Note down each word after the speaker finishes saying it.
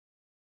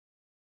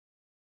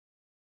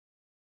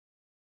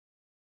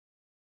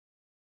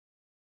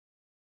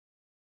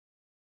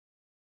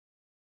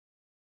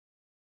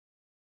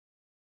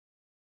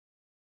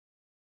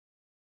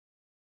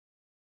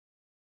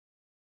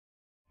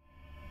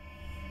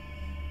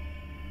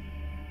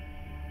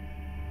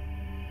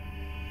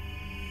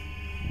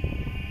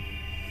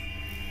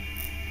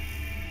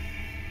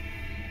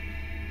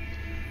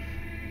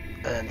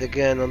And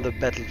again on the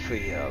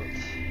battlefield.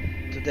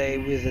 Today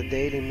with the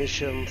daily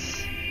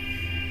missions.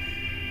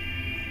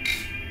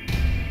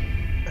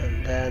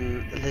 And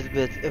then a little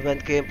bit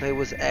event gameplay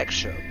with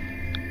Akshup.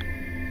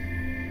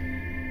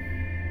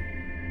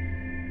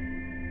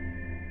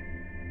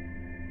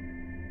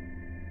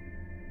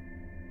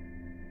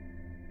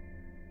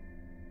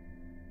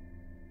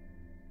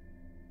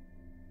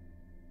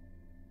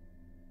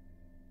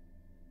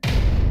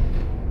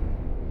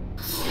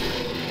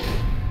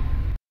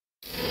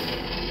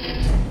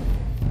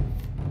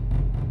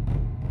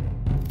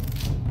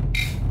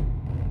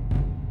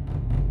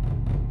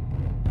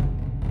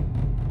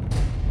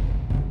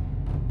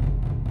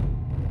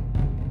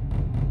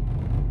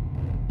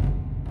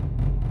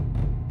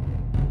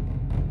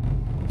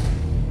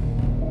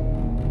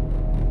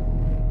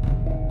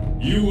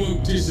 You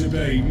won't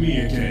disobey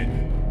me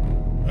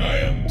again. I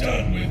am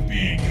done with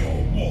being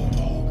your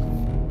warthog.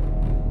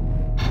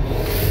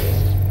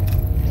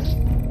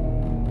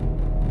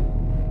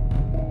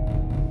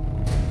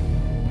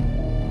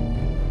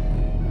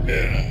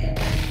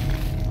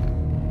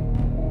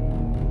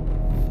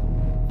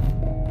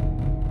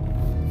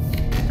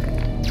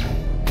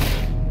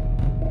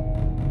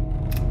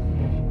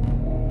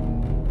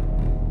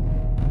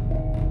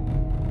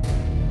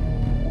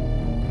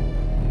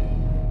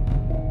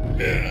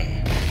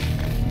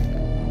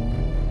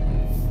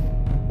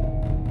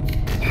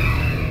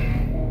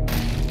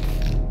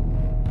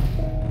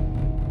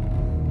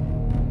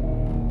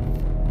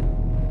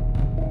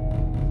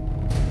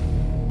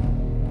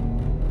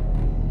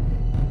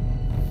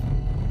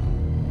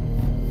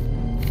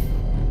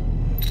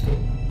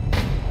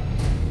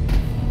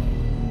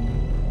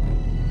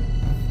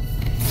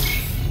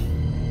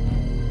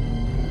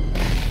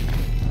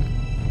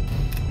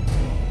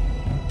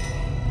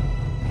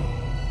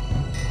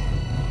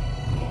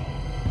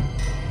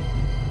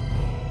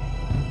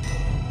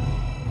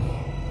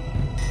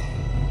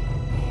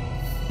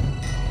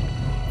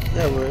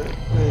 Yeah,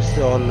 we're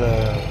still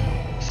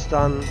on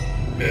stun.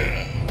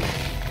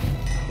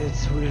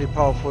 It's really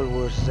powerful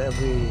versus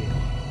every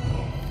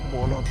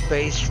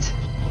warlock-based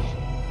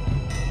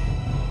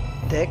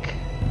deck.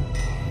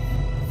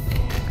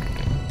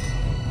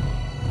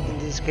 In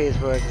this case,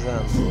 for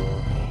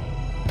example,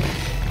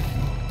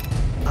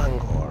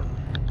 Angorn.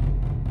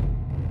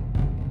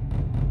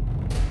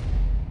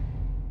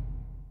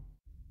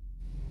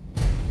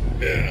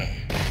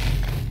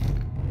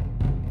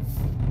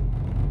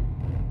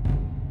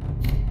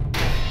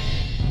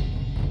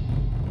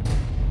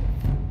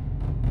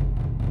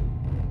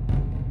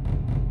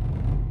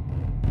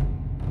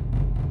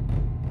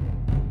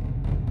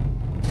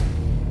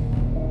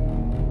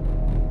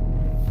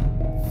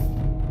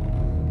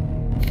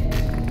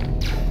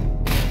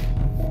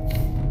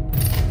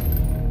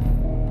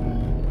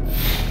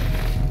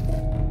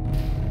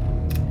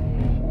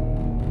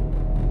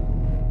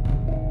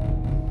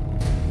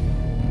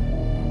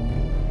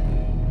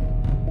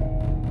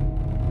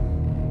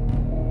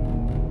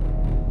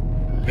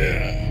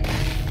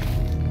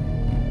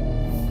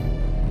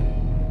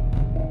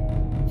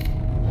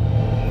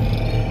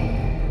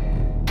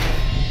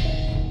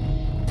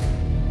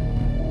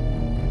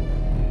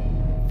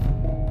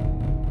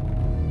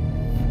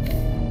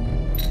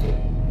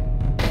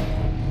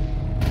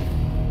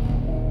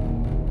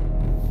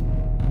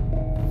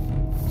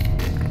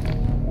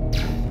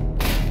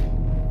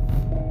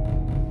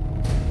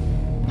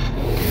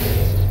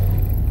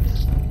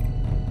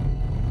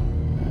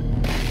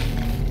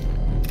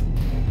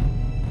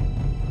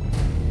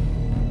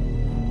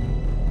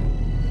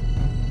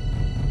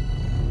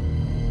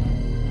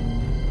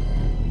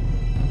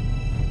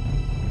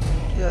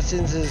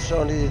 Since it's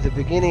only the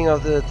beginning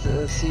of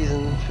the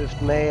season,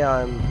 5th May,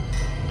 I'm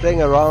playing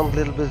around a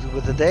little bit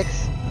with the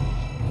decks.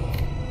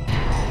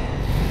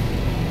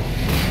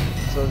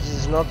 So this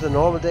is not the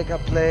normal deck I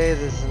play,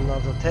 this is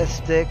another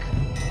test deck.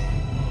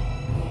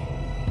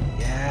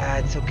 Yeah,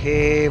 it's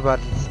okay, but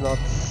it's not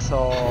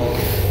so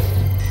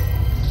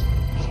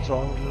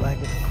strong like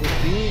it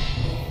could be.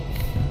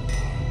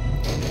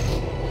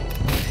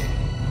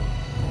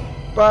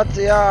 But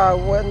yeah,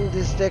 when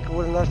this deck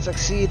will not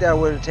succeed, I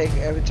will take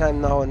every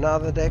time now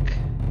another deck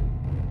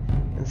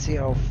and see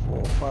how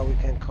far we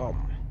can come.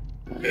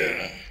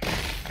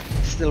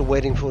 Still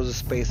waiting for the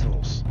Space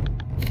Horse.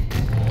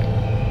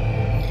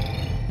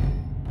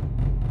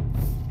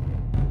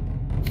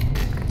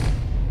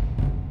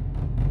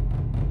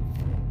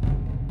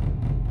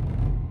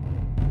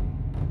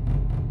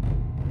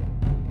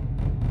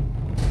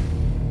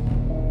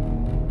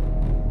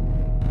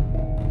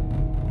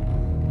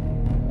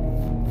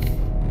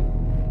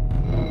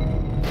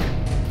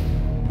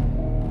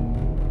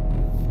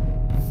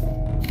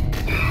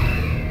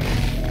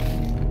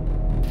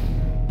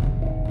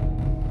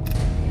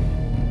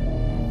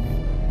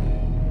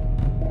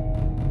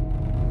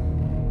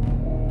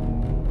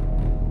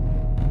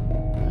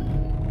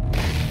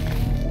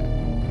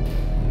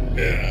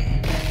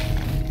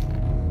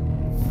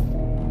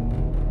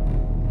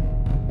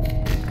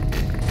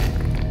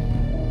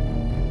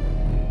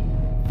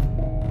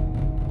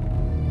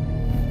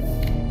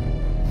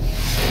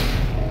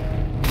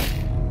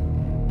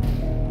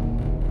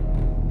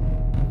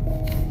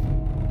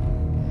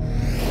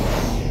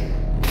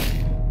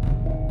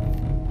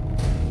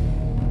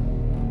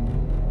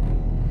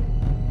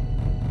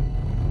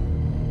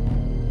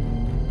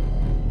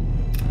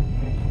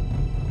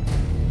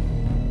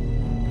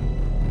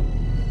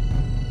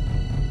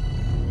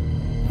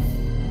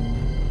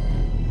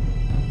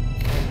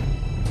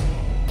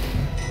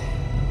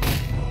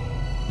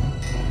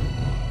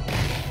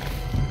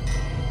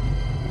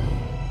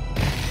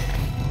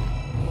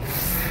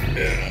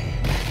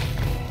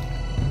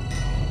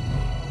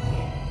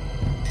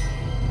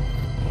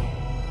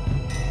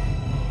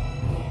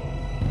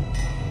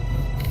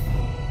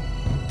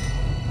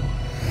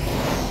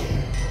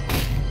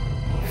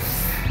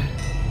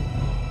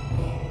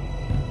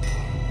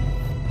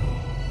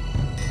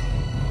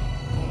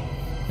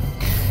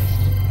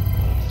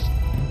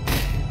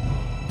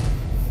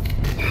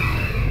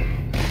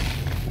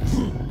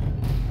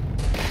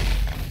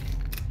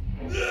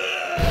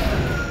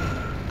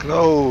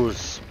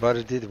 but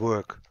it did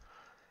work.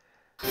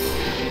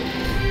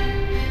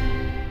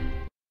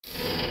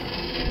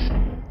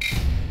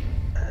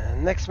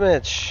 Next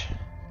match.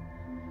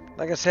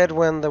 Like I said,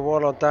 when the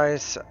warlord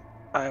dies,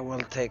 I will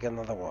take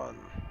another one.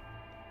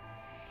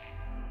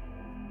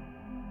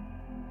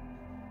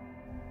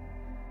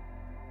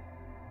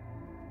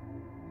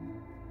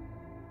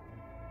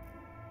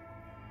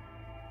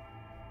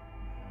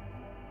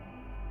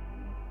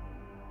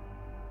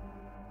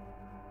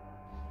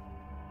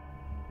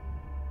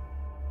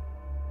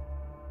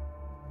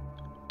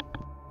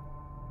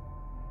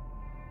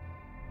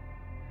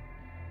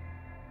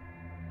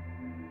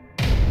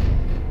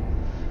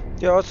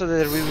 Yeah, also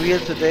they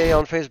revealed today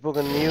on Facebook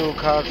a new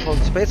card from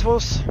Space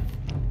Force.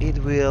 It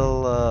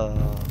will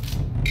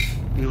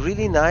be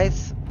really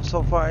nice.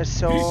 So far I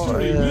saw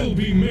History will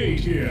be made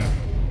here.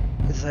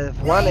 It's a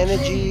one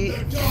energy.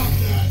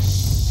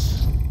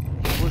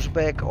 Push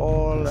back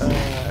all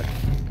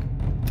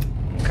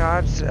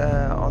cards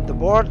on the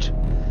board.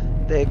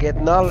 They get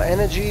null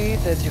energy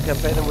that you can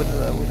play them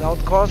without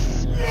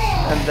costs,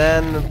 and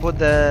then put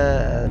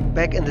the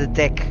back in the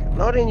deck.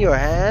 Not in your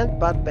hand,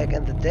 but back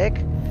in the deck.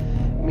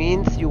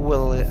 Means you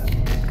will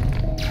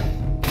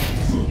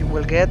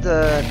get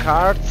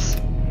cards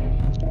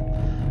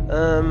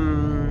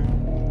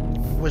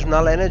with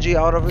null energy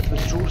out of it,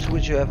 with troops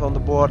which you have on the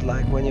board,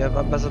 like when you have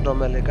Ambassador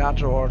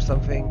Melegato or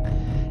something,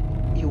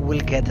 you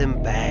will get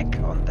him back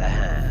on the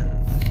hand,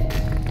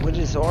 which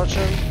is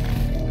awesome.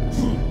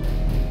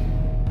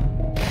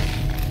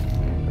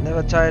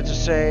 Never tired to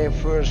say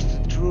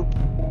first the troop,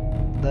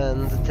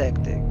 then the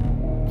tactic.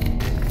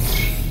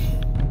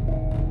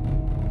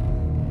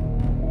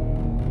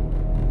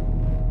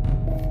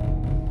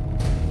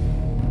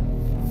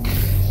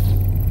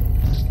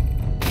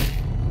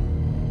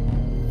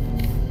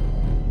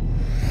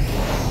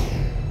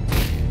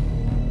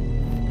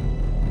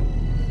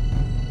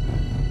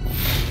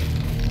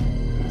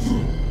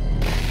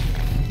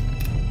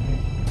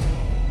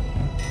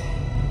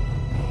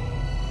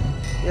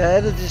 I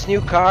added this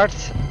new card.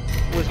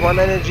 With one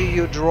energy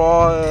you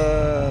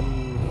draw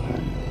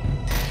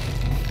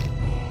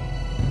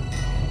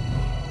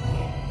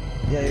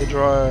you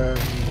draw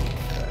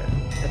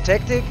a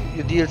tactic,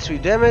 you deal 3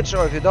 damage,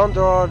 or if you don't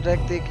draw a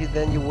tactic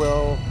then you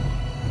will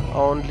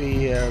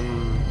only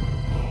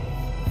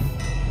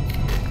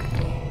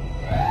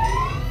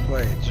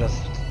wait,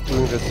 just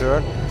doing the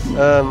turn,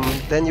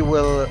 then you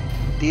will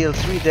deal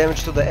 3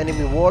 damage to the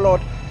enemy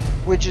warlord,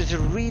 which is a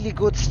really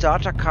good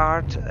starter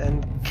card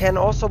and can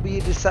also be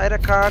a decider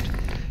card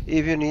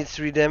if you need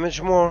 3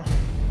 damage more.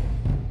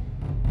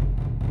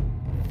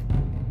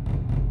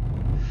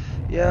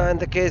 Yeah, in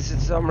the case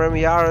it's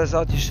Remiara is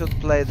out, you should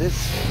play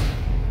this.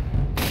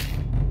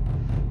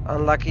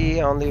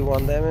 Unlucky, only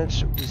 1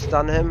 damage, we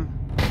stun him.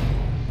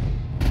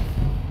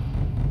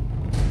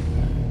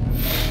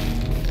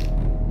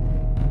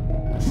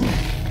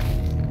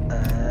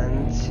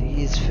 And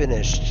he's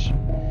finished,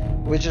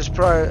 which is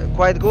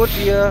quite good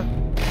here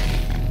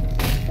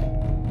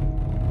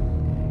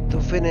to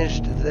finish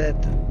that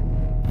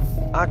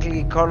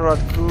ugly Conrad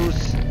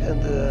Cruz in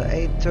the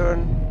 8th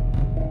turn.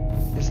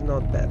 Is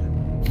not bad.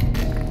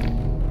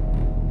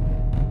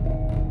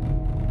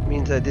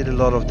 Means I did a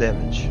lot of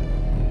damage.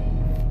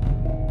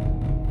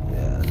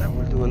 Yeah, and I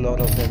will do a lot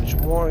of damage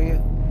more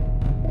here.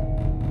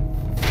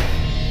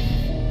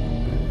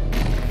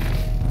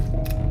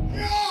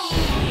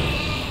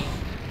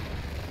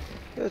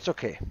 It's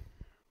okay.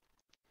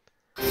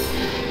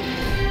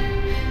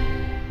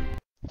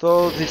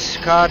 So this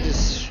card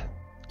is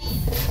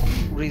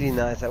really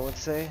nice, I would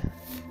say.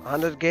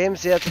 100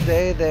 games, yeah,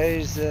 today there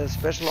is a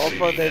special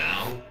offer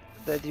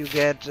that you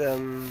get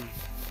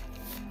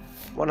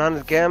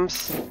 100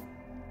 games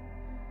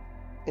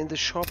in the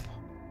shop.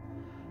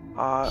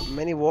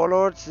 Many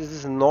warlords, this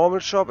is a normal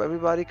shop,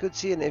 everybody could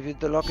see, and if you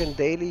log in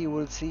daily you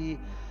will see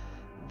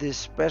this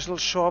special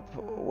shop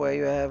where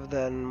you have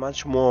then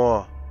much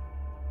more.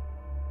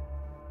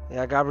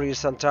 Yeah, Gabriel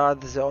Santar,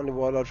 this is the only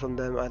warlord from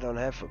them I don't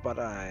have, but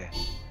I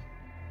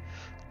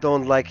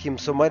don't like him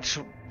so much,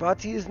 but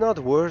he is not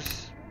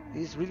worse.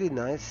 He's really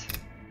nice.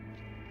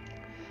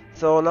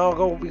 So now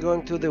we're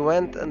going to the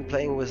event and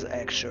playing with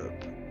Akshup.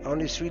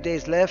 Only 3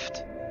 days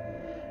left,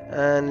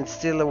 and it's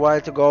still a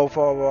while to go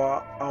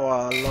for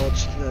our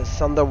launched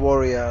Thunder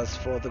Warriors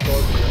for the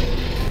gold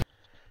claim.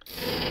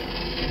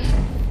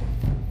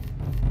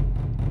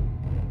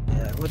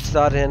 Yeah, good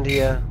start hand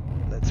here.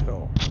 Let's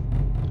go.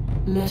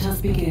 Let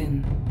us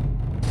begin.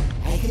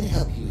 I can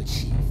help you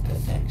achieve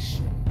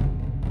perfection.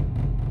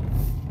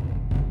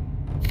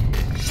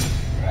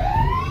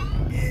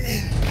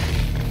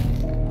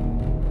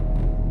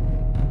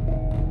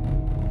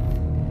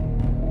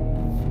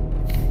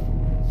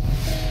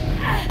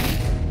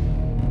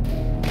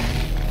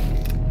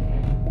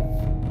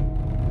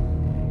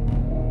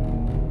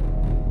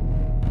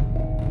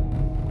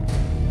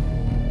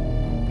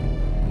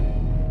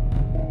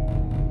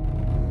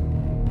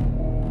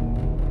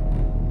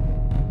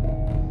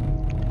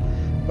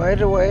 By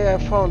the way, I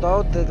found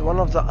out that one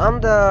of the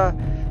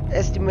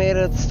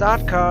underestimated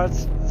start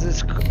cards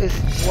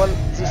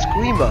the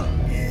screamer,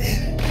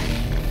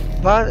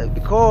 but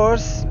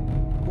because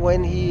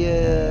when he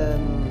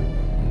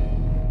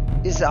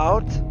is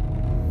out,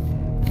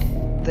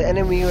 the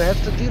enemy, you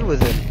have to deal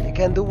with him. He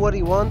can do what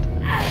he wants.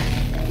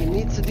 He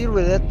needs to deal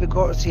with it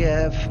because he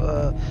have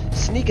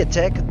sneak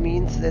attack. It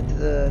means that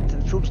the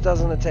troops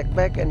doesn't attack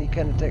back, and he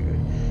can attack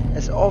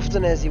as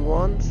often as he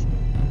wants.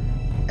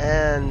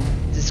 And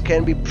this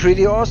can be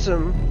pretty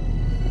awesome,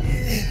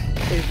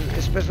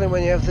 especially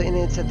when you have the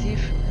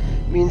initiative.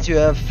 Means you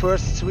have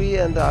first 3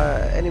 and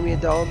the enemy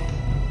down.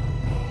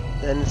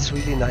 Then it's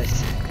really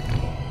nice.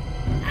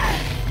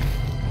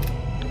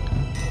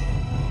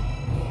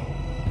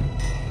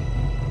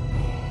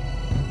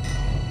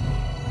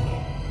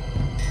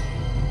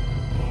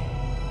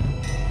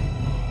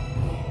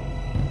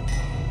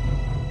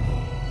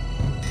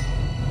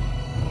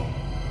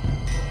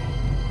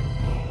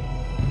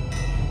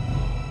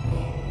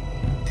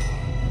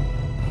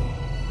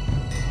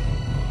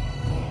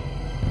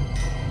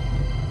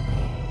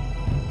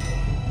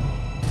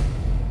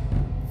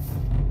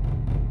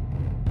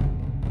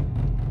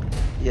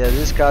 Yeah,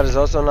 this card is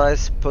also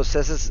nice.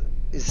 Possesses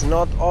is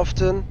not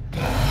often.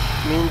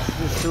 Means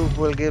this troop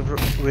will give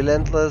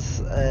relentless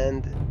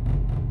and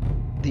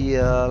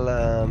deal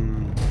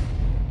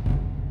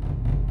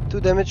 2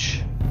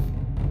 damage,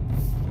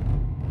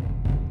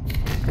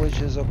 which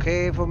is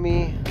okay for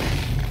me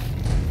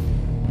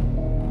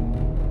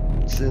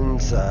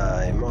since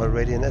I'm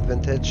already in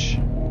advantage.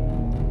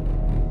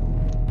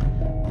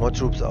 More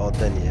troops out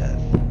than he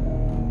has.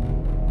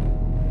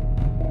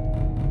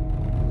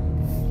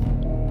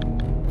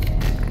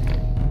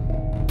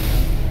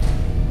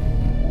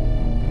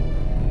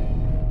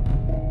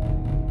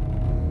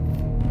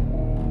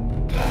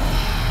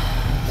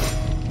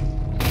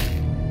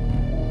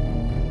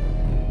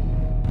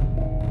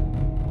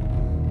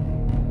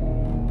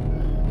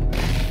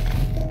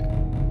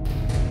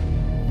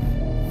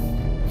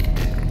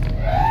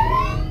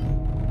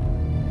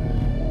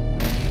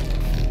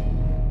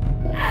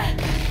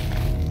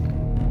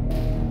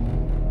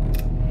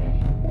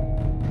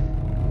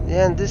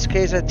 Yeah, in this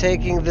case I'm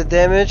taking the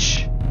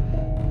damage,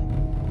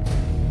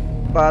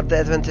 but the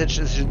advantage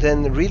is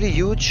then really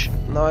huge.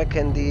 Now I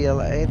can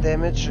deal 8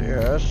 damage.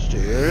 Yes,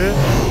 still.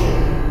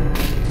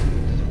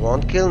 It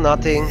won't kill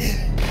nothing.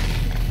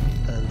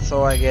 And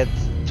so I get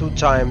 2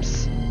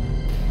 times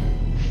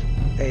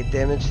 8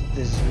 damage.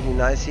 This is really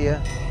nice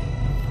here.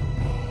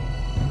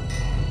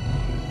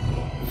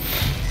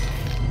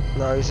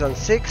 Now he's on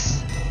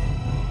 6.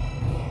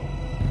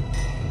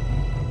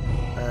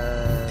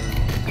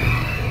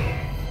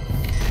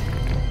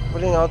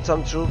 Putting out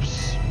some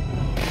troops,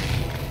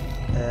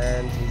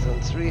 and he's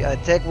on 3. I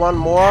take 1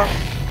 more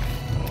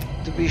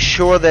to be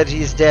sure that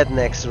he's dead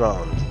next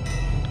round.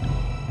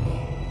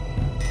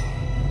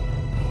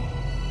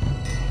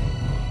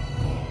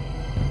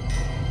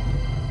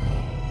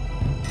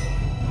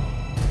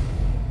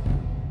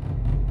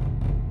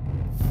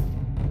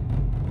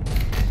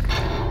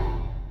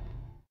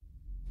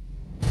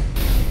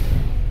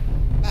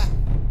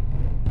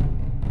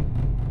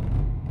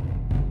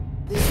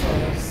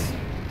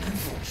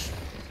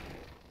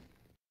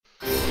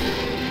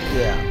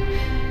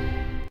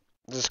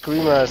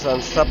 Screamer is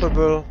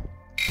unstoppable.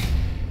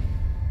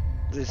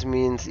 This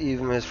means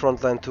even his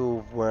frontline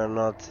 2 were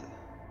not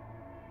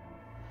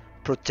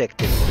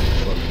protected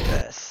from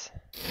pass.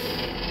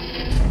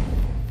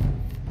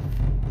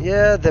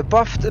 Yeah, they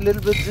buffed a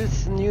little bit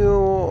this new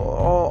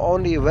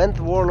only event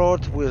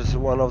warlord with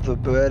one of the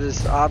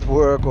baddest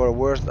artwork or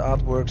worst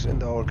artworks in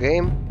the whole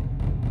game.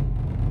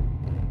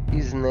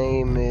 His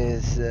name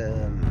is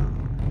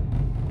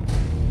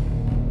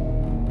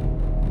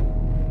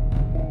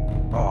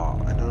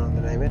I don't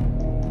know the name it.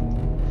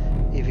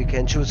 If you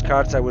can choose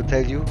cards, I will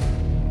tell you.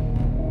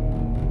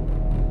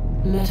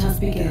 Let us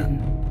begin.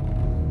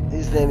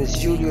 His name is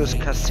Julius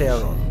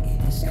Kaseron.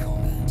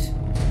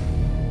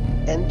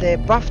 And they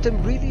buffed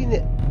him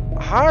really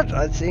hard,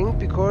 I think,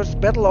 because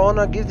Battle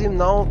Honor gives him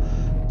now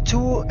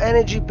 2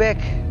 energy back.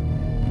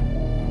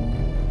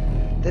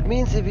 That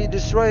means if he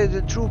destroys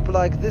a troop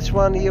like this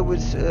one here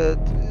with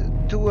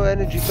 2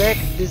 energy back,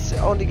 this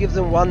only gives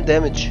him 1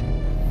 damage.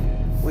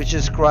 Which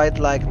is quite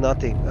like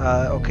nothing.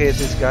 Okay,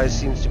 this guy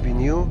seems to be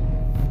new.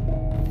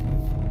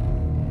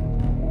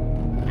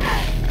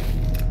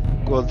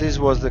 Well, this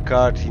was the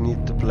card he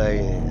needed to play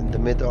in the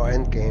mid or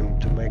end game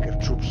to make a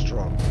troop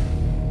strong.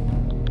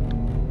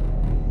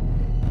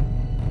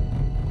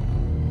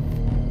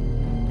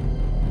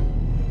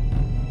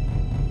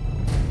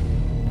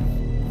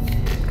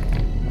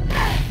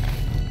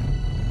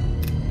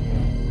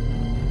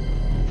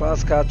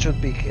 Fast card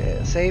should be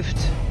saved.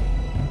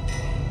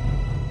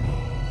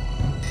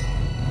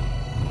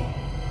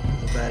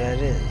 But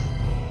it is.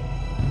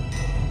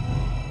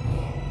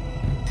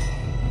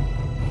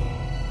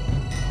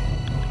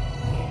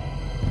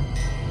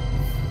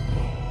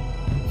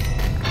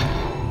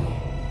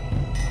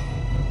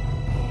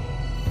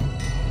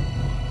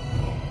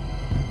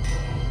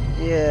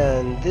 Yeah,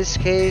 in this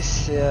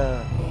case,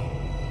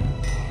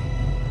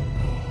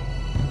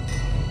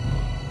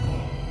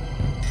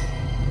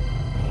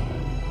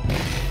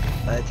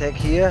 I attack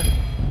here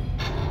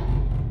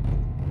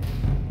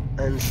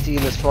and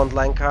steal his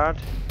frontline card.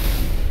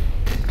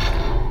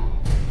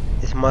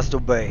 It must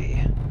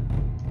obey.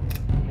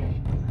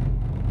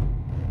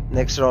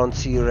 Next round,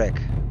 see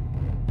wreck.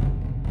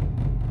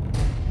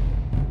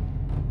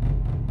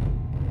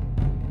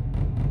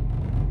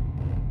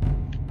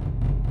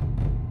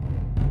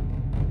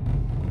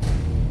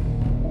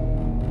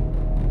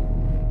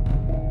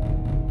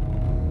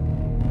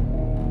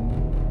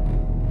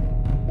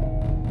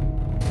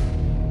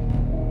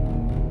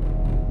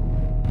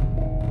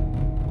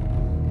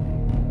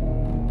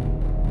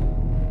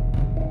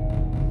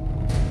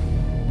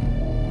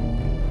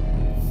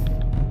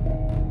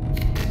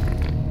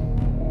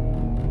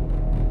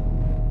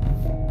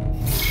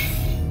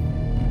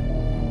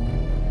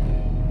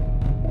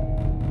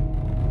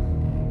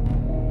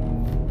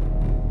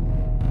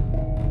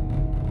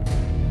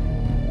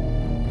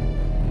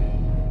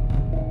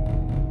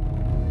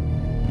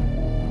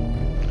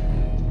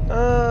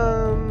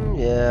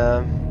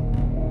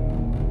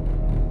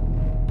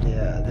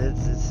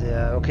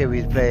 Okay,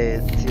 we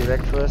play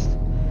T-Rex first.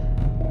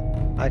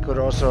 I could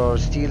also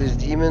steal his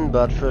demon,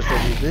 but first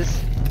I do this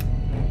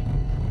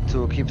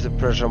to keep the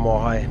pressure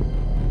more high.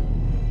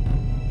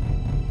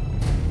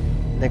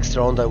 Next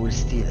round I will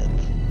steal it.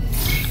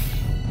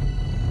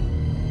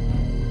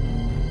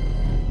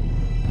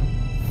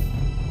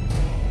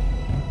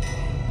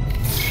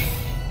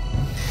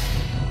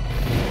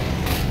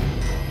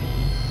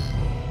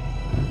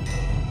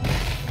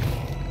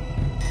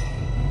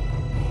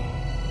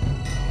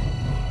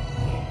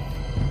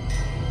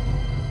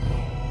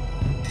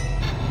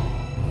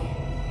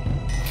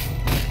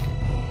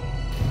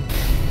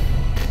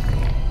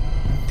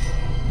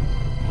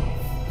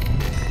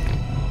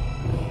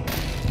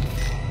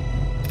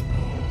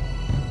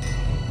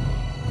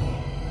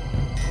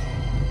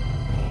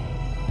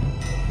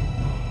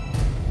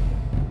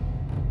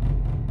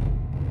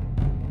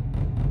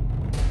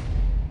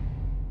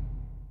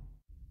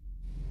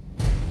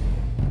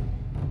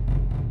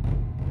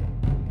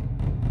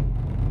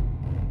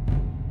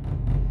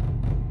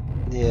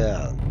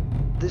 Yeah,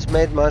 this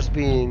mate must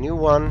be a new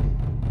one.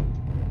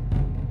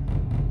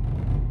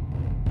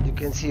 You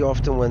can see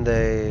often when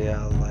they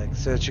are like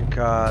searching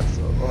cards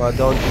or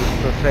don't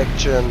use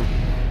perfection.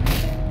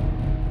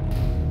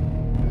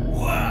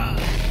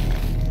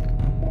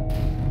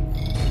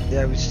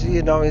 Yeah, we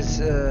see now his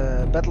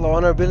battle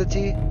honor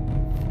ability,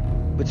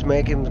 which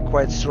make him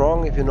quite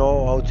strong if you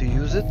know how to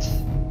use it.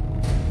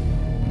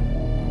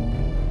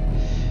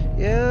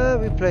 Yeah,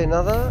 we play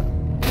another,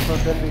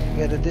 because then we can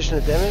get additional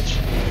damage.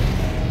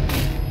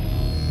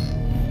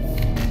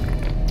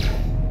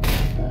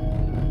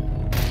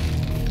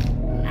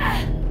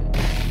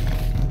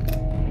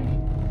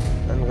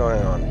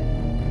 Going on.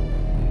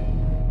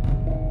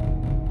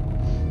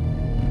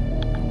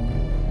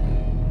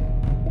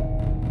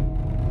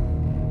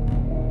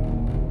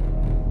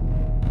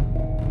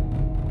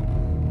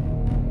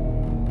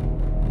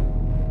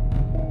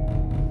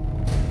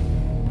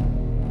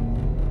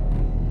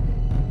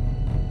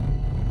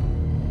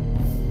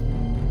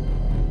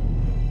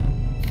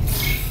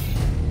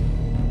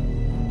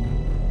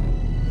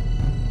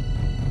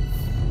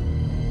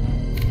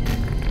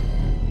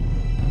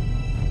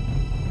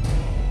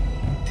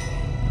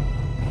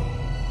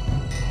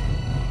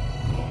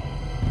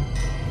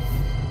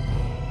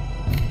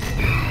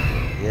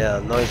 Yeah,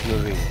 noise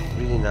moving,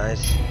 really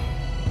nice.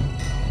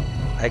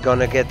 I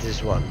gonna get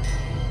this one.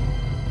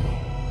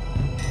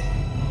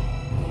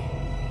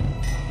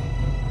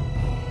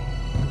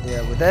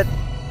 Yeah, with that,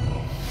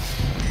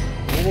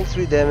 dealing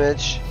 3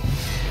 damage.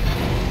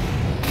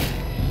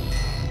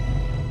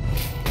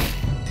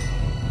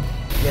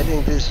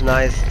 Getting this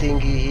nice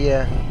stinky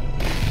here.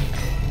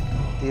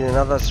 Deal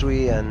another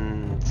 3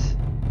 and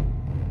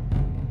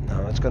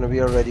now it's gonna be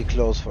already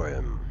close for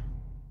him.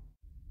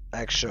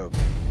 Akshup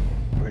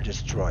will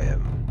destroy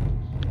him.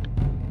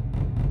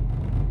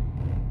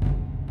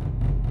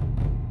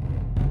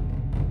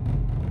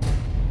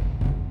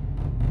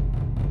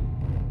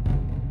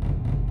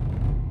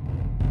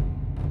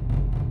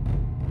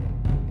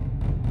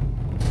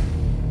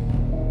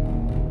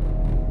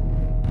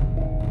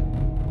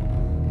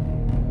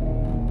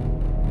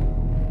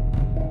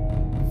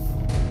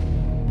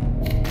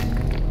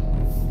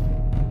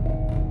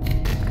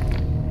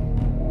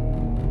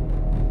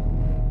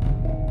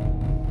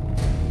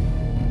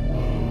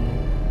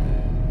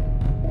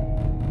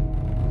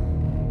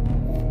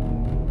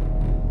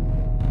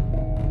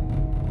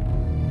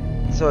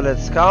 So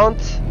let's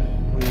count.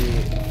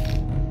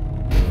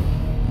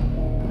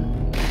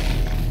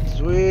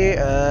 3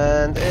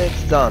 and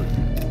it's done.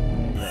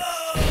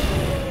 Next.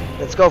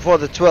 Let's go for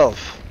the 12.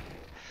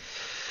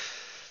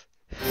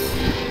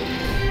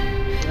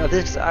 Now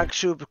this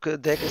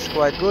Akshup deck is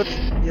quite good.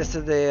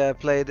 Yesterday I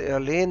played a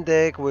lane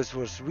deck which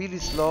was really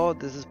slow.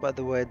 This is, by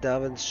the way,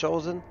 Darwin's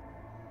chosen.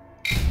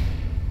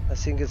 I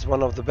think it's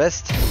one of the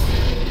best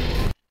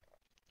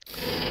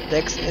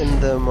decks in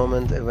the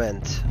moment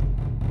event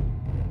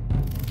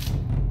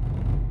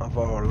of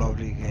our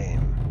lovely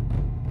game.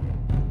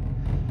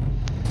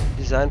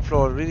 Design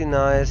floor really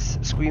nice.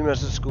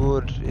 Screamers is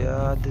good.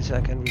 Yeah, this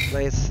I can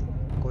replace.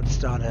 Good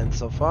start hand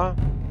so far.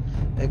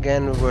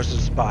 Again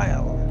versus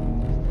Bile,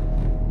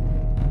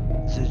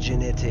 the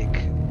genetic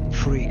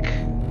freak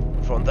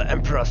from the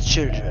Emperor's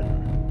children.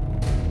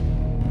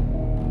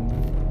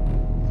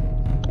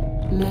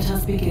 Let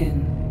us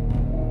begin.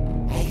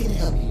 I can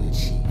help you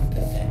achieve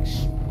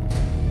perfection.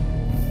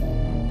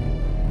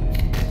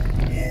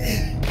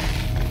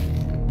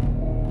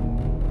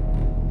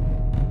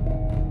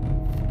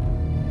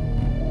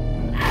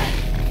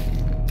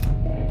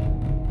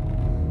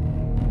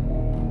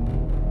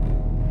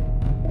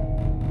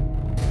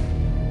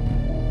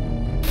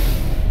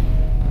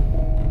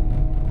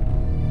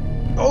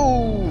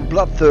 Oh,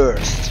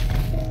 Bloodthirst.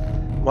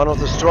 One of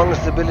the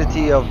strongest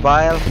ability of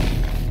Bile.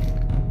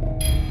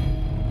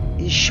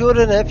 He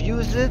shouldn't have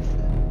used it.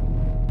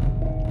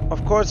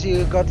 Of course,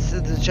 he got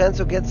the chance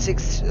to get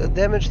 6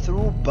 damage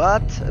through,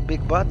 but a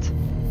big but.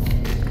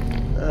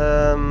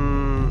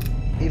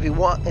 If he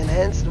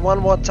enhanced one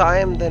more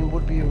time, then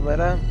would be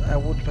better. I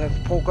would have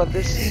pokered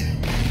this.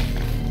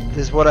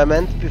 This is what I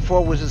meant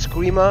before with the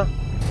Screamer.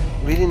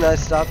 Really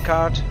nice start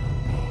card.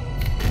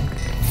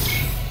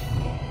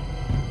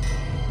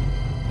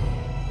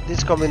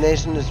 This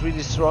combination is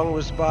really strong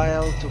with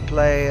Bile to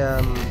play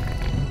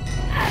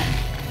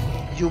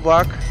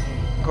U-Bug.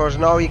 Of course,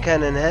 now he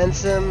can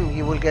enhance him,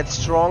 he will get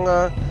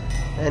stronger,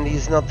 and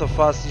he's not so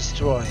fast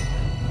destroyed.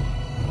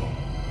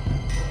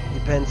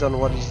 Depends on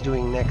what he's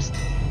doing next.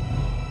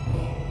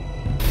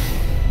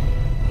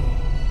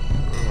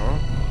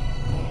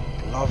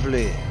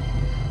 Lovely.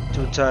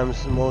 2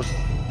 times the most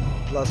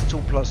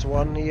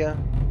 +2/+1 here.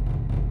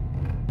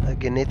 A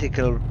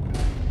genetical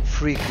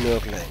freak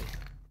Nurgling.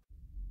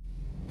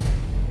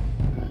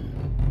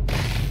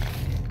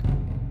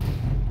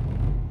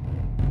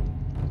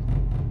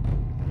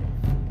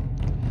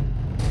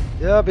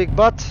 Yeah, big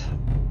butt.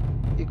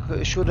 You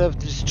should have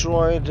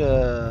destroyed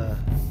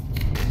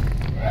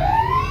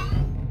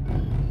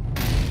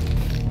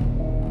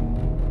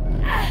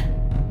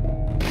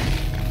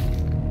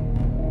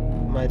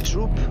my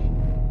troop.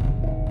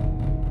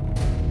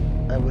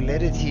 I will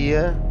let it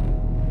here.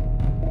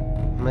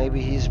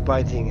 Maybe he's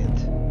biting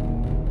it.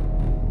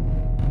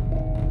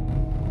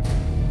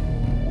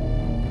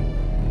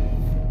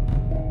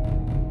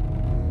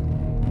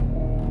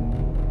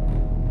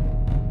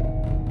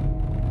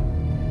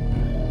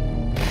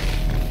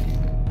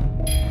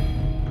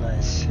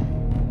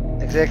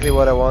 Exactly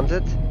what I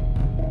wanted.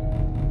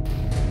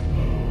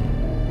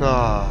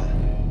 Ah,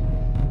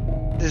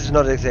 this is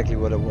not exactly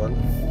what I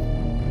wanted,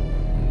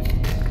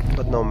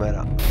 but no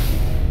matter.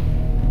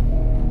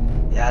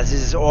 Yeah, this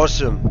is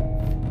awesome.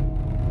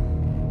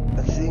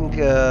 I think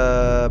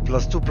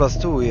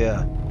 +2/+2,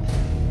 yeah.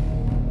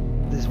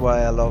 This is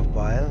why I love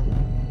Bile.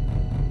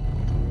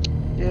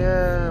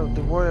 Yeah,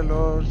 the Warrior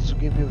Lords to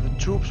give you the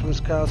troops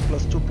with cars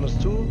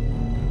 +2/+2.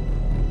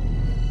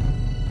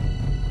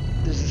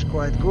 This is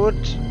quite good.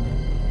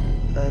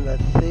 And I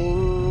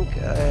think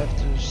I have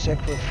to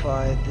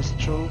sacrifice this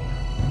troop.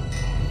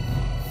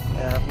 I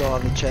have no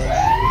other chance.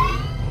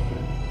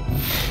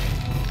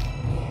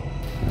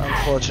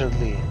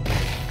 Unfortunately.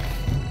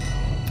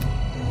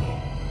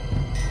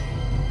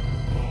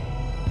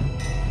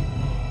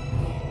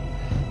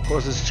 Of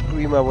course, the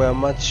Screamer were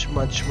much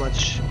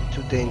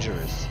too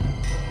dangerous.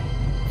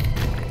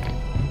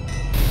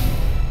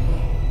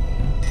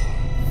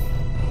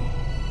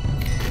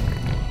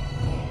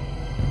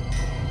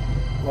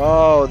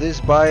 Wow,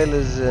 this Bile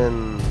is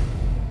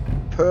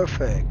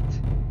perfect.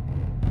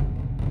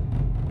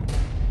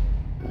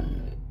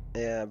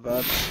 Yeah,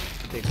 but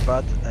big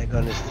but I'm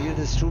gonna steal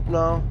this troop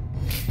now.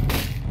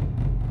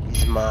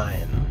 He's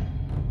mine.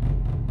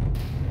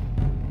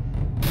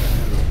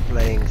 I'm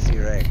playing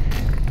Zirek.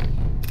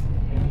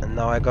 And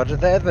now I got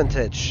the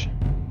advantage.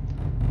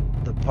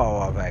 The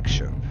power of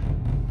Akshup.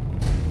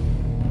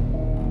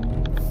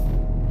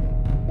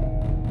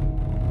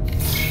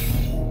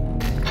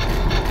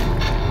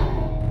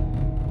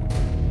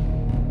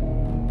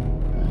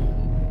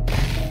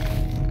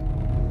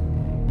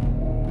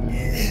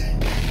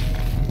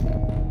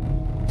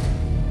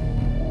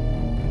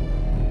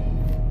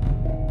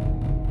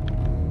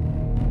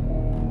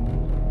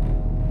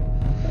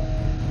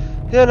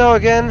 Yeah, now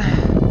again,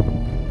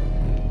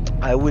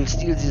 I will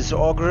steal this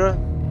Ogre.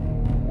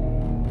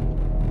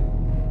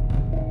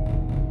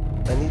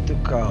 I need to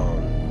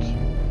count.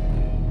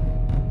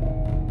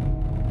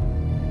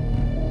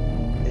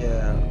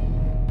 Yeah.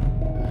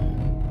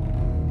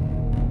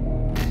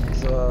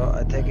 So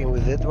I take him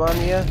with that one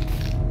here.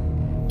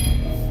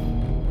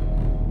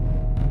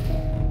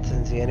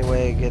 Since he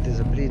anyway get his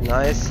ability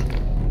nice.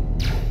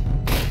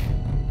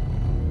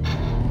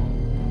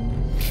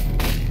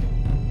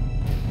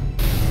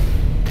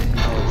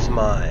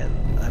 Mine.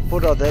 I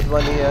put out that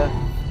one here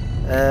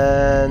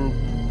and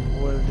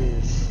will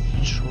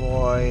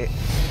destroy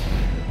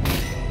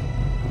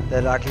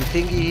that ugly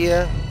thingy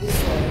here. This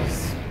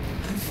was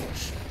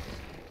unfortunate.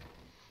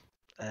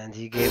 And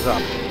he gave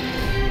up.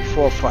 He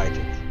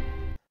forfeited.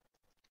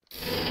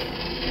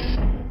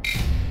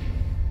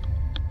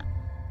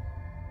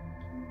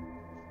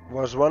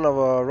 was one of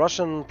our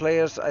Russian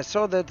players. I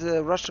saw that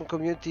the Russian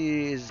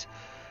community is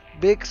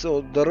big,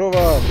 so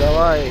Darova,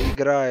 давай,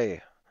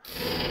 играй,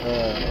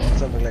 or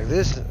something like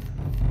this.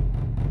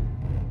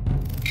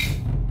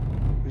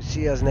 We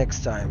see us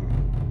next time.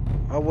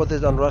 How was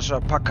it on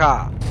Russia?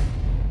 Пока,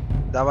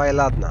 давай,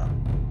 ладно.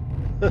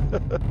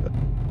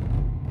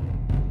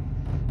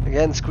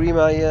 Again,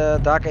 Screamer here,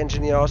 Dark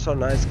Engineer, also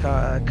nice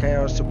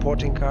Chaos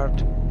supporting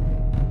card.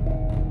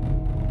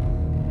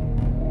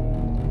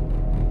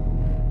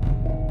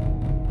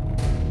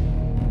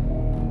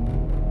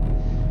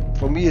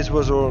 For me, it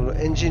was an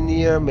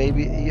engineer.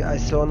 Maybe I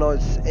saw now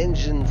it's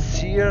engine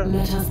seer.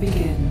 Let us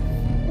begin.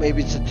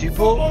 Maybe it's a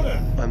typo.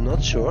 I'm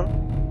not sure.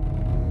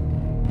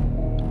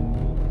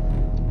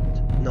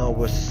 Now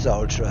with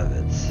Soul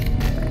Travels.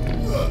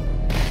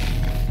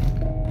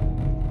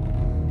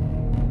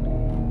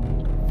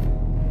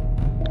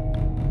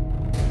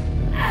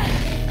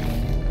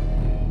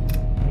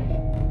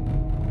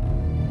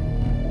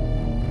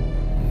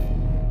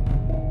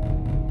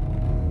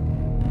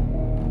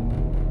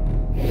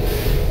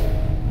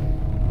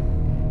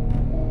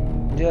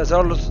 Yeah,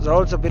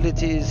 Zol's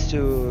ability is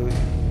to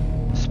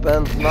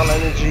spend null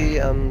energy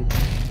and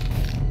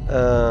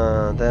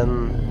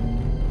then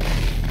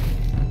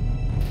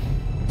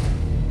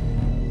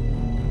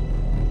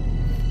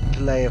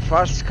play a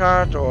fast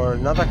card or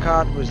another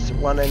card with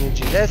one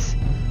energy less,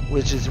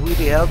 which is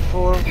really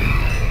helpful.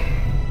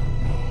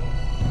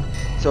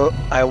 So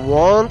I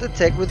won't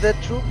attack with that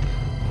troop.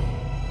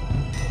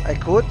 I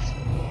could.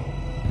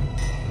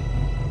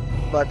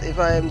 But if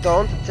I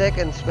don't attack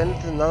and spend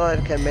another, I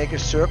can make a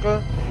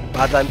circle.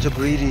 But I'm too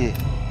greedy.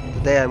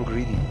 Today I'm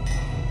greedy.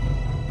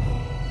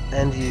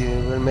 And he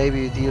will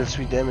maybe deal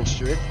 3 damage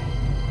to it.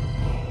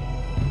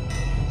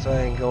 So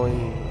I'm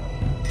going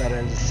better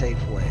in the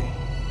safe way.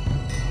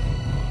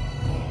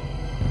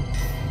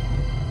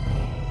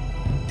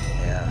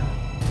 Yeah.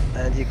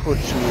 And he could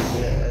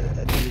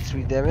deal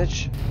 3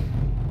 damage.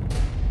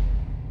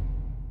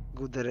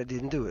 Good that I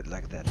didn't do it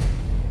like that.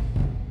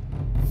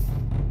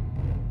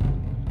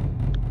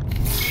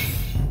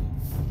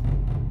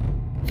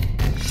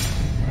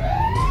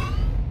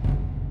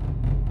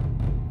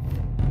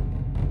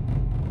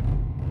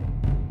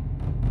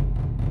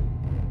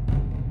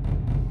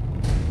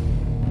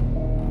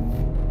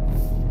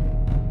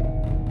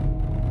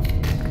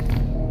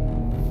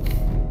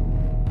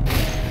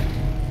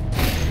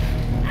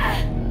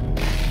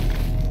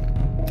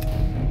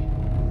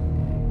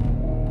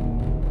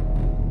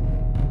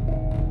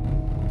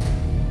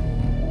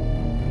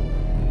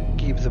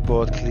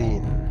 Board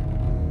clean.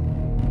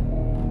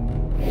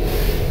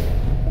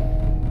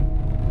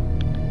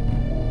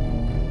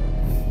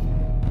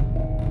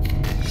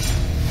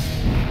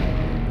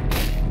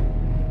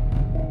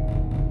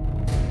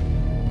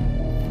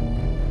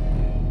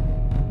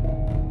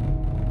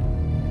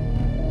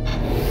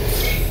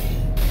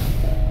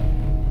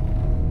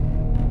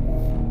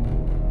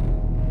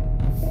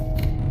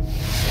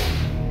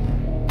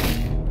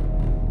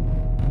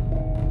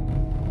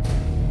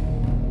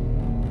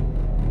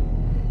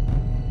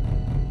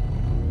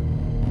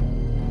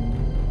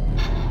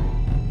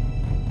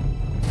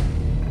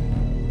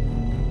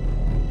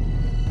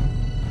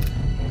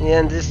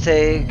 In this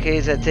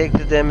case I take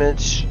the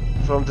damage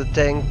from the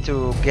tank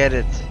to get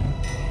it.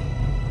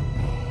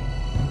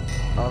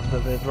 After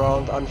that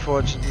round,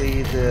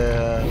 unfortunately,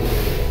 the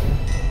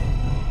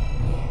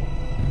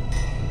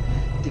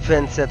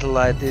defense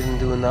satellite didn't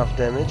do enough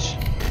damage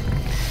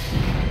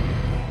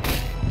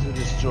to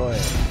destroy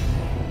it.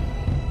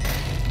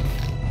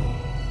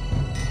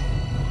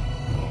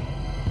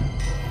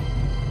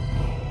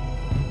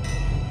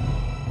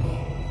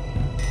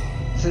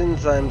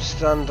 Since I'm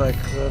stunned, I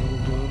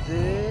couldn't do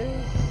this,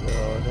 so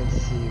let's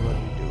see what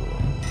we do.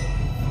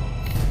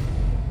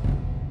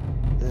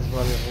 This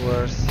one is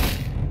worse.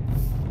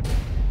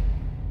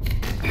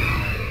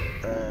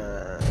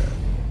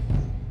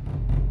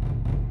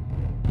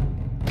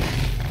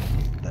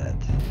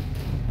 That.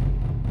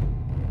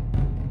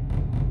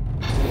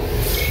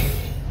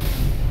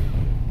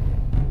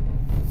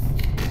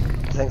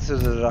 Thanks to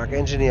the Dark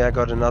Engineer, I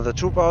got another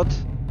troop out.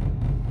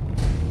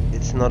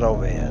 It's not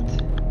over yet.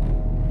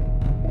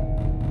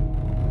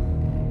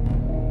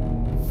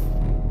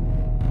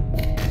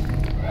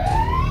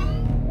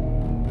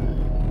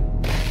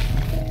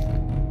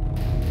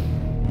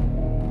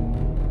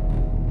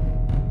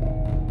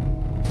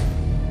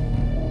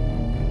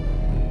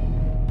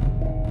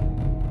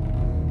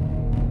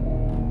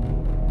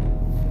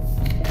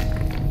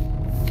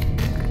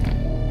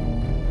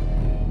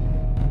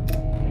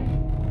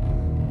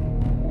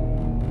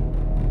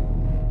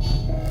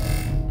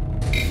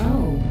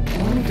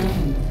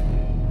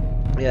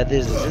 Yeah,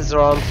 this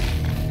round,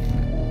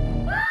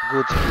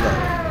 good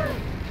play.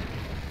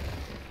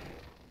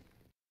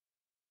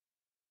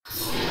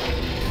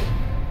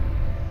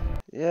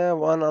 Yeah,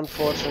 one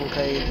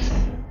unfortunate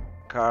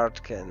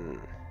card can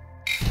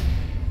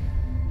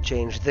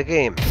change the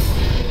game.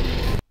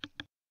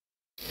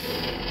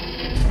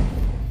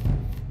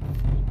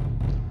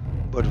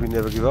 But we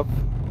never give up.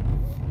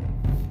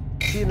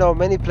 see now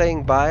many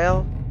playing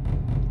Bile,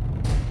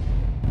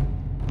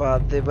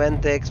 but the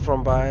event decks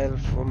from Bile,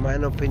 for my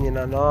opinion,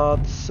 are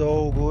not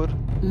so good.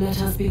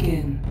 Let us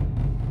begin.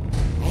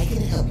 I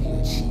can help you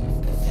achieve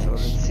perfection. So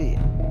let's see.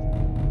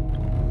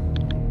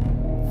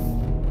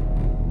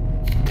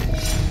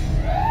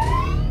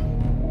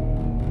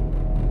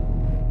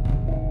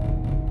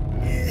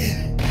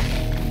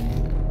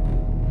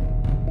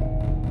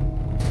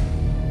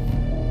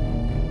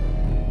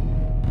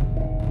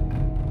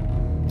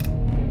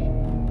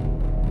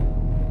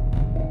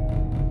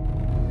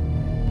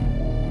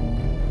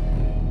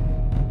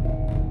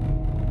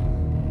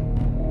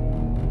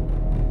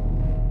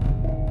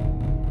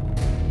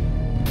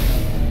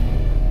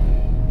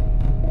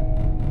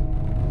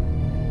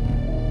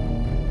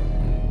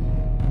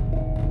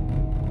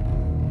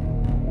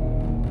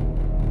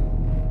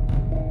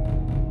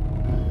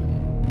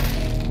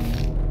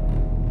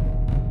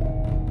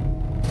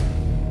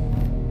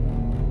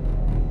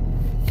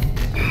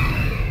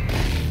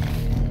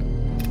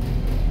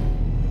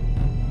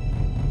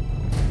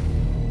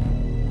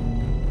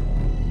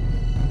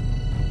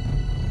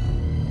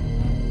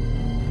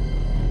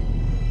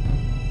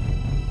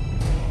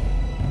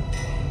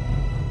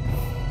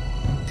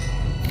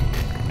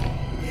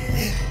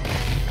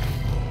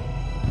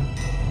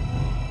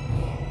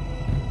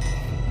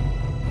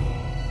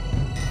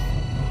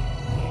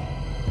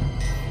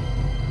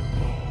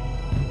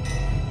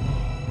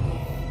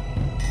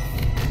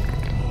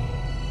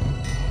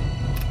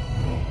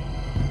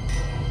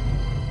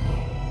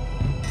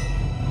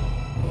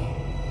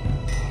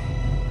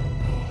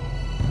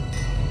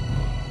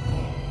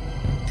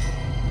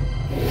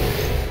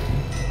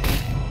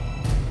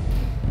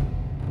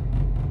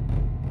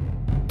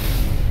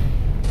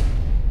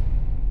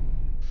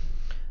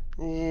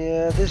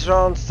 This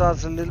round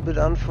starts a little bit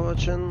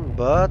unfortunate,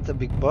 but a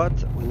big but,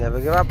 we never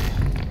give up.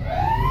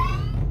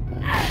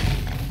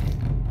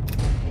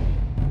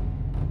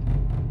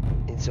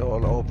 It's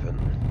all open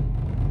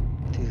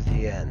till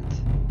the end.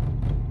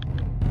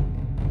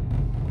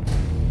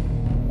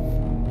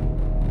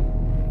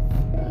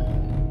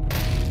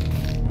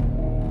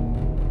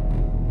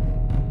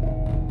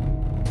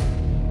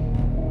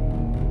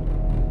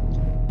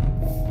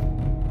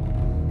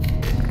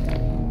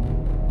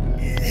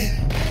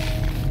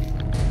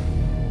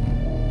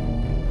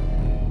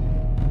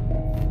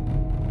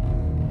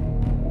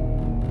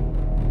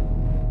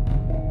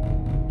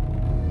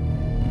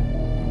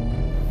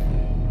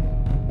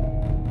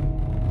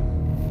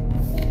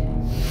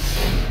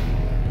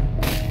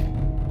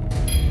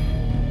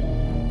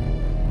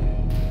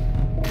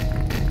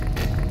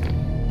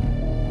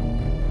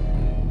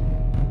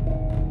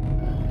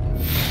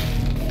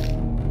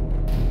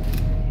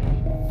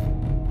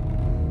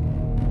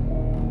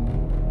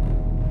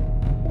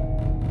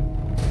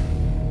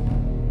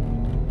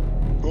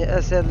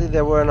 Sadly,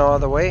 there were no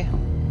other way.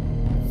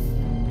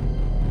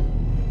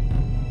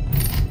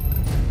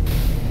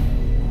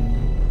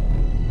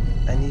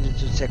 I needed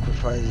to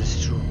sacrifice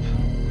this troop.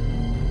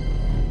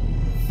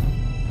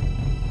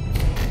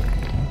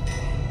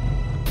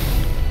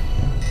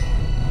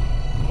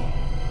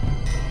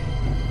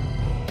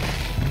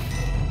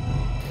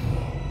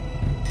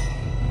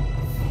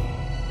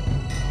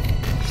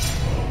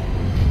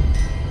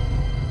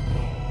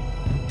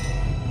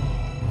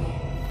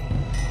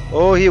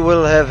 Oh, he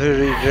will have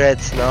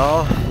regrets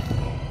now.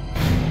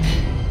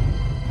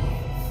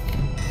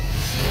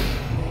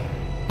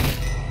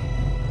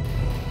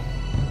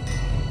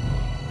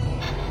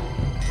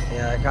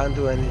 Yeah, I can't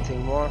do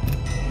anything more.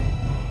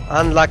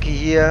 Unlucky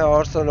here,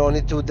 also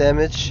only 2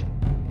 damage.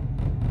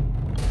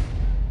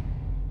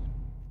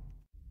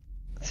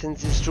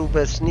 Since this troop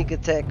has sneak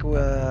attack,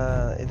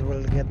 it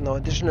will get no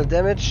additional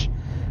damage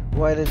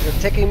while it's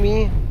attacking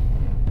me.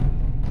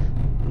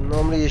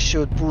 Normally you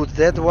should put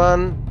that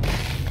one.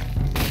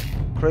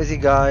 Crazy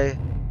guy,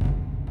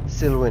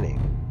 still winning.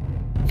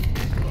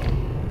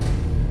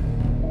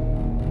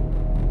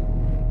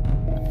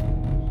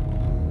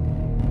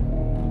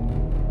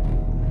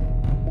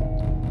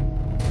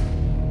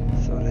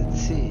 So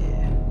let's see.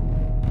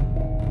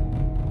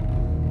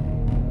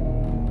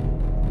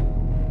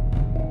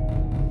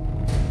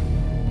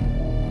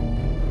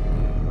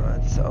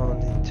 That's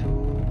only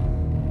 2.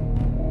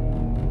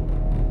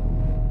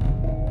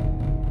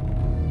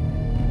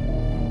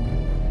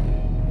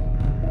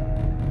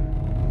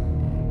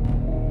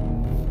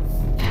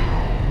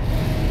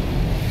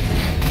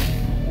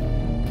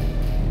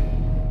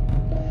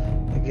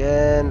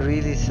 Again,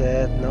 really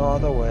sad, no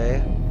other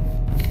way.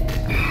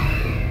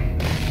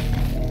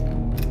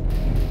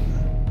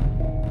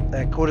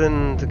 I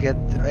couldn't get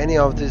any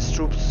of these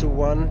troops to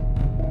 1,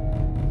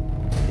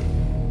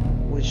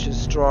 which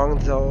is strong,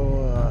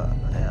 so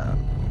yeah.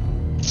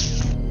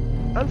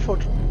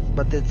 Unfortunate,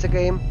 but it's a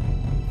game.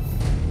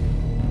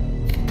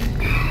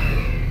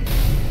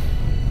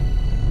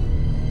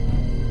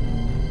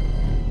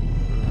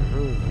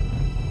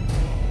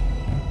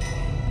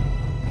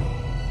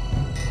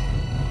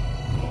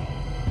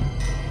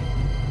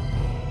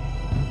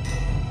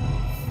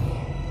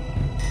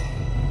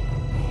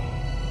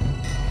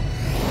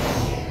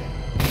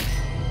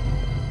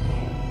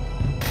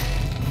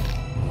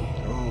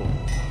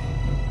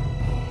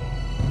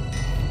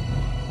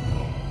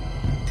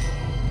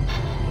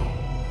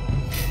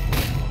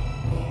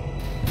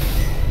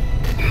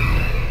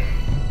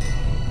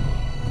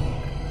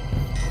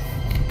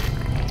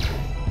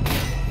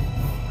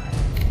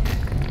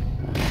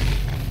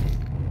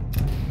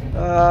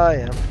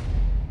 Yeah.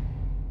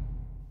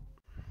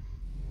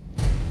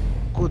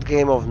 Good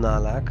game of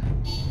Nalak.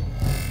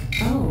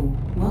 Oh,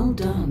 well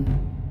done.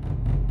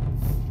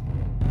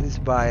 This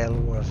Bile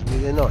was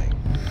really annoying.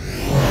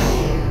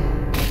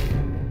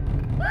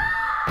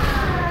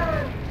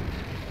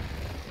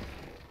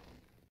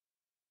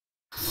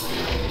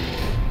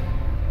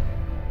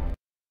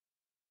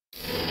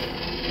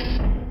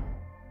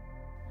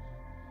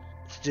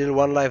 Still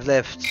one life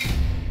left.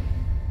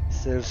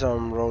 Still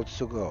some roads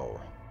to go.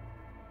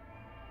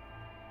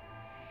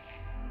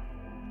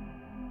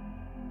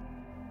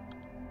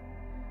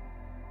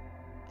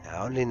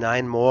 Yeah, only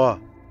 9 more.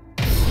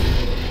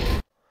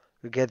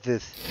 We get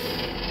this.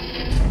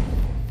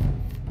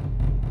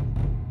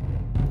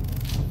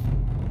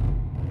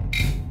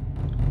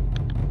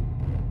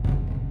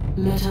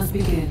 Let us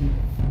begin.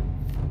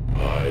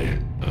 I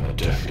am a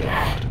Death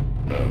Guard,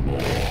 no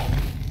more.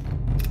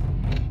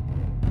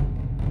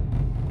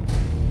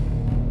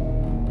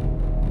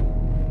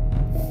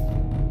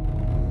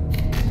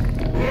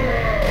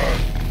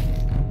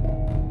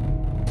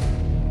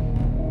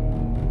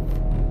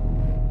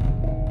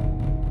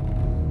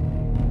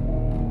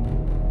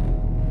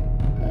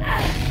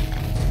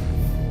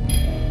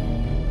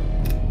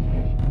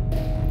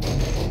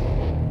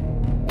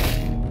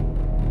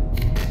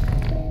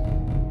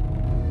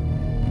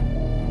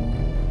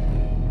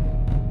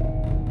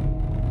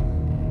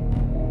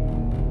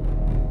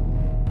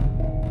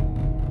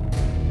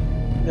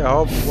 I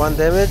hope 1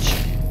 damage.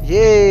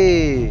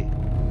 Yay!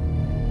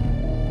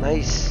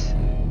 Nice.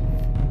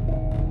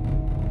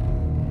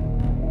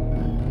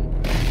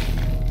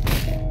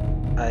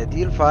 I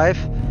deal 5.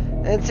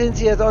 And since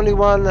he has only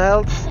 1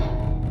 health,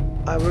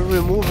 I will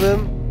remove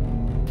him.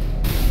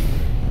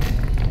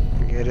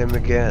 Get him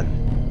again.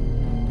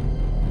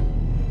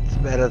 It's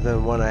better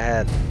than one I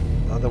had.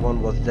 The other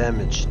one was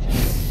damaged.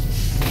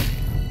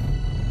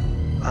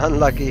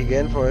 Unlucky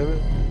again for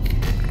him.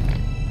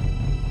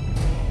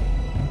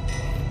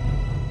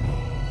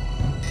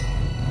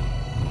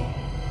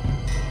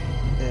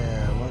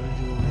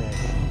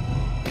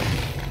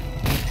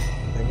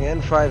 Again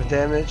 5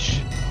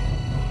 damage.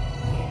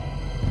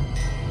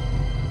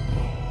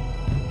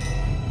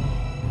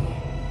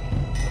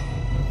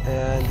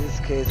 And in this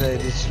case I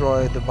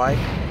destroyed the bike.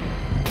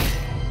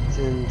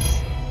 Since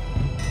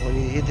when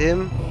he hit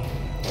him,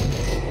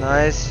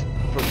 nice,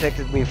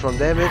 protected me from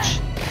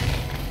damage.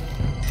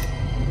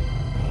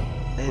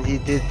 And he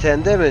did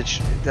 10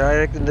 damage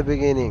direct in the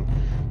beginning.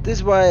 This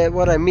is why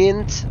what I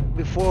meant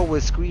before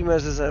with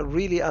Screamers is a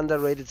really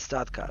underrated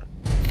start card.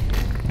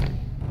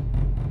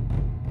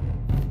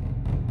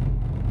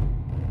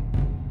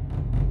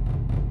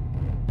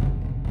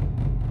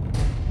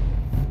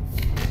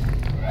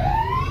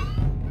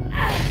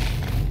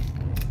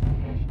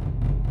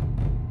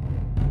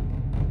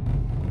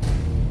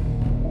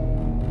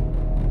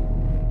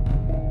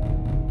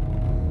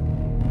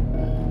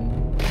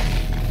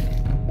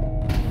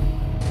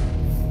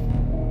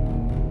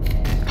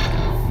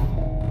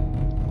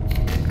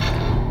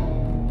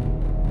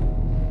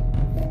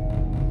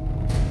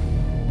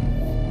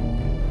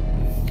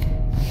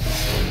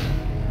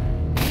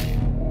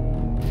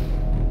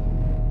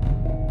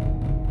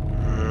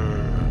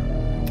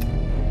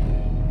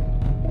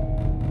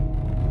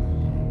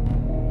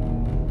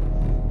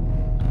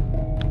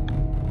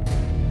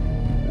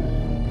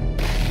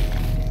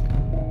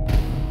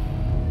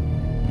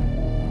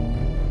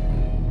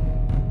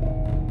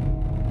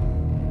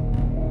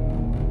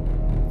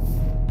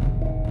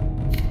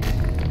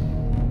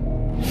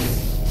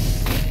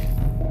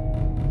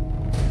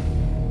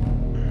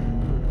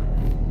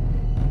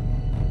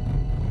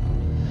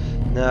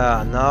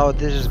 Now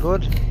this is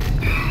good.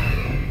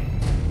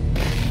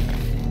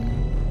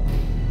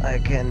 I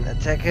can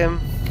attack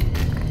him.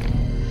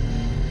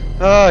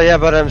 Oh yeah,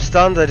 but I'm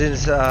stunned. I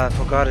didn't. I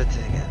forgot it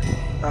again.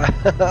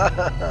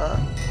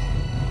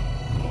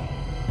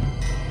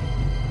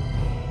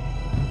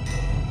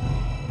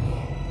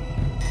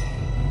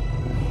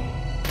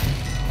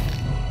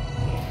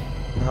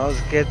 Now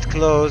it gets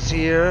close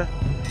here.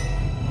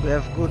 We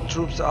have good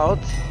troops out.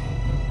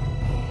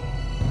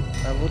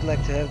 I would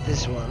like to have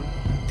this one.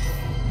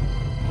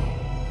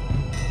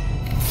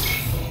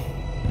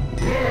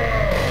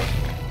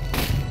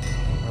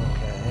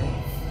 Okay.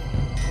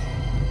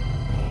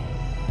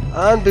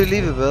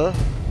 Unbelievable.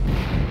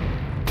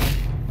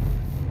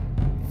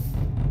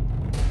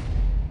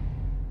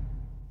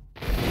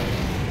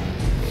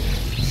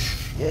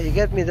 Yeah, you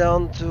get me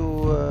down to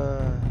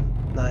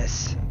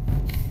nice.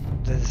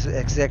 That's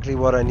exactly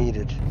what I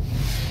needed.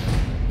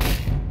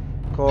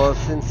 Cause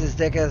since this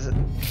deck has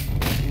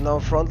no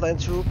frontline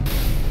troop,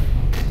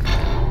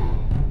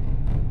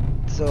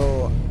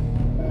 so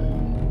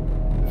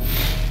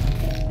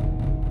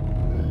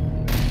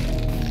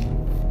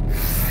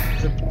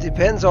it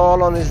depends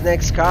all on his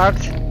next card.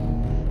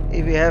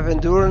 If we have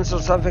endurance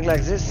or something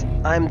like this,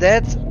 I'm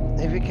dead.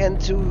 If we can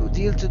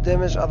deal 2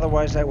 damage,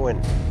 otherwise I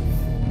win.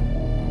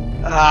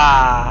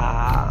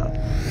 Ah,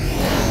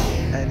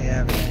 and you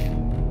have it.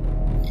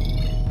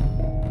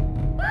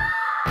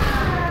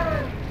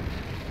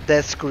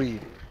 death scream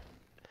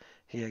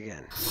here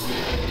again.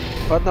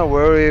 But no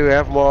worry, we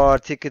have more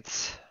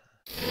tickets.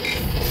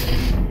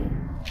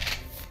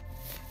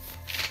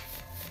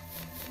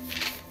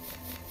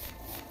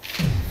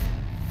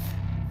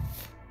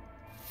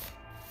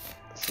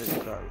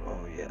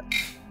 Oh yeah.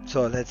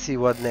 So let's see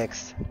what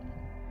next.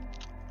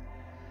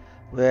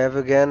 We have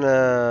again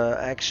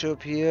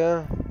Akshup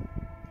here.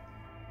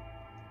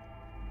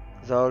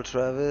 Zaul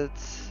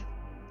Travels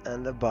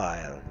and a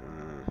Bile.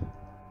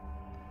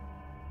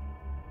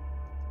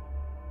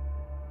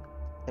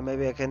 And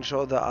maybe I can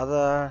show the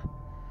other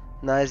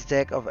nice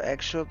deck of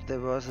Akshup. There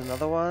was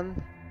another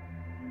one.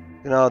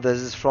 You know,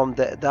 this is from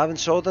Darwin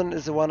Shodan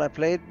is the one I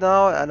played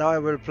now, and now I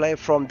will play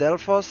from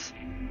Delphos,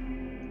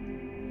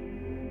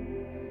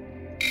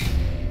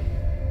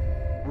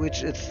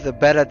 which is the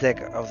better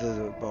deck of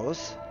the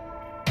both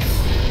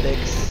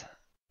decks,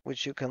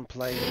 which you can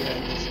play here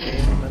in this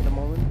game at the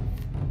moment.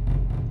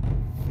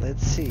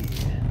 Let's see.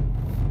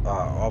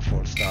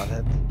 Awful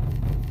started.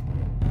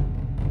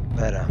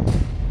 Better.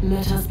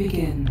 Let us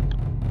begin.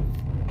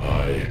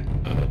 I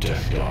am a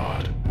Death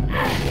Guard. No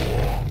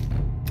more.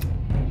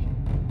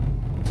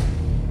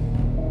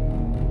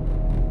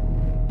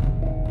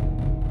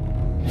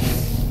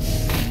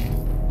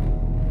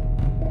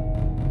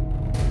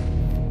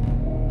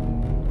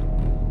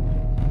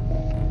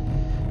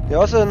 Yeah,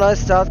 also a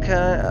nice start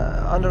card,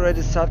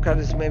 underrated start card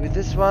is maybe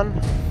this one,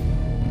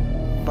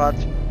 but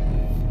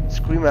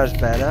Screamer is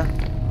better.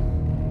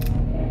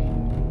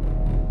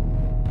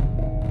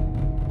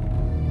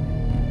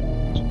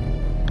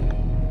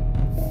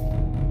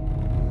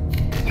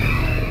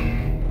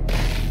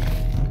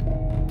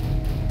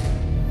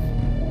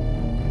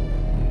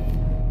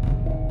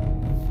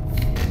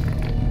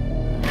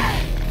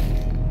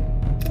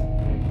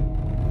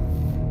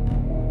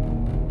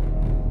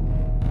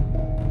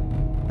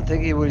 I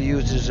think he will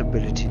use his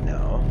ability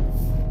now.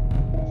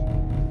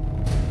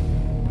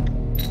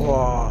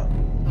 Or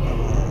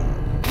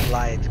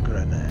light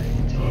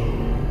grenade.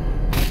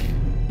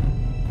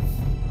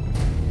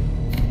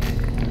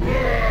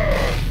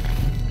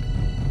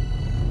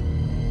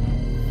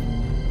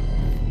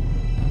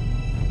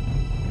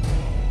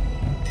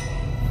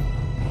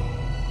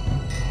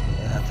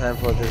 Yeah, time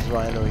for this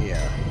rhino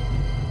here.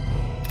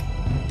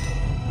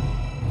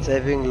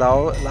 Saving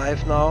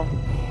life now.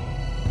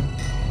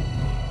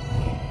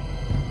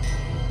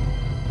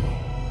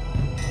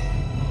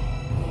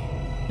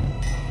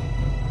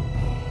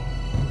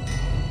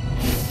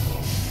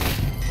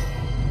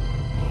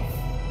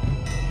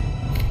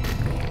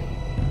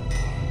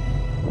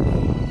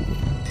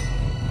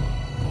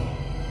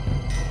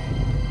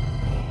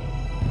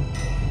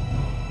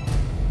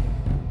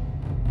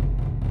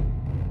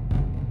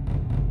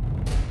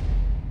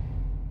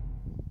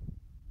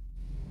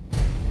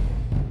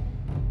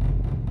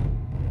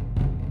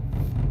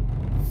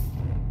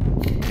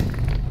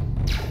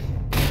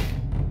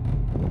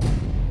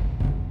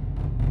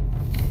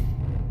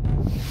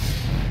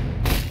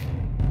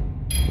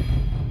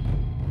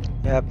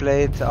 I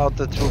played out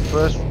the troop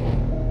first.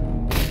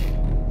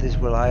 This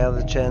will higher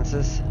the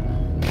chances.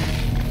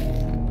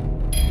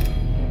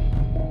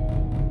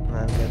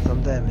 And get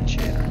some damage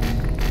here.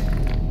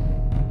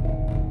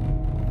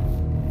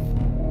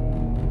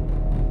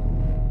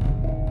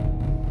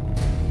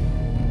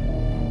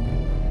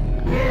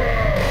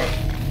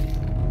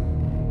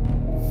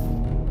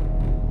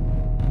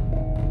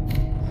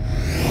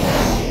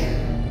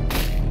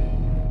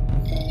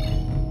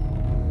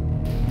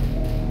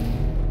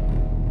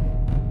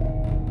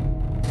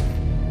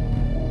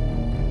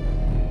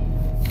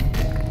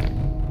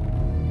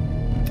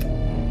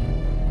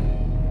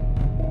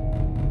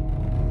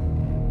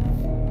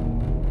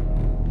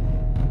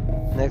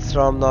 Next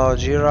round now,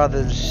 Jira,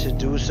 the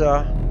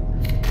Seducer,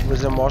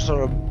 with a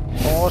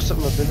awesome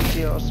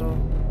ability also.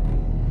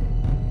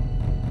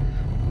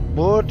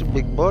 Boot,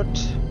 big boot.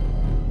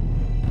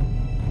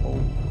 Oh.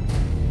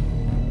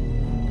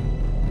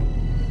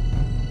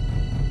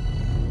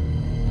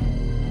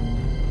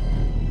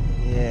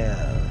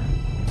 Yeah.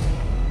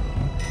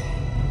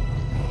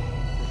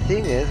 The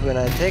thing is, when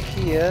I attack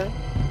here,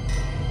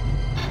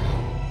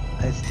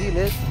 I steal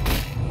it.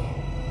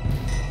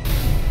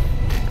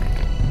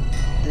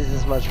 This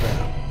is much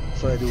better,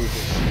 so I do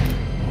this.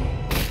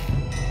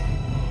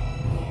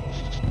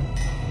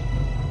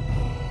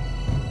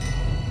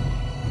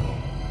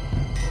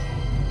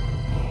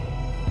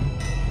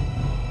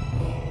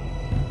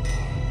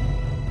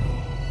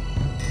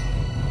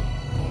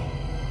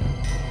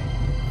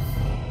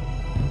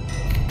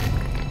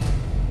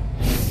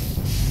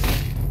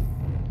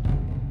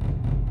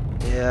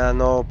 Yeah,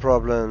 no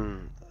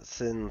problem,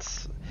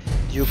 since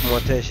Duke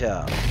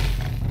Mortesia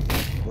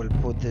will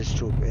put this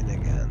troop in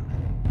again.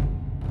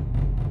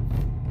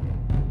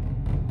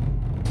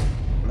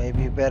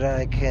 Maybe better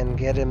I can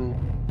get him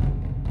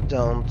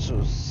down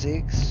to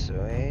 6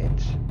 or 8.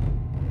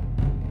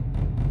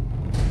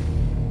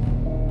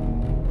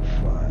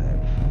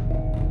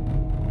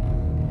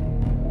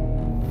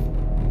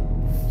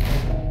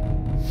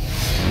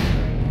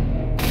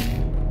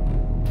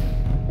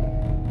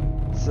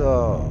 5.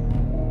 So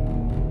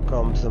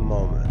comes the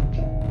moment.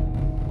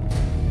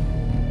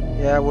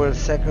 Yeah, we'll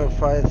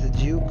sacrifice the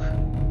Duke.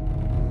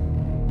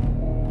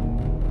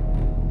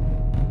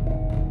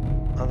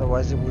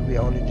 Otherwise it will be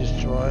only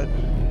destroyed.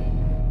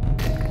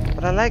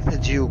 But I like the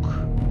Duke.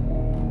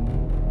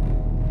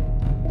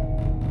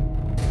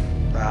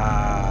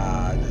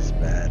 Ah, this is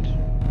bad.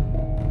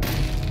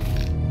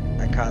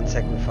 I can't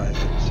sacrifice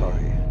him,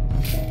 sorry.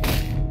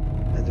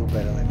 I do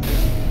better like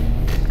this.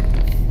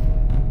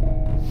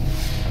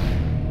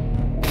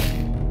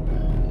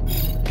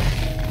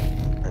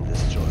 And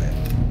destroy it.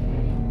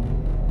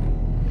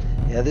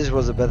 Yeah, this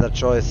was a better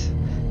choice.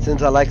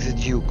 Since I like the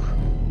Duke.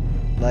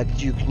 Like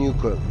Duke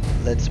Nukem,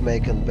 Let's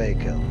Make and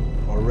Bacon,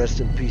 or Rest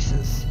in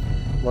Pieces.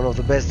 One of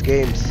the best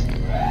games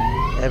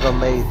ever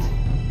made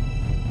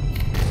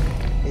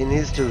in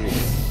history.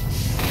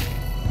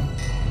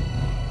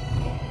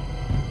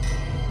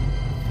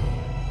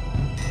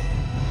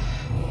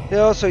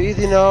 Yeah, so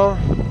easy now.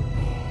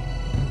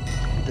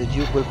 The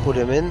Duke will put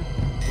him in.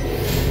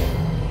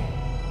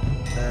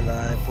 And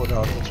I put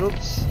out the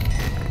troops.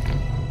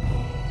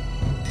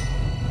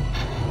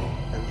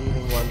 And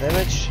dealing 1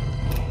 damage.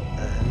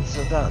 And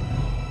so done.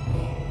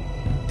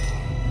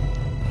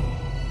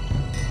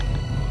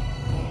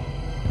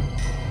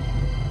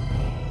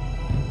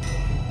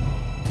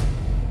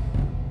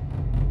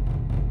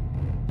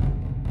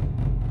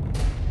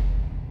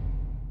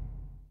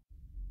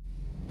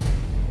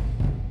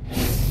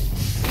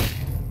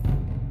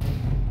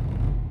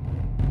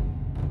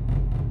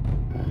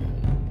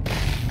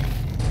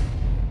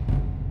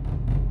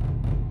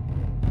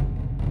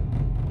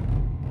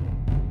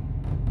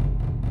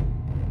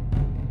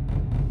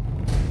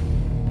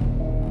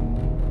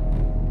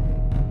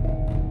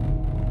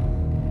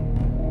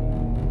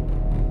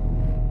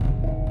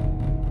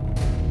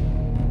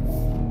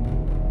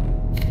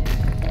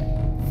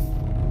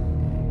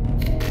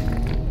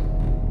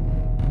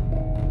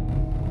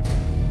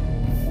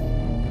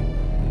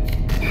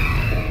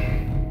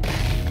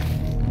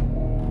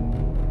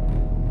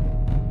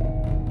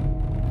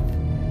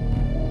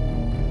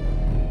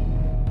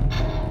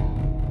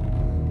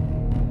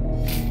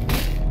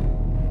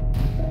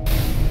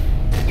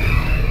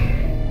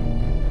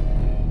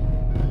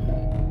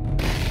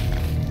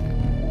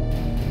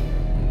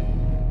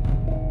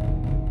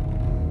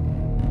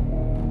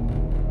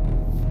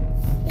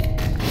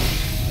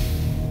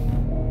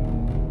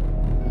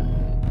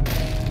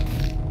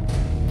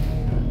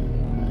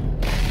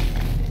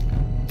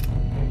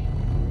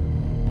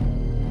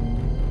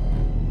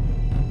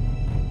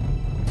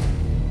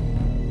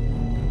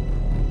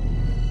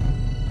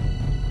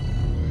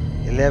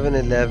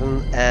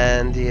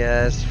 And he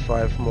has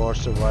 5 more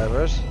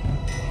survivors.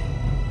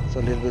 So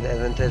a little bit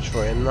advantage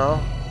for him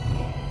now.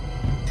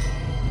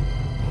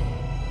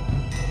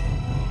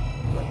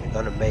 But we're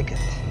gonna make it.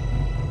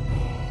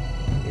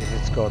 If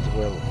it's God's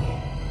will.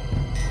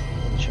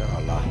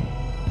 Inshallah.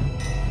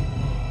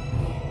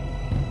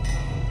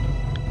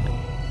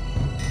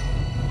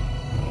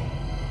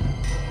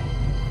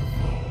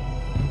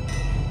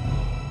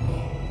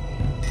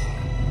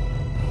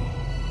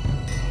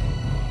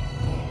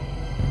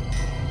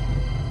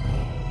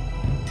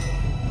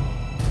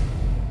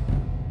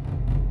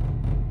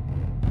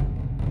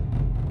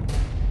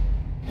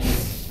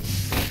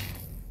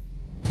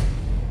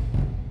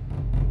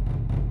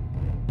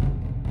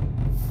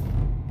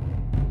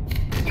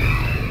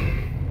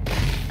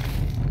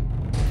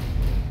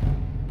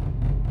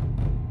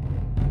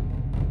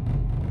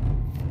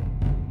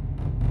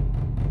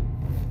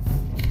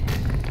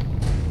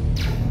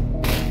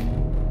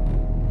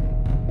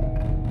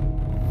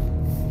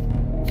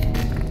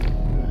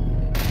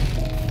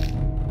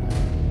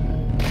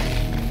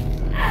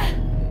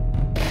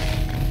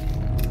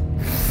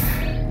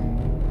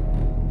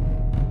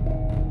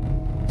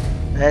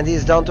 And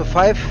he's down to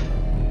 5.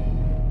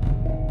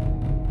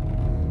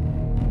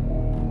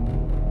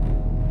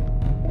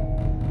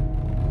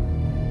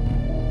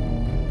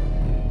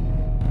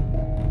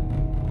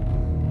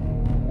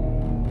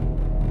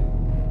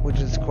 Which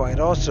is quite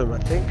awesome, I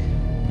think.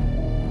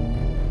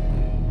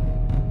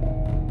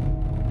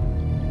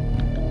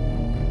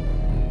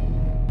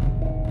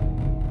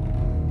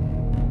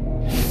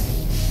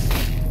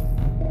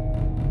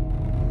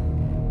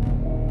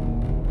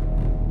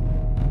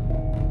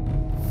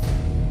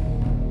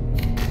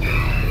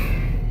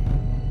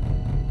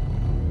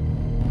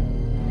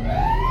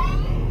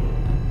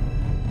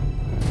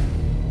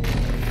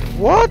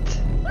 What?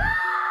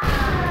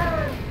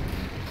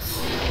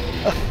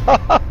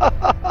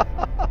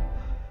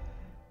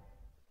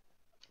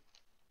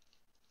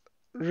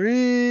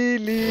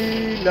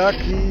 Really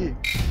lucky.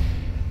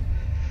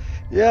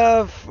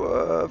 Yeah,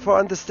 for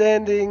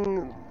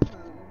understanding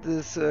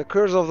this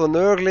Curse of the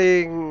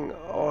Nurgling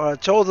or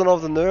Chosen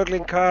of the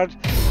Nurgling card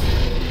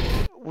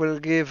will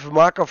give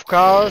Mark of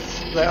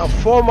Chaos. There are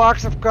 4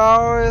 Marks of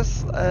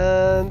Chaos,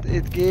 and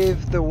it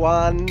gave the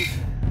one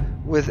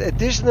with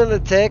additional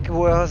attack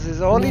was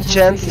his only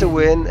chance to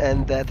win,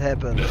 and that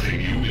happened.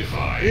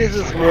 This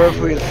is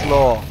Murphy's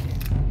Law.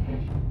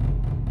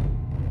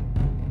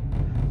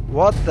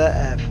 What the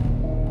F?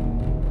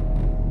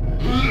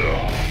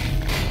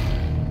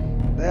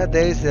 There are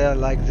days they are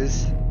like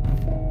this.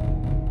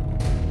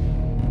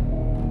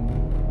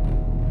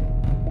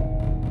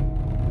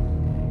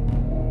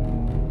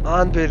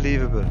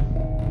 Unbelievable.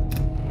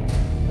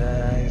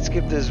 I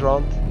skip this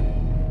round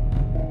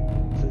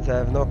since I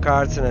have no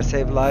cards and I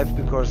save life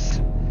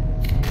because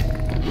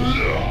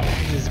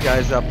these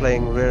guys are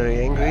playing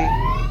very angry.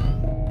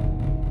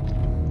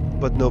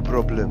 But no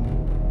problem.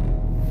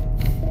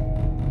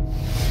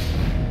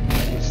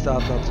 I will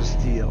start not to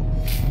steal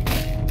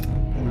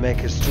and make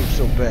his troops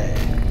obey.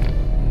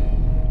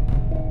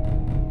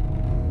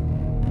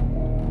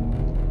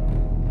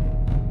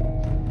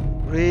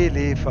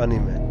 Really funny,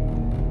 man.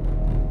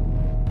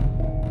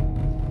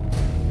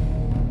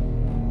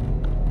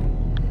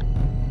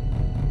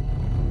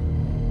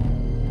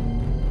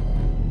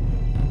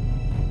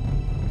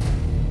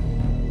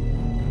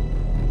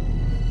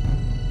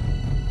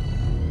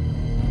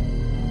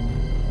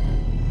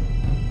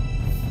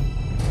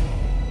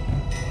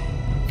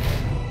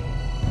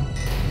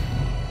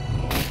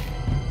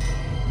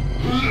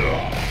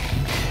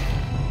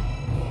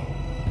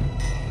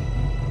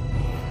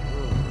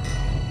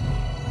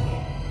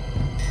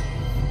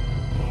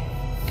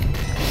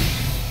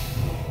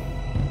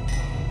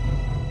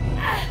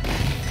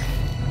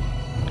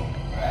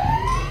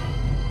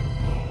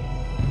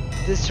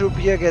 This troop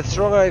here gets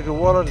stronger if a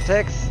warlord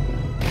attacks.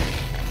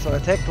 So I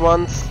attacked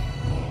once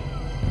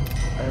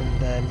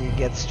and then he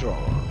gets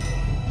stronger.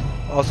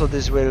 Also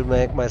this will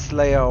make my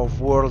Slayer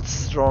of Worlds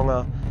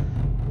stronger.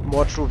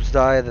 More troops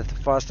die, the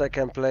faster I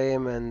can play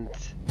him, and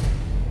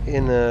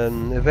in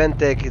an event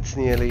deck it's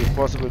nearly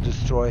impossible to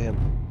destroy him.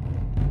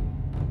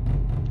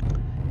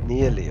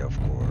 Nearly, of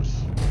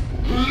course.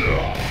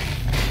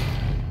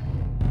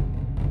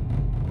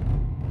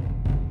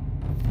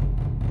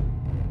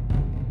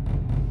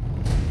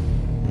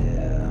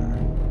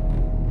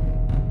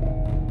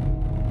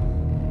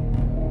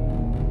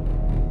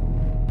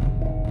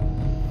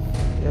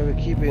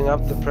 Keeping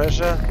up the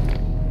pressure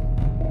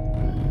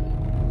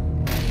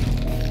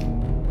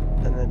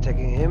and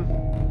attacking him.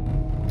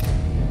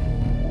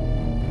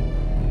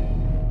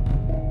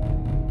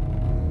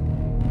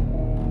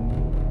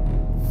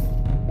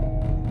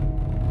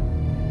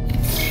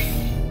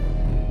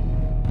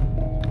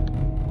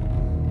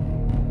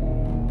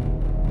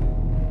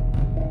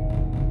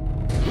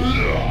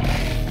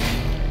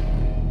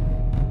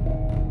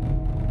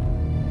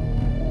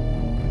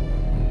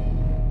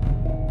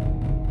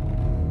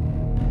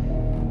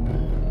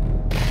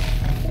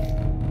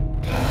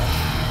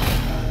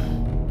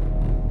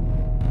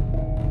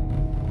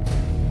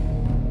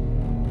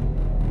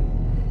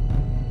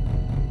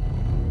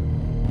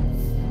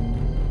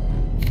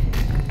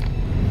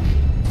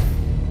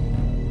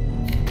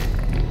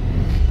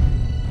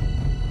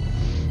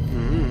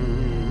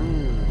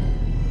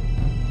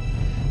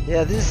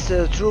 Yeah, this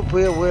troop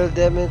here will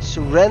damage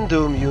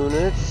random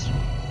units.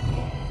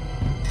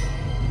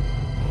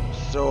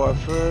 So I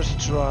first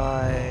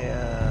try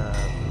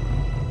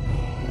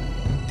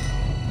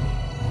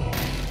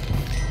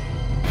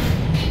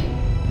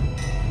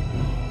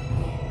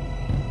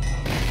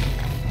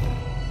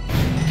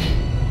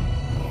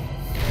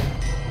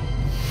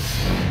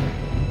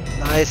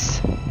nice.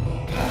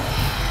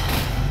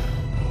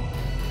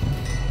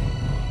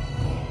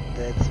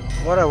 That's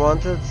what I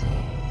wanted.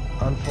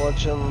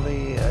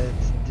 Unfortunately,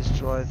 it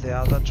destroyed the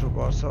other troop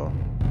also.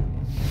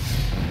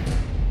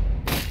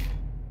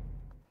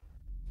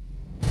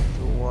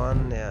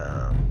 2-1,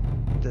 yeah.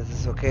 This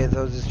is okay,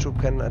 though this troop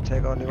can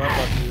attack only one,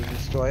 but we will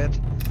destroy it.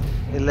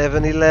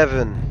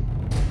 11-11.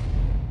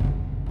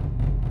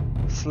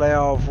 Slayer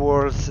of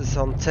Worlds is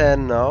on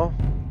 10 now.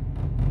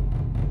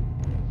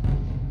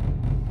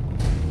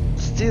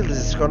 Still, this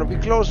is gonna be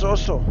close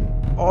also.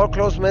 All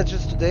close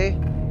matches today.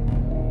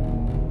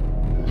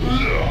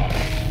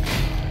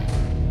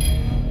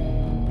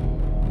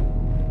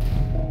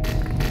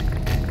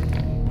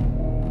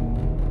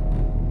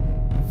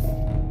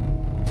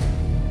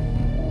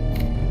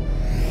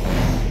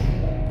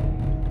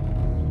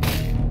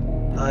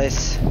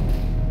 Nice.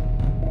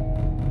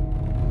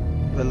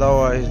 We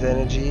lower his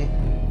energy.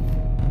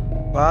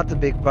 But the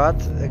big but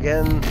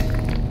again,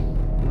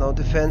 no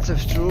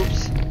defensive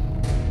troops.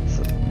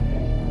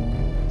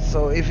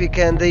 So if he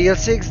can deal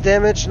 6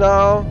 damage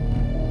now,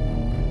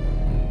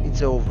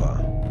 it's over.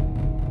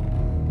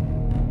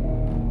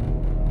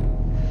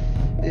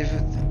 If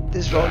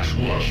this round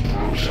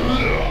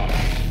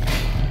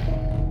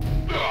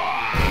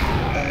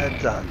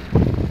done.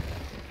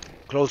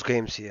 Close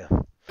games here.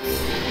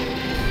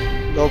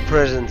 No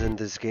present in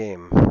this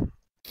game.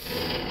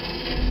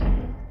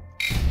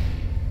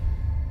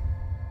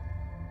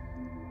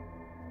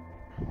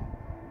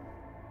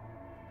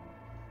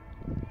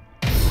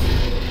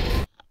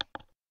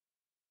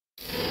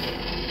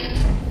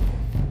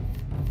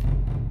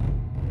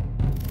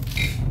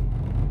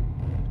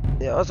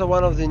 Yeah, also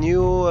one of the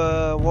new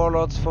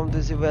warlords from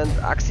this event,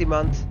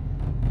 Akshup.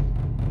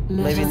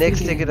 Maybe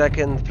next ticket I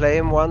can play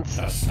him once.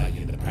 Just like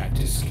in the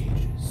practice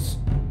cages.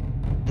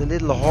 The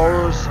little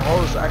Horus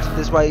Akshup,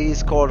 this is why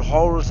he's called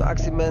Horus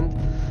Heresy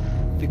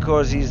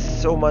because he's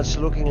so much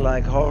looking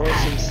like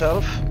Horus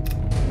himself.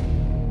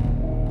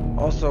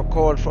 Also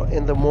called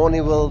in the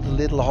morning world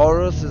Little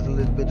Horus. Is a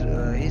little bit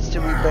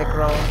history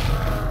background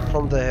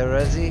from the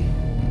Heresy.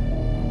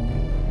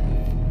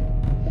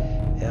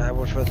 Yeah, I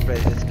would first play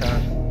this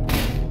card.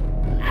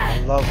 I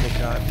love the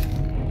card.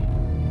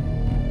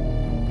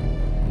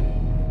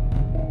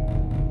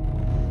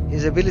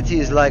 His ability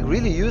is like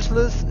really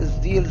useless.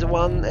 It deals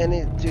one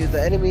to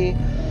the enemy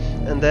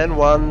and then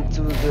one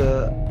to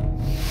the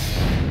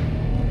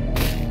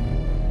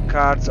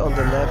cards on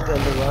the left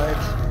and the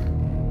right.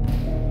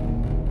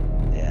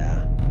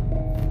 Yeah.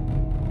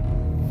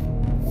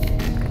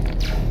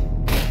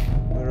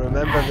 We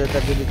remember that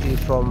ability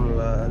from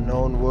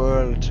known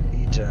world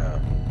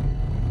eater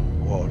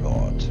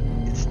warlord.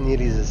 It's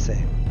nearly the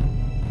same.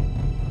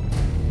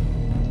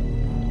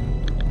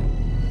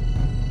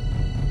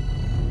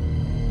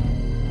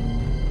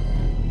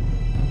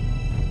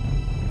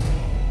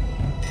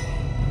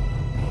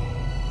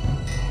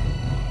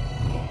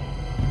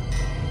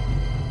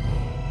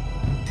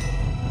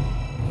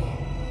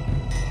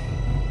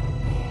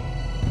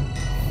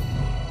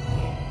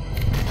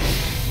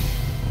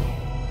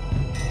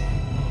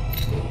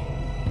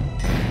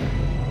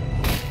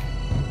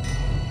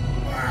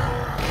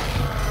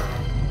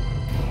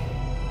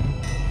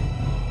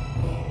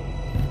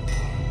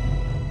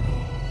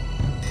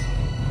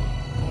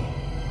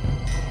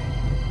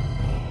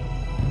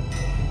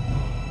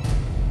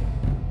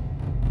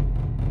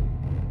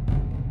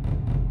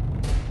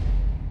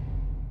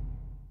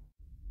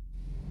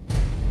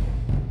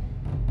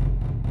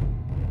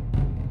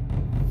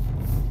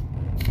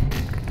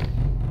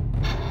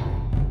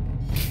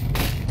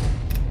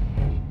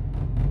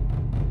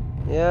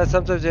 Yeah,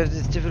 sometimes you have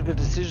this difficult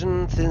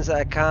decision, since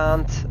I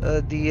can't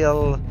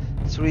deal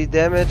 3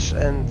 damage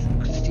and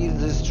steal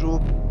this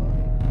troop.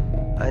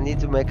 I need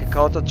to make a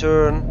counter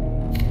turn.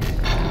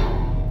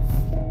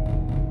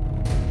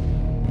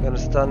 Gonna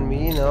stun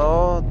me?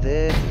 No,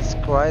 that is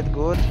quite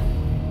good.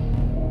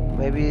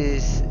 Maybe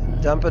he's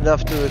dumb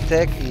enough to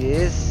attack. He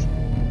is.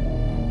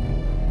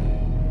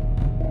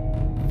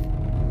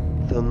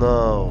 Don't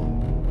know.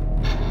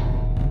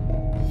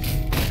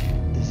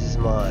 This is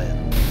mine.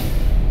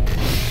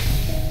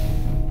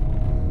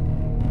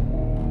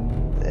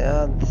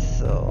 And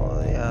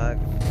so, yeah,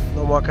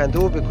 no more can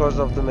do because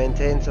of the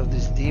maintenance of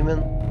this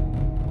demon.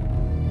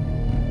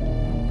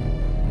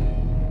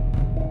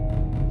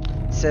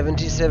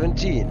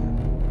 70-17.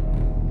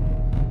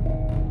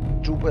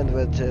 Troop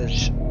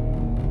advantage.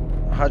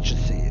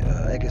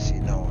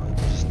 Agassi, no,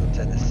 it's not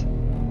tennis.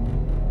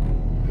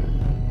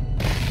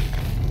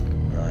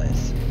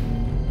 Nice.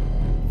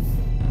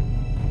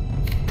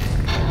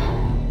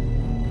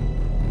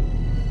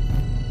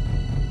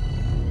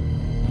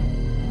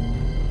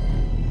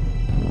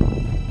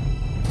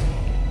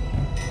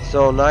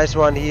 So nice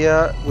one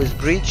here with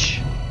breach.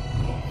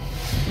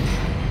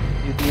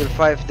 You deal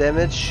 5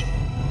 damage.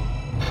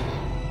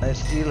 I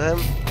steal him.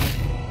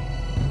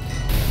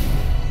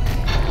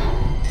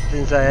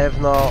 Since I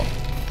have now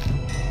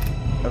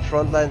a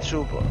frontline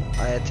troop,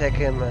 I attack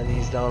him and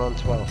he's down on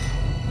 12.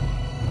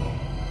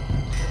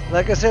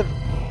 Like I said,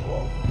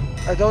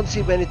 I don't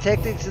see many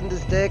tactics in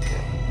this deck.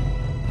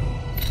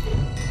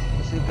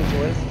 Sleeper's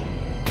Waste.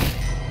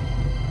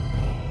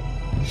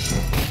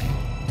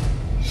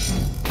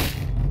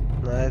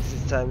 Nice,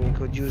 this time he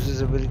could use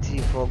his ability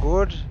for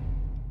good.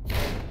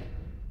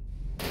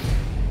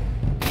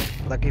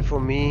 Lucky for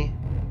me.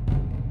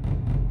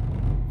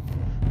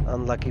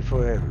 Unlucky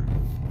for him.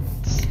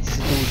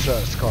 Seducer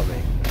is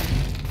coming.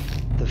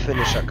 The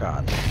finisher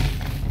card.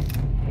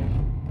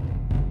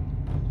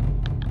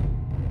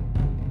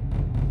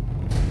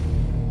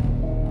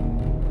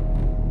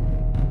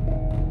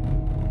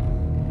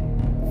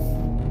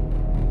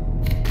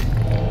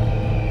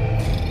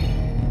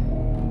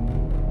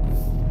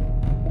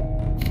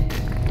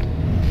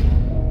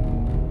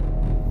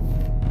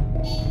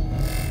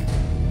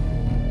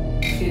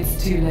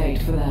 It's too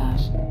late for that.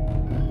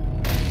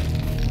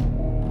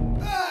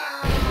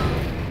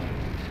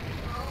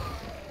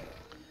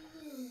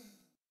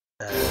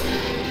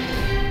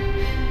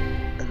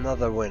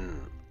 Another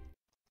win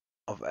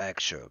of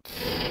Akshup.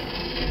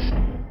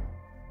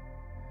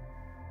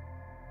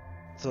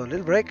 So a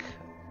little break.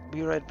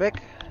 Be right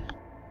back.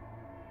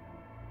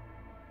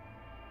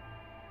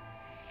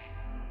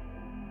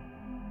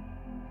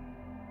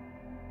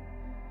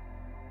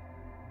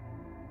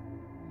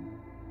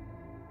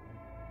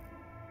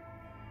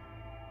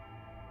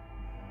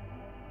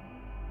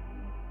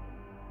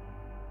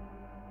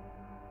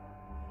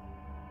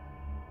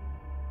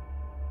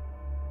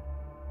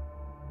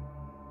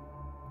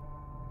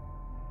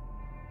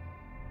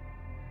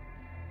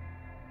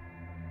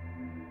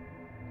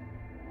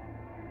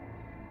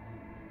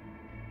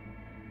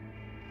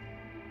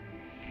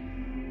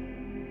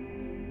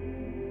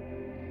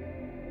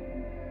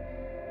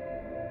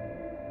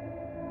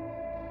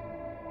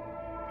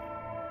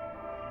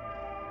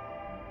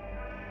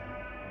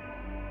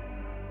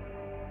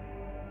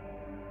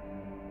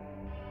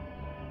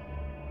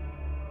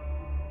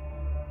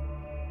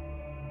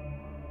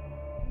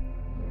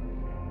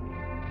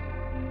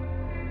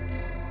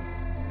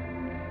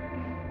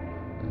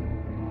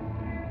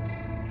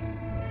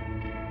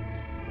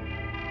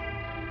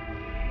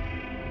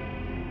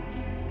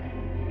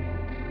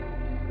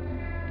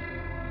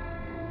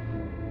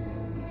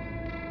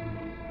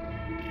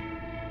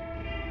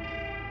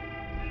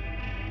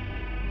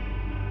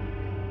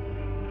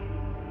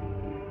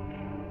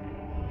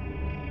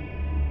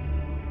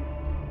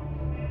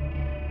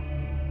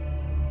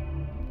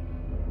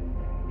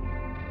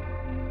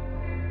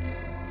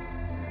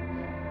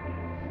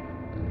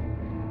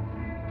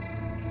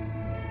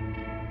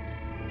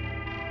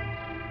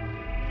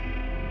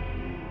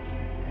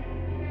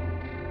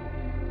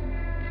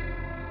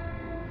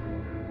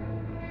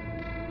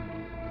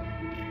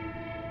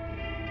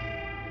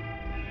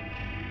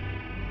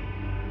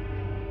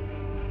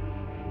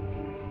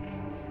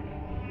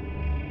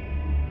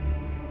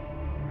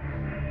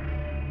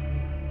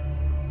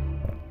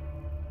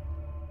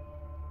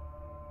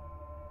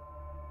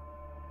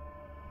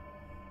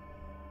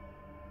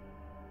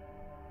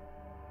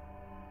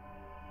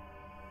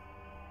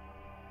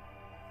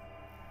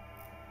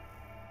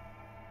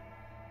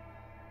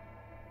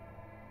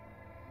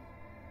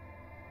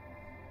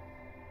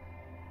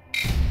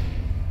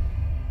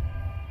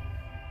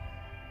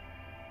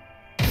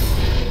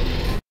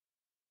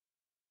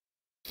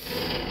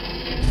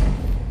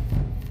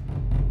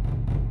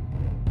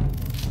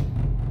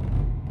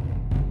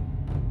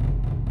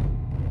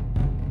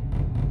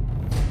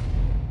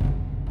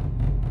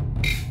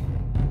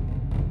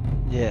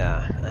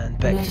 Yeah, and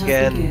back Let us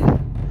again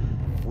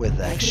begin. with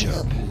I can Akshup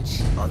help you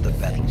achieve on the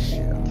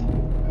perfection.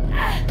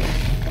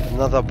 battlefield.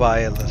 Another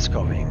bile is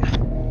coming.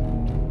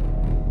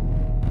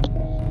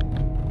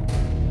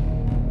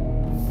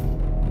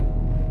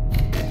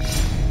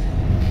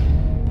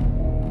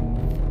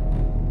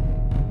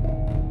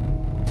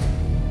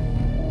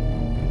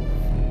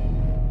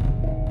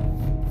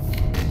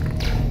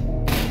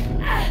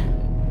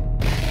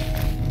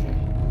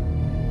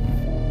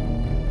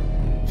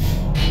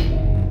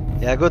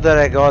 Yeah, good that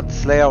I got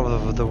Slayer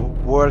of the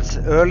Worlds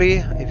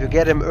early. If you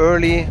get him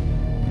early,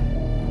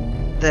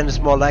 then it's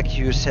more likely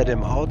you set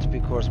him out,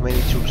 because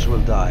many troops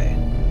will die.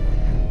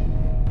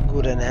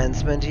 Good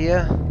enhancement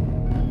here.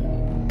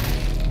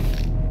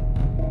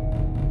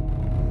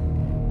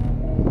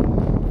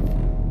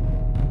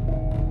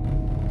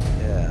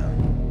 Yeah.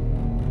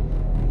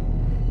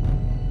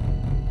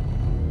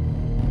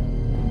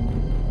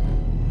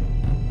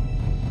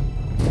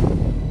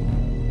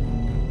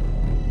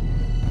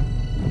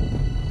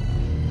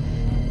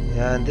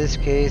 Yeah, in this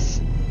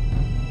case,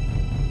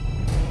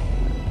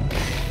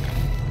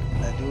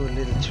 I do a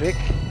little trick.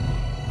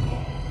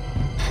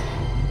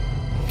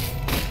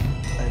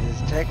 I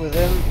just attack with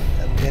him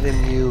and get him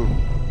new.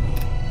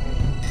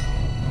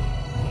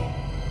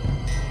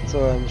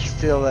 So I'm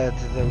still at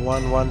the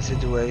 1-1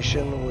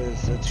 situation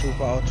with a troop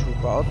out,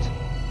 troop out.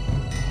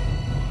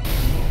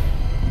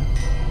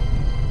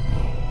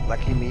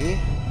 Lucky me.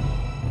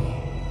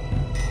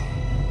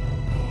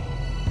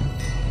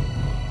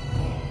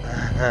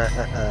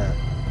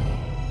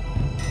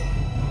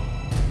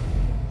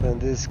 In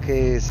this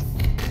case,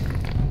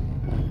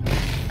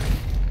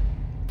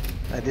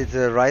 I did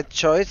the right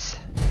choice.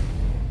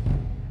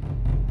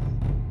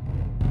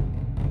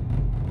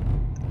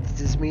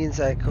 This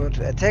means I could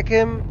attack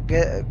him,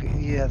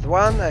 he has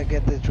one, I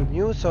get the troop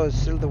new, so it's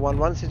still the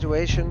 1-1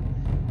 situation.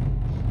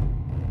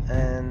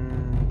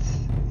 And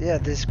yeah,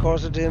 this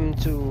caused him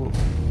to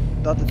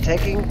not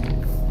attacking.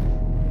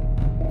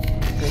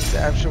 Thinks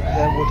Akshup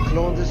then would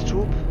clone this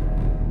troop.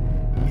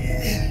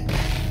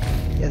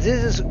 Yeah,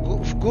 this is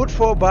good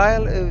for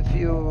Bile if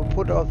you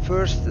put out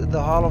first the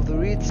Hall of the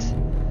Reeds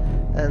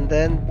and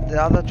then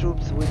the other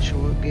troops, which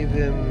will give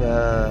him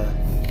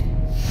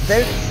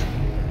stealth.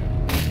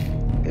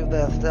 If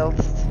they're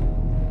stealth.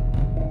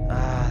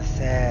 Ah,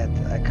 sad.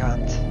 I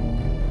can't.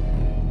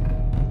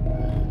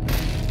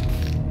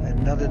 I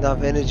have not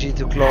enough energy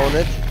to clone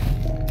it.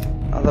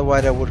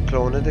 Otherwise I would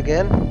clone it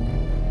again.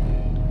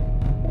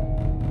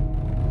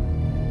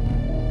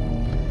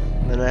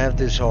 Then I have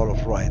this Hall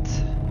of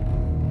Rights,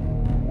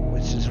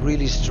 which is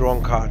really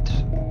strong card.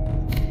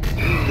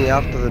 Usually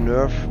after the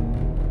nerf.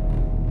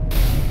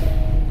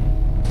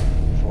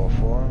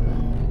 4-4.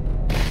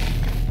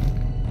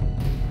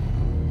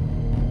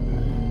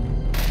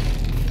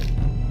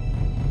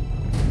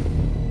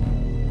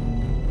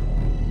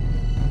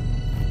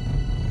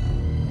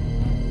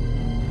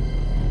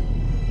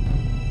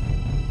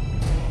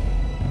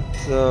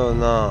 So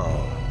now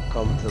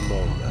comes the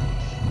moment.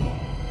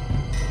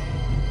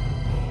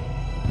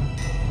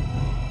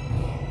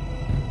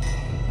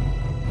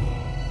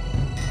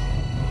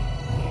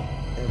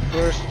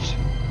 First,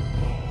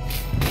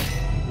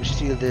 we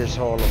steal this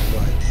Hall of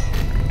Rights.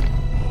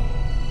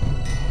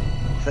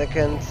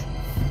 Second,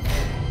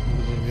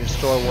 we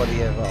restore what he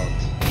have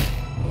out.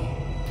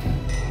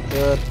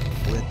 Third,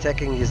 we're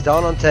attacking. He's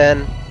down on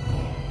 10.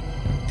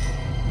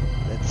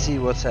 Let's see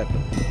what's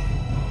happened.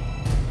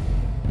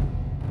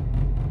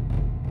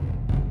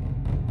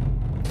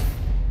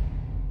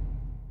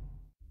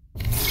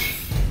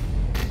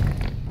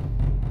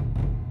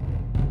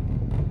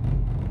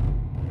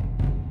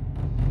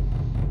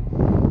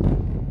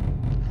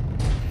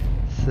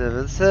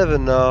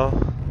 Seven now.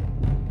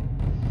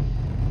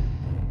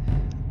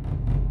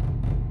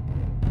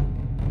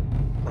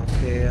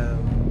 Okay.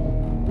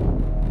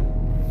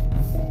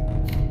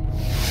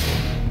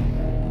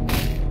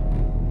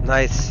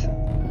 Nice.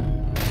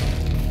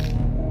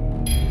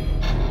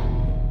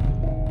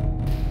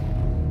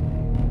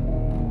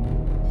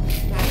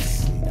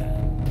 Nicely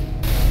done.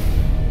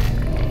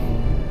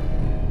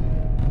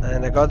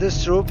 And I got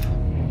this troop.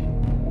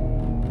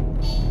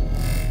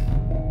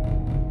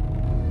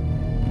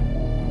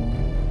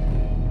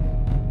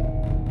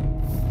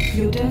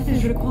 Your death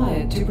is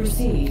required to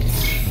proceed.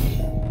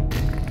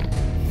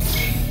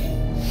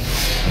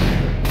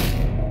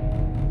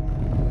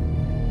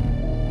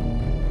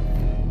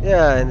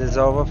 Yeah, and it's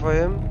over for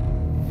him.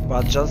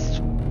 But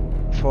just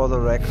for the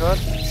record,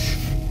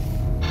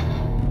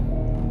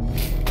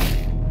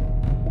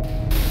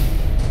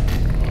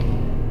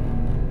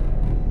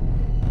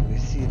 we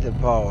see the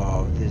power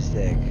of this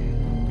deck.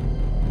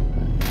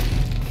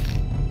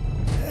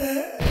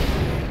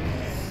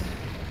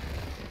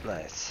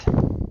 Nice.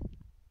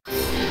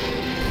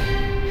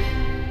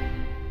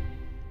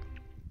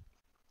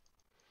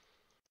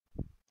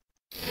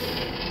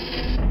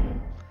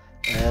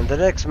 And the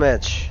next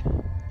match.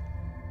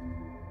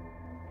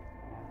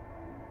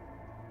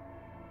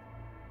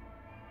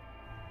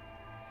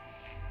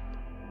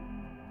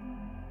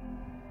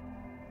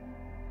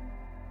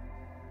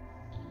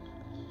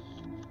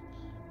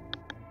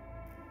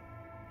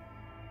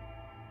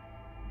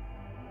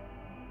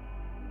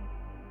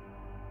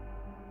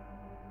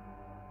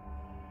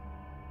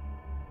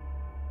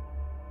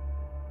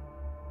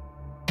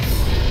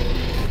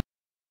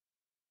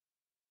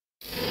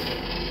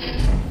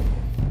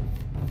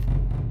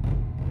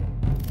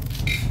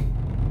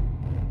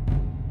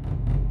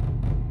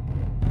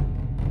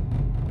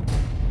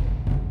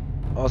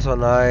 Also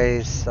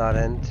nice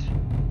silent.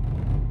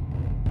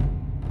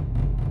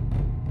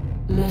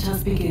 Let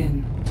us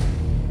begin.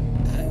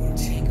 I will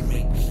take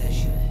great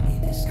pleasure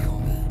in this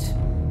combat.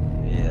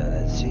 Yeah,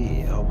 let's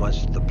see how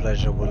much the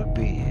pleasure will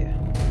be.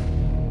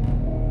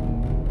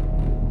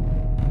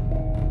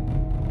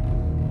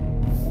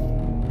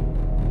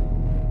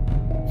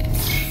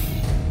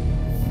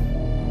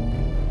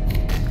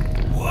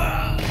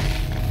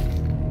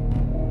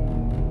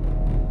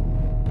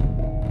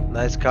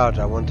 Nice card.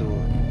 I want to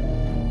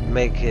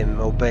make him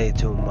obey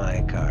to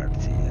my card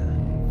here.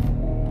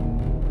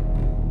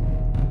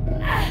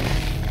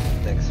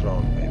 Next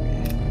round, maybe.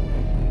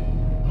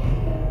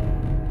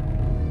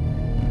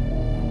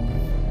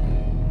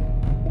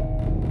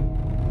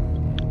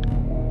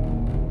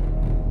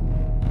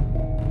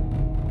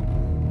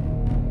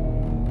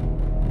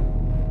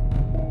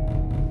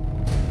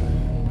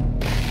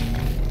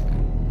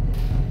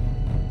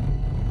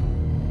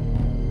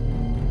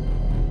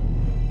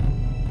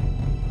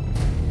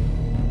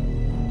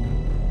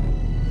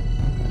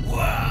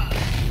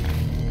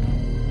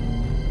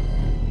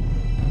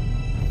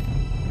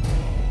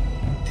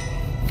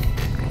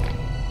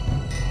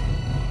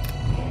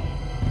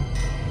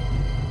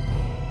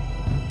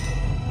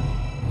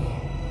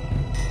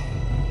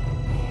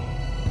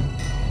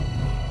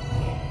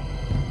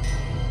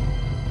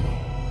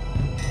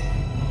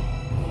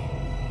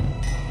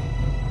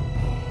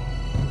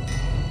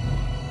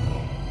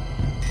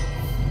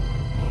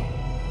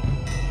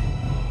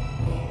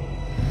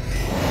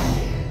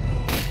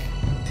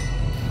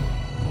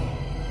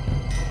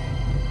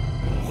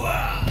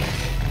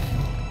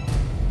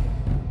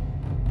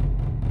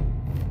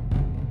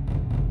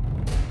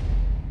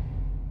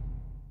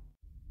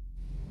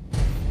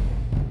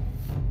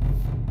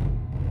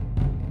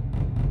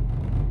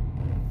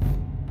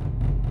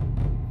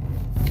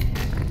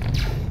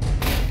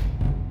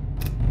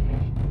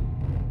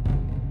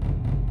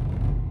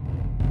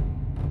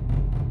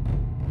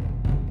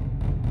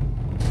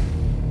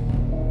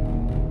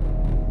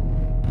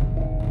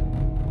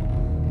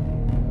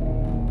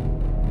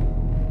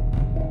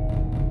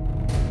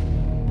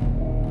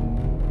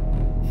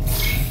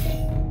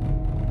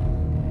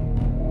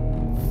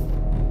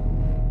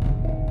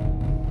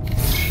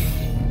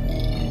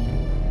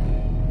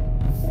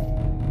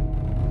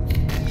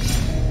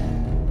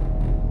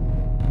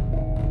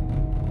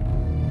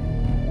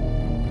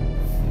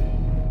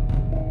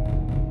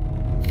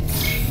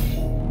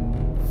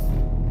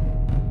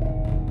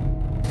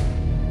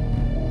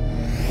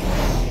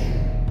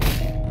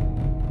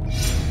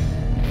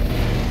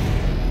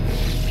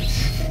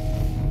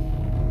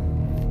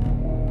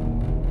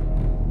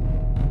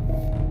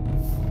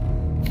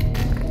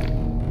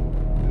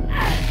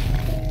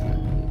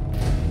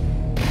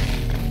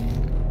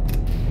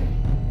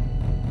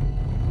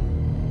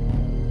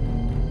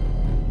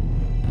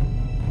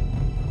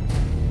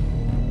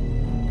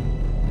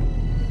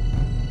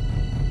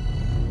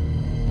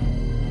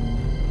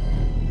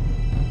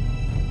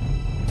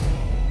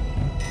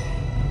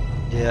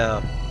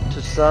 Yeah,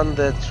 to stun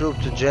that troop,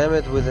 to jam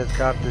it with that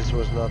card, this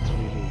was not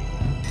really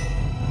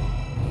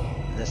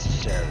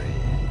necessary.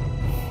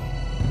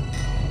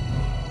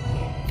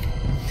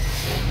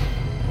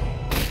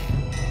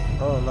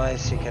 Oh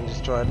nice, he can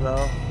destroy it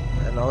now.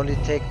 And only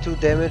take 2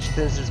 damage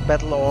since it's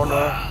Battle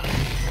Honor.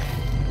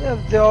 Yeah,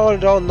 they all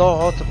don't know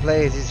how to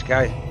play this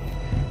guy.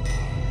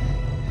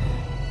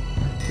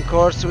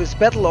 Because his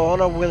Battle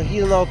Honor will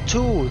heal now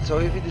 2, so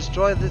if he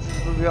destroys this,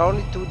 it will be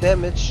only 2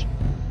 damage.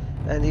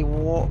 And he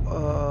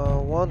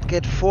won't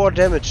get 4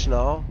 damage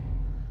now.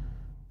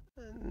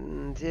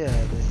 And yeah,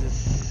 this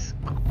is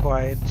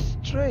quite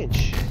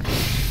strange.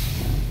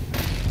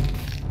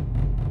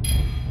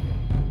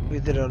 We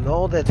didn't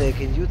know that they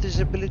can use this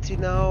ability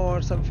now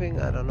or something,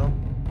 I don't know.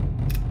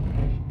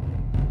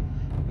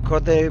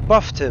 Because they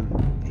buffed him.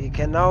 He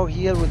can now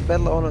heal with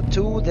Battle Honor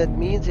 2, that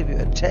means if you're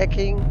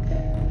attacking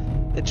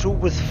a troop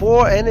with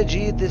 4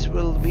 energy, this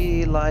will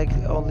be like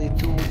only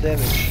 2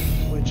 damage,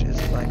 which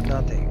is like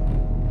nothing.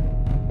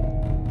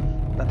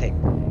 Nothing.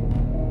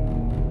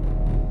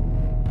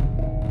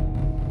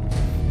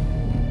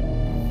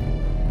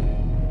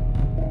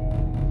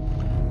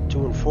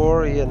 Two and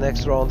 4. Here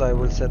next round I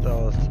will set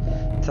out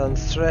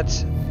Tan's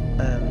Threat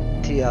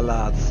and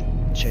Tialat's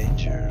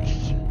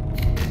Changers.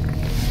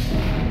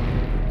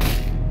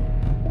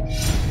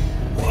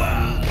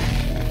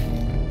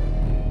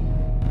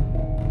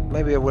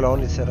 Maybe I will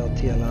only set out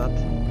Tialat.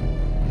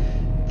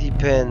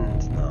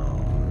 Depends now.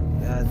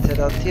 Set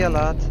out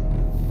Tialat.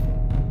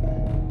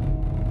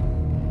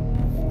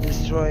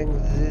 Destroying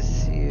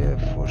this here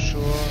for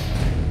sure.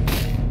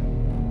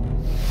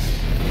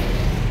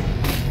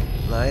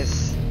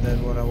 Nice, that's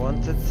what I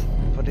wanted.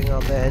 Putting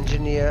out the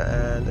engineer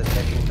and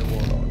attacking the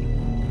warlord.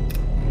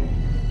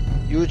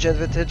 Huge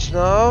advantage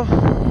now.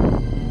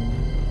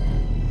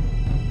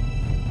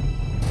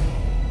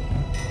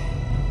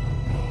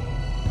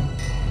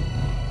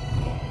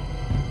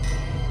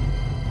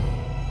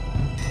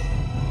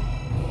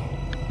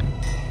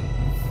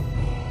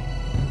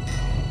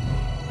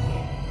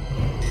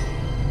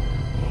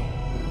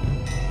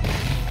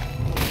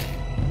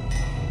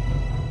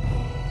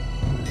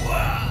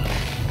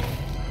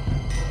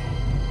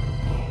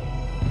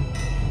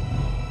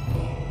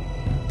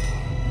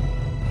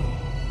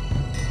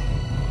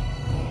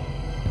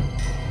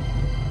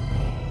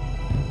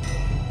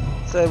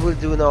 So I will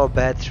do now a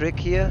bad trick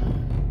here.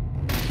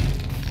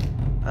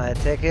 I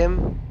attack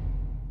him.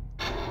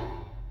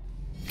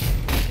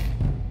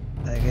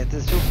 I get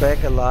this dude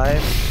back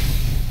alive.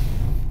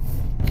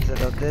 Is that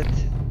not it?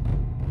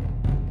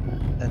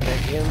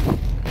 Attack him.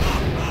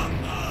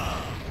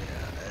 Yeah,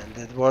 and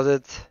that was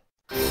it.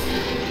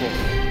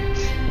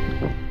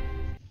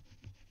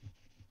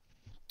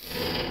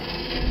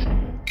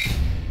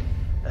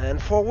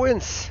 And 4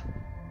 wins.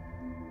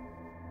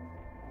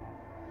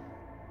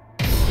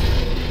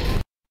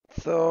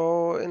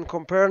 So in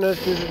comparison,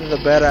 this is the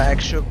better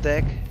Akshup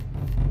deck,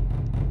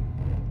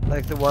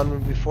 like the one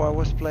before I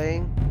was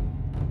playing.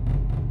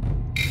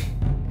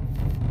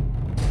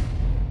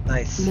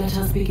 Nice. Let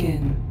us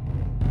begin.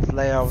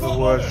 Slayer of the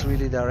Worlds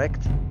really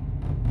direct.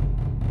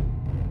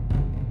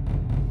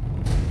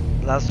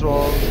 Last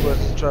round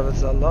versus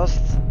Travels are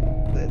lost.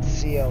 Let's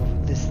see how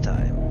this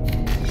time.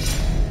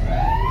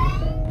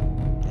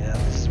 Yeah,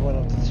 this is one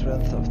of the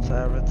strengths of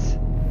Travels.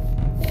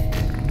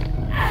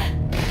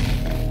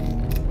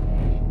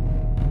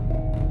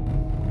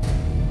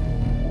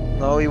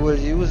 Now he will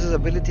use his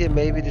ability and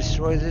maybe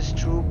destroy this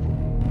troop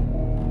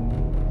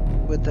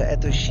with the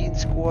Etoshin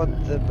squad,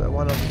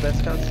 one of the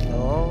best guns.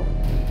 No.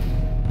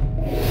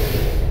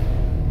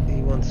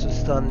 He wants to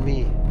stun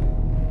me.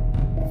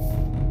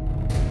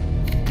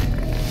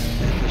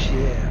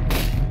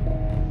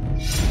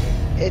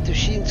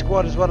 Etoshin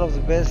squad is one of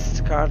the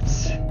best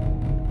cards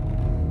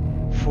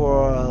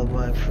for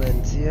my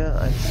friends here.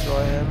 I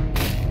destroy him.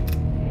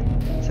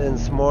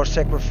 Since more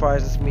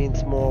sacrifices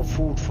means more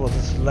food for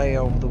the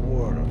Slayer of the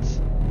Worlds.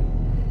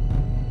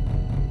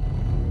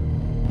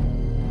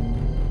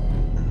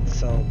 And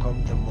so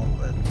comes the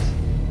moment.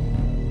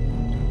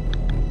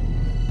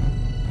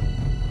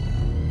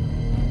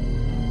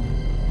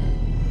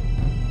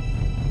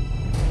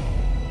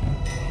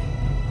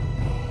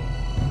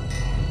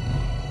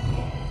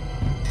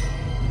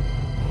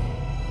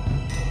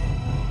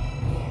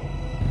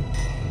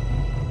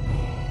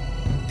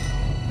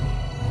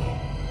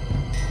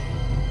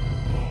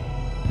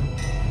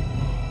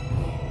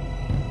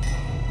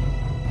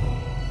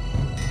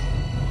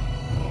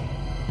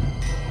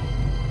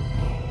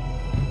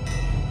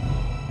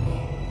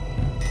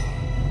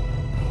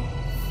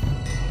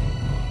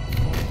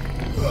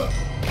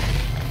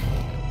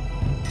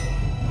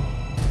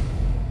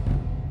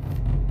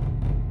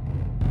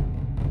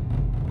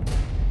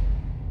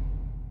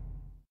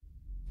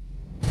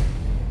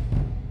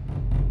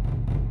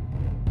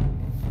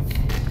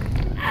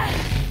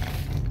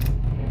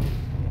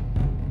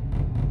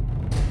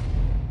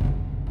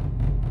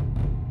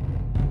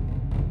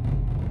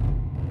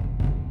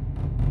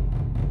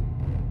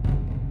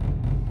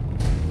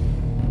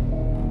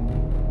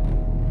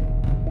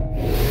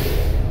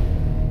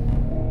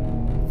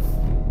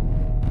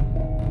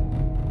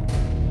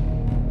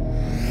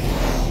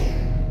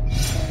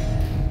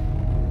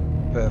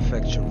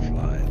 Perfection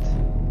flight.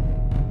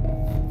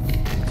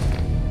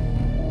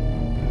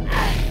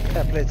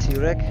 Yeah, played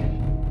T-Rec.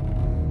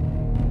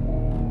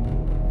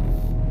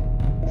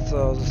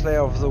 So the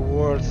Slayer of the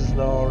Worlds is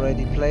now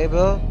already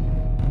playable.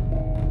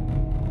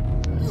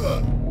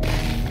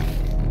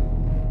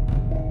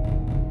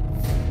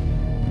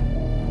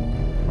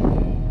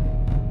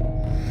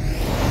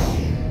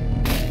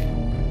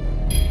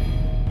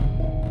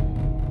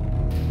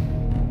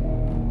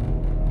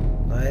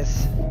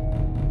 Nice.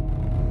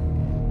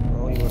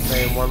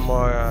 One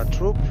more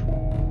troop.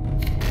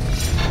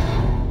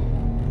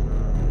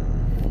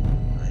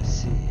 I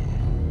see.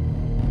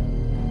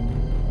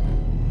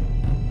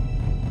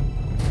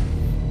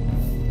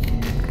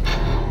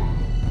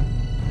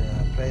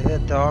 Yeah, play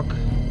that dog.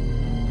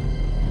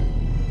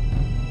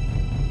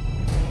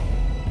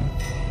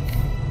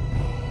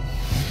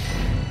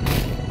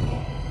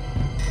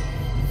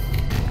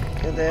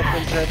 And the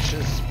advantage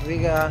is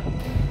bigger.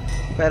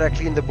 Better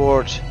clean the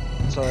board.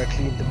 So I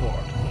cleaned the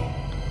board.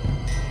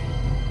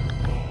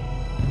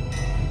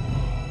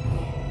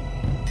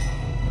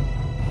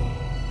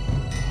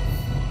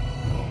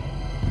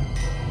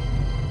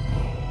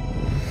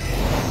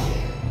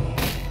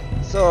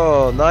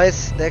 So,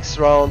 nice. Next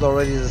round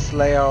already the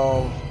Slayer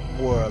of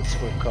Worlds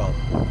will come.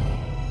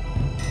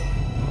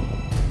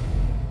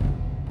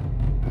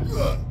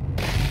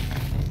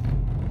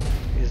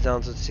 He's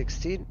down to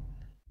 16.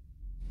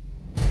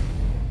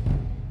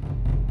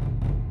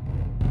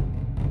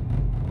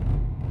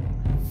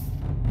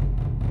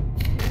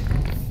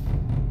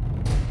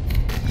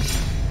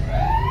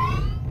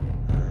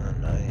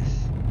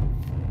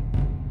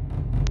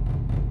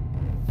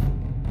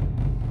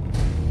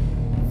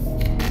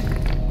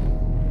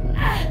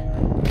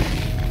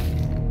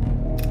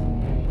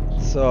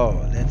 So,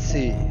 let's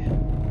see.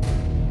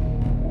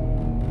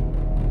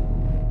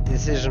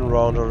 Decision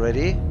round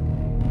already.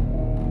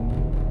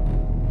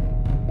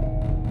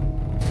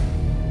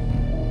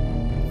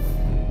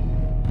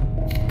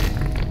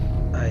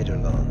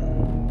 Eidolon.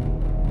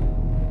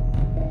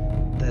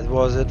 That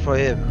was it for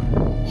him.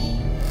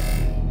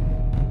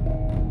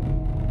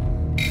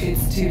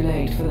 It's too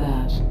late for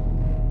that.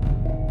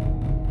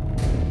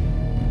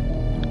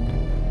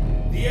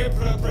 The The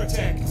Emperor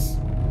protects.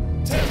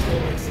 Temple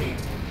exit.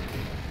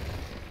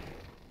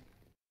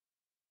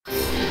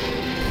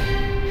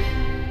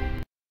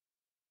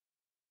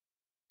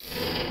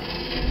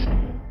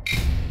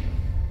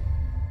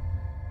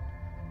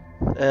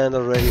 And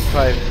already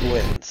 5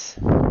 wins.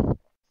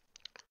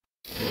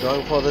 We're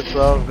going for the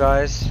 12,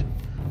 guys.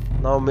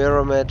 Now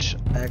mirror match,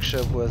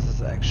 Akshup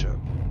versus Akshup.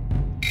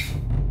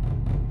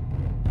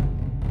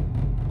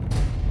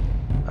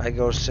 I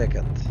go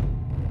second.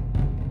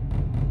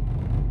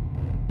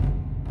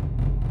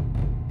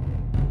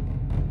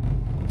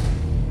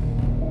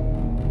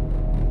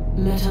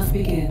 Let us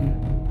begin.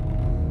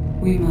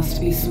 We must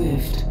be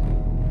swift.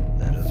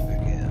 Let us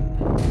begin.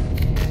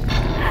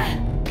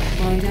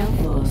 By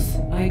Delphos,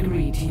 I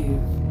greet you.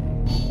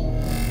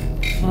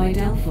 By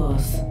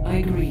Delphos,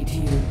 I greet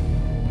you.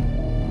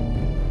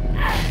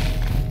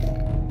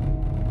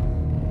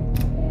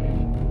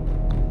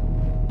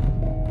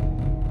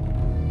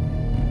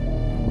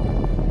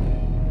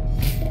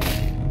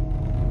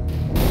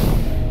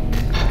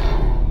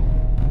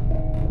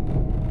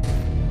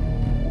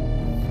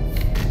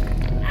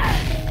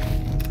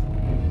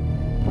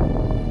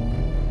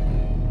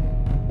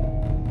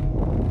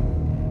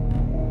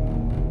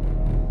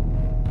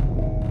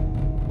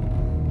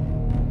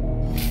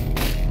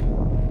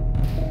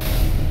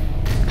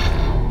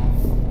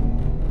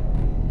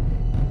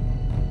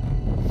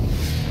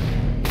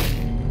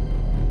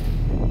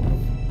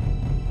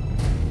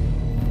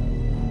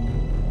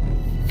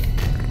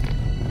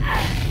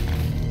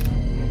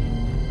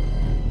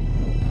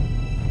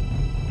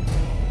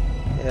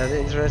 Yeah, the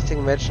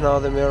interesting match now,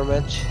 the mirror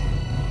match.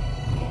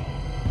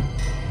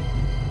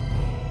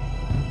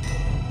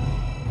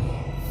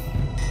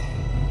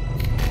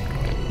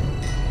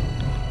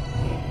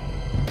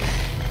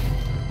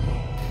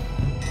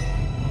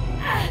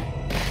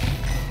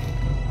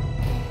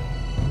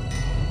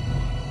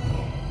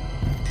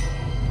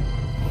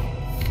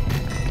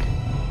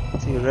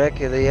 See, Rek,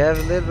 they have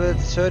a little bit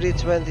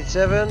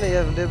 30-27, they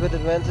have a little bit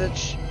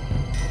advantage.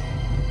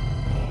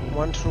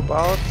 One troop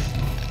out.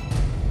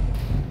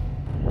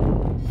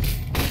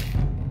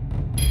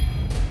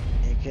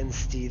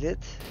 Steal it,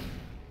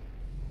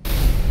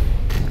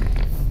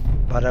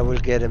 but I will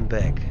get him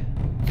back.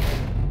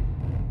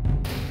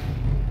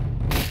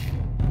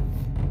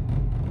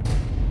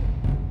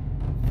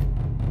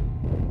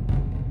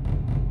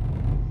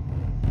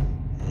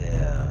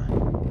 Yeah.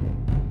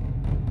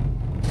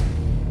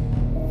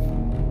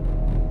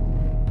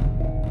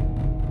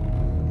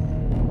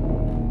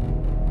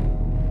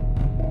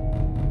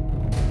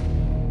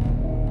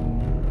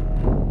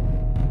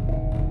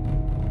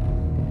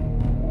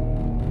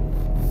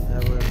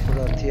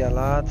 A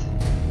lot.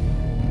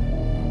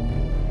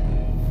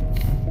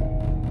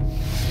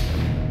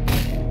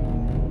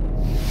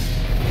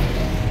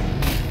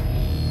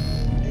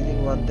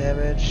 Dealing 1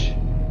 damage.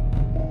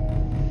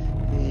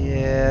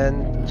 Yeah,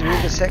 and doing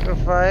a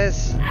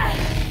sacrifice.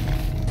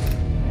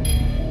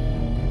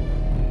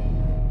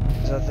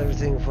 That's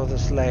everything for the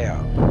Slayer.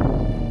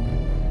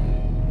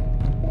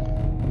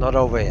 Not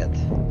over yet.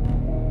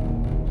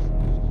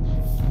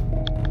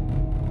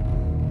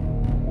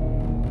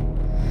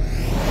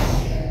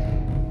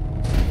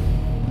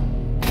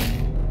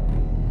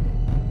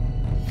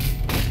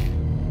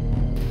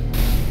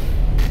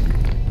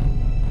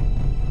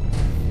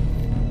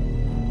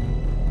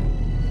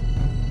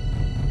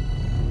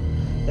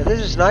 This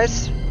is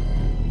nice.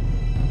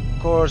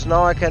 Of course,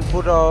 now I can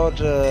put out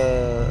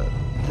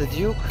the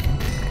Duke,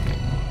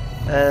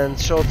 and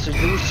Short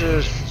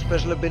Seducer's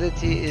special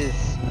ability is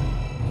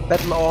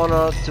Battle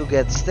Honor to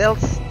get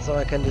stealth, so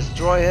I can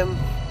destroy him,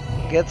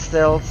 get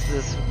stealth.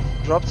 This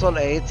drops on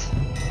 8,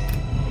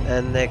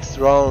 and next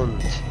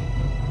round,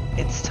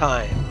 it's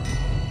time.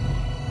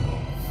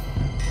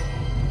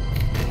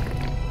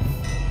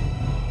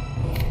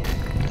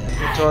 And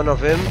the turn of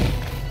him.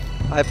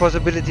 High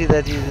possibility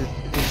that he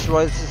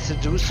destroys the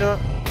Seducer,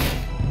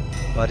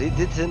 but he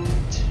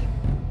didn't.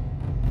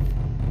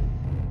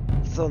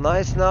 So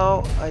nice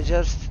now, I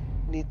just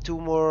need 2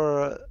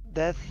 more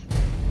death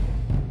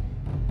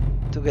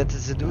to get the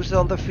Seducer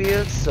on the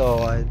field, so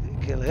I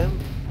kill him.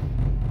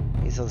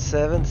 He's on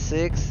 7,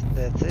 6,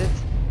 that's it.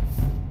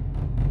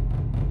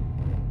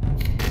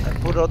 I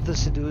put out the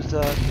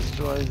Seducer,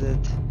 destroy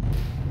that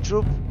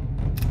troop,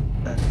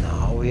 and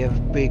now we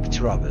have big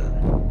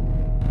trouble.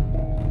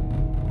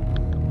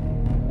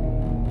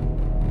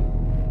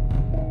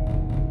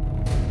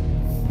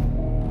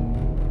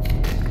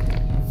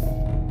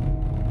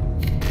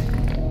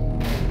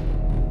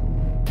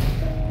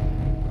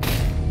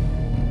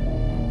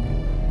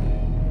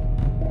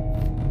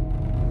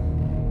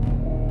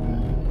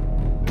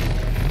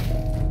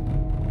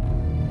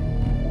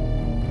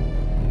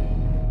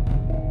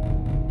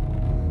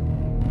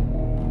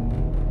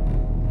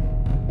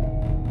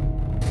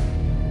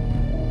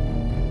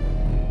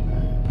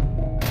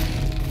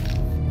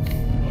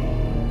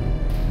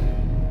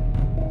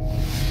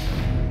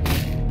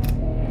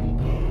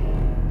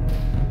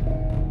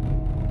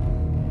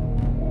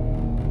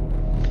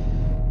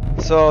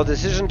 So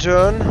decision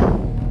turn.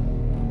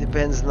 The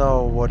depends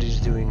now what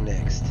he's doing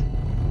next.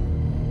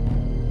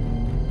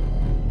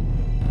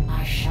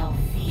 I shall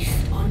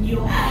feast on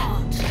your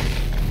heart.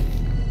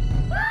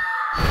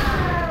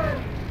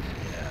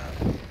 Yeah.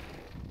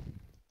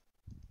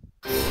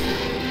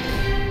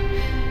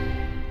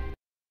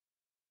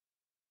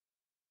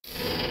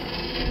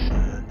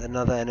 And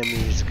another enemy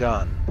is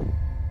gone.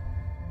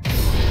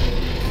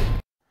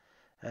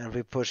 And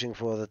we're pushing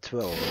for the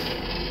 12.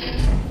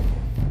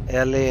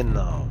 Air lane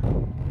now.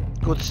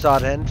 Good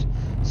start hand.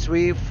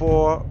 3,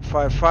 4,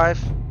 5,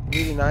 5.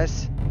 Really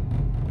nice.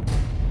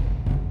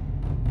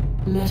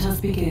 Let us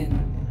begin.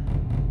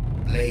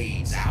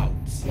 Blades out.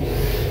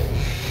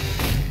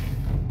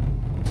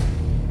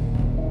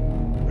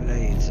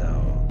 Blades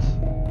out.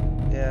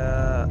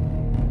 Yeah.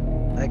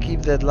 I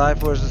keep that life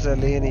versus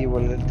Alien. He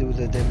will do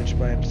the damage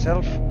by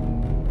himself.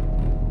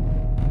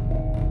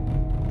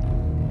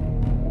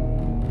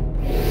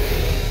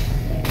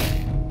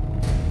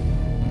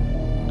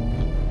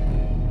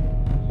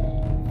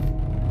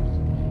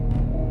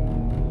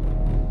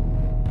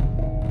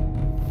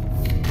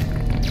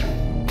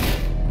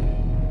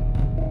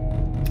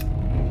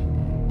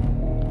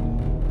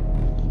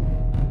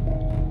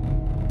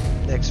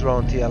 Next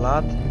round,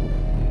 Tialat.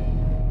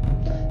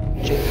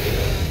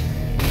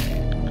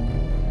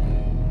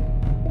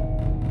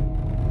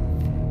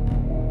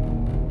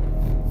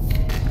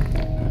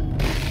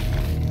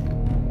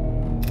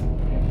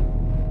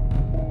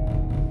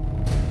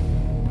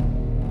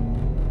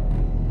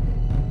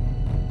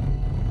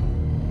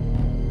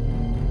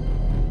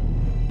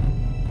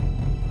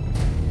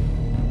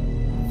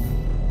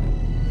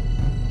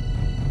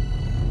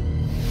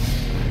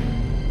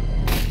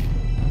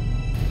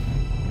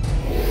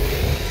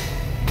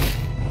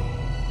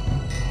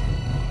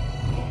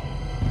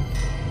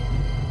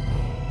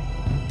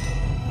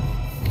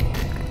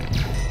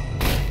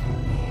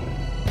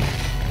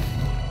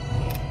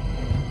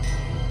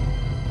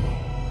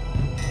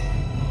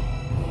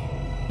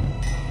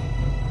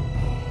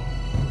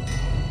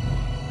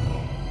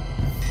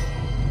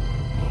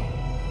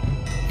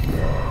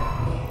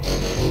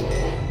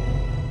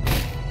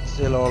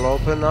 Still all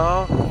open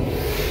now.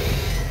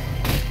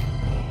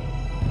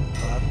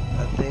 But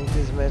I think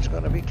this match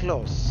gonna be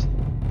close.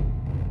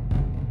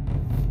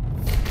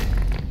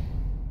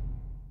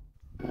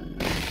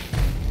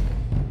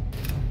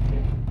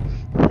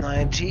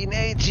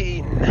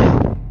 $19-18.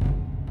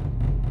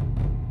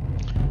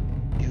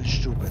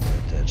 Huge troop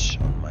advantage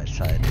on my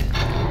side.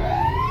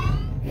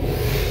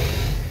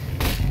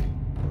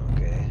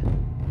 Okay.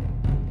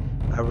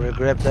 I will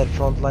grab that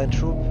frontline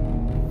troop.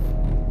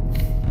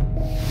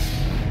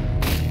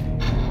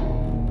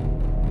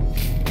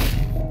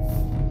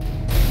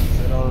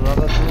 Set on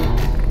another troop.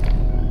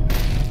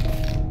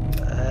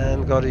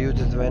 And got a huge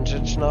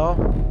advantage now.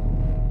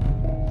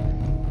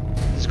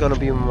 It's gonna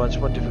be much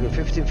more difficult.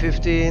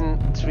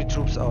 15-15, 3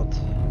 troops out.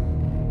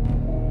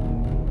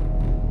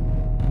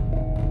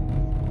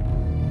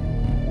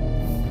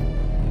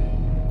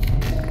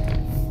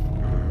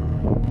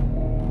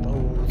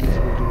 Oh, this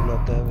will do a lot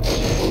of damage.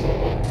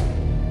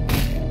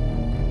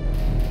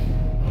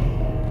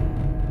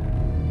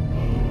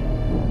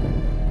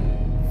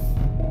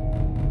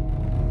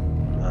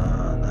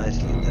 Ah,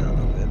 nicely done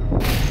of him.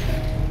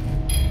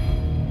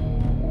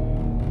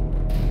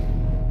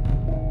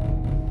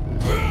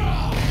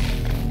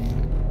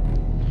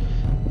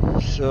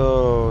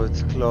 So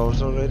it's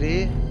close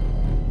already.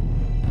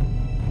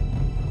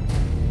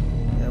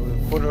 Yeah, we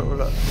put the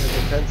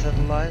defense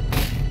satellite.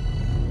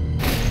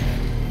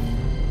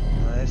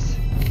 Nice.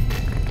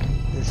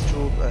 This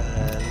troop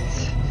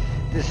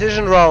and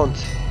decision round.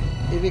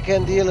 If he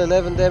can deal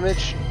 11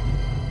 damage,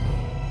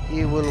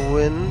 he will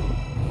win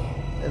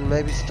and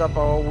maybe stop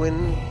our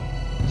win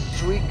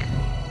streak.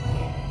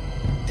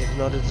 If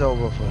not, it's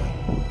over for him.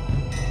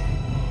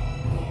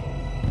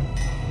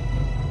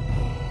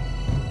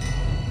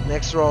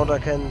 Next round I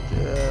can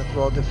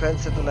throw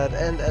defense satellite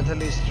and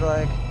artillery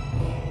strike,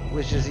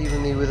 which is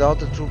even without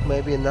the troop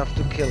maybe enough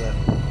to kill him.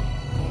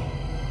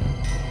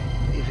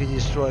 If he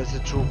destroys the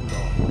troop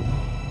now.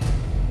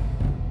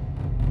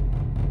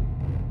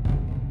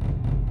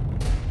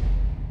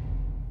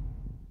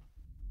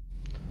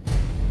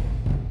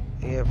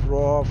 We have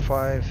raw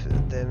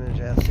 5 damage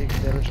and 6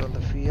 damage on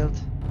the field.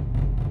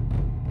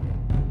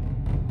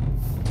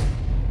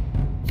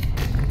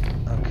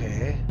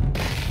 Okay.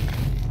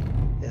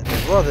 Yeah,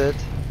 that was it.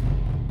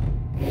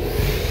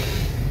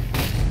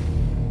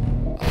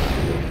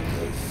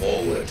 Go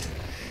forward.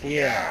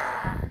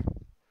 Yeah.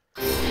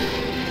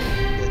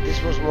 Yeah, this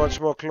was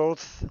much more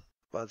close,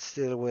 but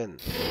still win.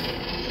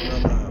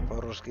 Another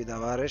Poruski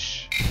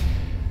Davarish.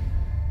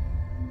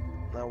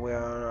 Now we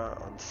are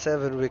on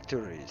 7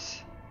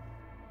 victories.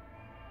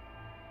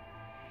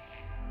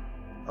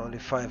 Only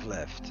 5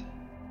 left.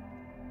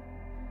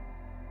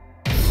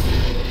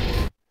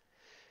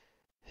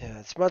 Yeah,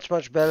 it's much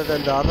better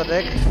than the other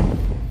deck.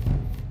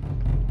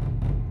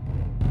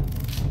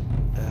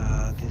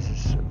 This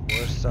is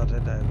worse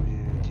started, I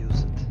will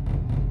reduce it.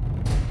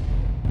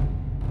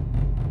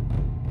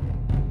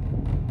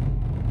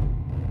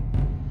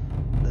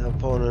 The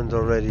opponent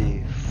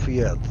already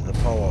feared the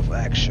power of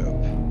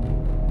Akshup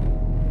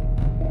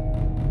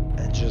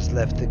and just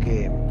left the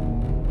game.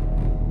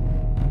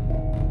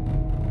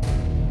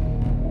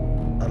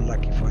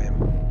 Unlucky for him.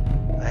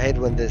 I hate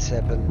when this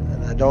happens,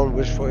 and I don't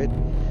wish for it.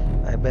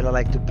 I better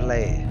like to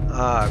play.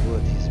 Ah,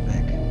 good, he's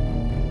back.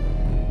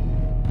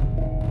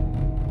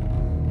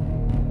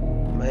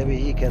 Maybe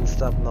he can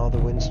stop now the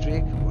win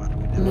streak, but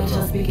we never know. Let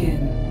us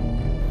begin.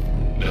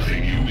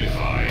 Nothing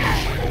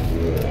unifies like a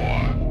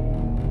war.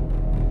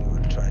 We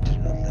will try to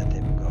not let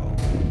him go.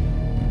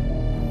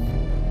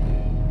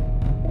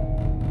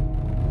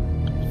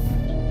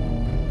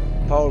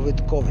 Paul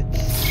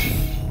Witkowitz.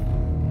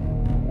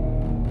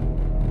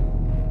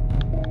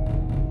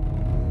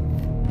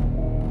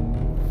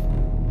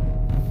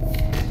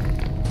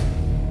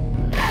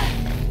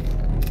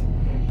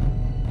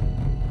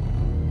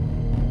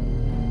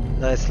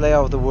 Nice, Slayer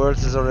of the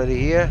Worlds is already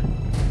here.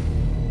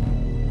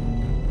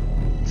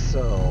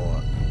 So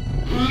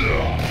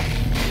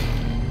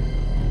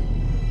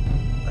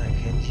I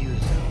can't use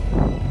them.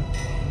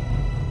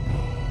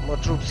 More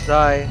troops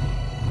die,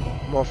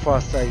 more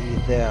fast I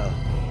eat there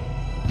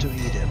to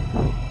eat him.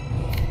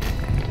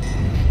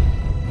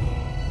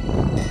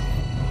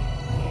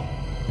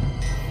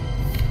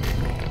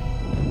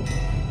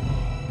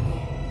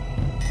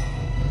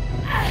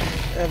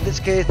 In this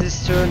case,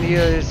 this turn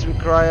here is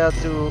required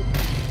to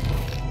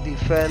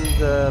defend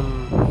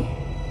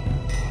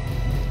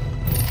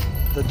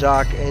the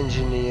Dark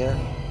Engineer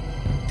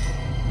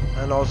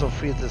and also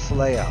free the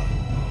Slayer.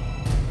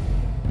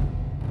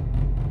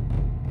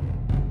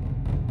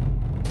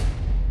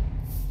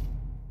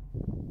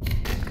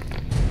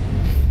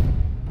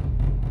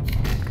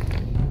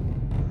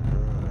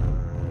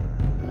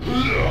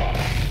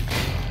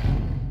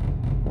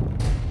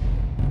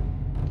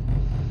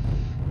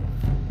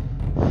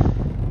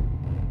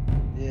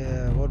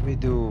 Yeah, what we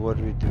do,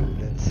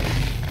 let's see.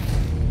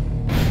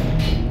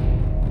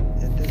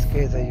 In this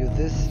case I use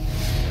this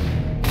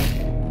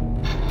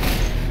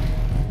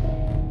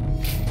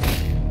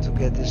to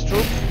get this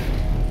troop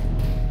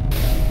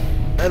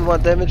and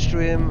 1 damage to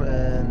him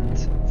and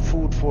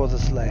food for the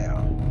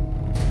Slayer.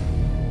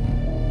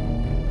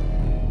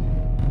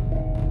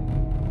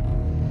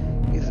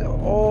 It's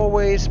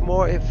always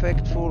more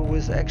effectful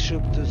with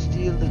Akshup to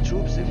steal the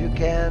troops if you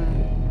can,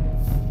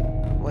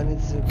 when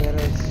it's a better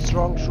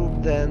strong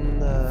troop than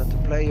to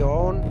play your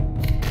own.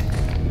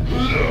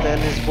 Then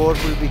his board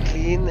will be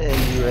clean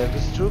and you have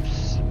his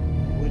troops,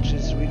 which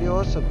is really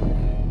awesome.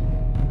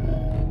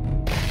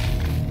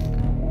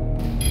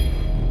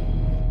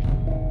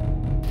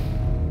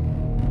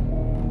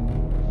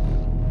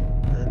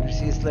 And we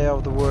see Slayer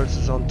of the Worlds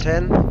is on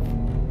 10.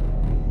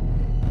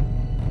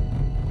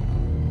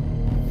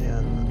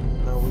 Yeah,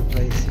 now we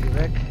play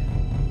C-Rec.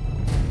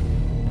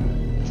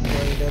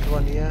 Destroy that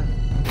one here.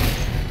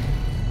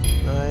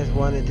 Nice,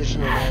 1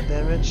 additional air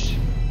damage.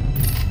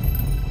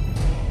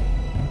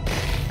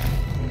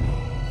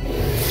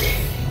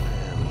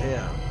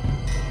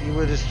 He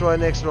will destroy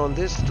next on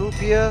this troop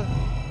here,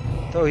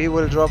 so he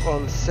will drop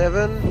on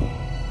 7.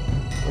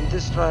 When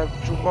this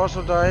troop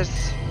also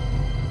dies,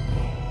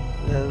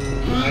 then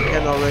I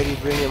can already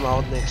bring him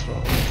out next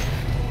round.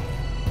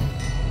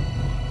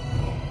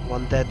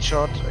 1 dead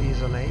shot,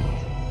 he's on 8.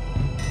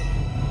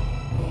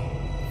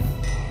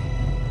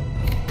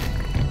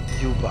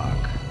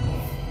 U-Bug.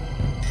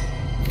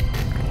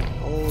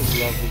 Oh,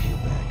 lovely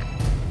U-Bug.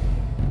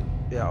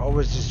 Yeah,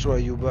 always destroy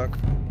U-Bug.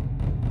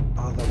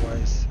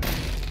 Otherwise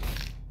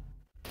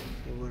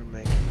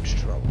make huge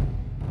trouble.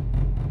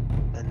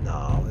 And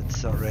now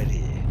it's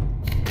already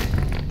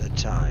the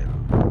time.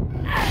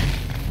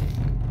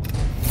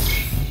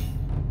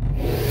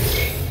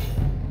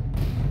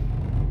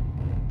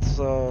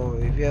 So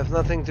if you have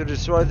nothing to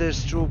destroy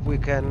this troop, we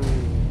can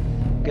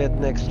get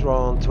next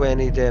round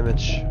 20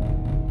 damage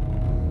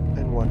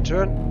in 1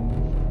 turn.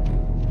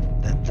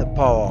 That's the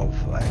power of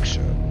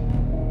Akshup.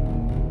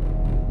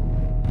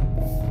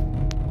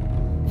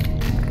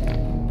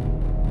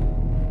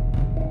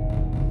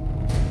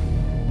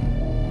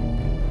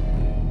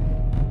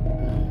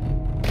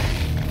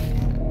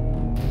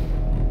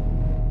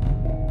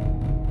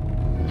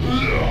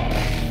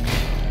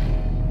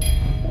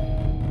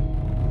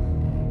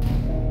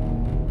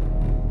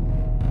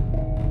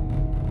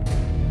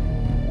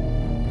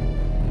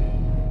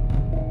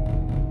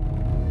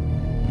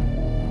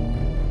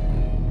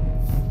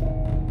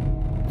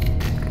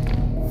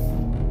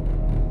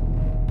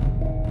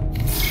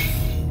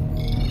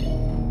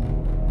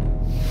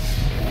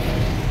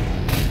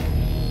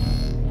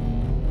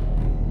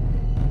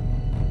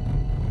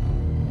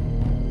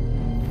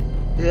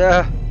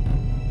 Yeah,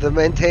 the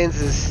maintains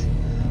is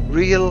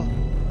real.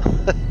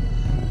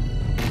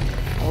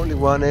 Only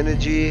 1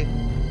 energy,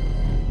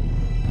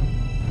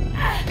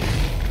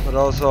 but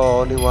also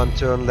only 1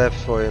 turn left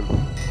for him,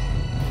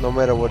 no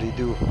matter what he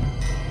do.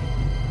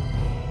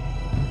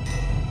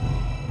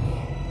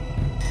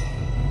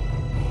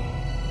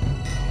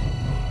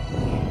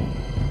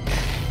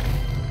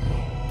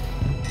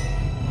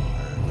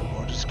 And the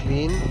board is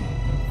clean.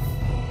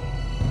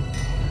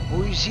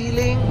 Oh, increase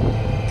healing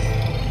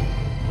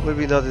will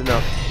be not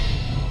enough.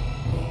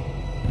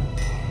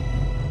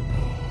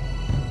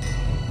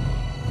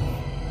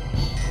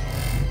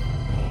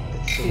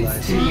 It's so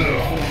nice.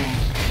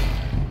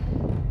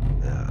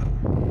 Yeah.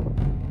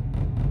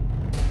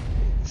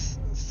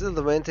 Still,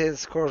 the maintenance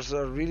scores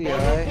are really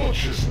high.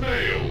 Butcher's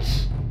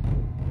nails.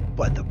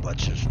 By the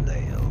butcher's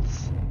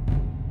nails.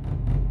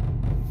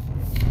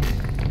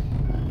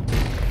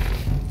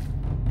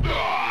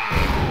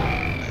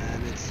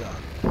 And it's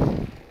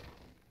done.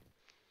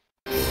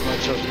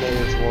 Butcher's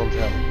nails won't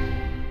help.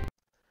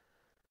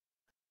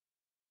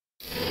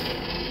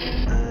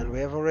 And we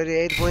have already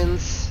 8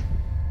 wins.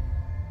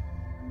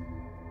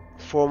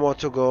 4 more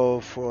to go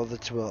for the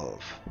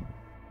 12.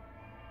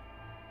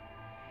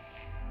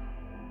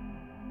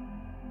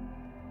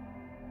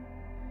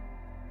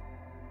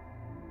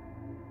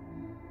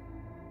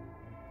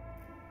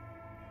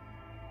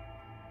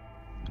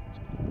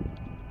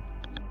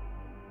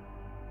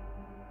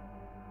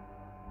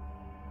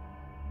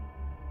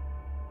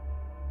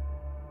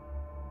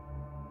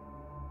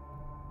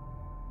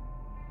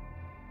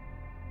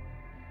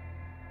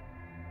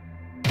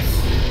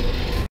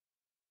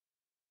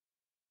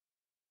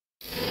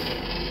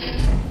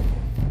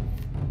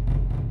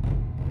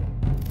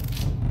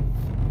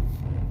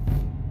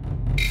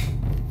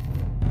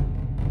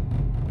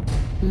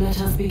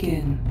 Let us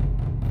begin.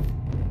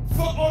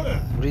 For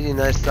honor! Really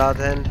nice start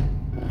hand.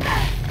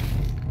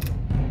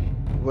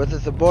 Whether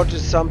the bot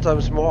is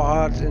sometimes more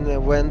hard in an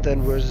event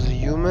than versus a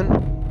human.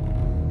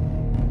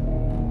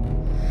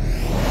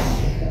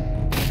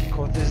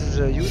 Because this is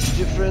a huge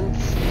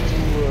difference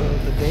to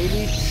the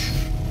dailies.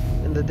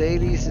 In the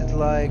dailies it's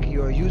like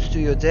you are used to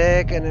your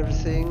deck and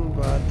everything,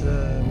 but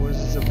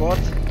versus a bot,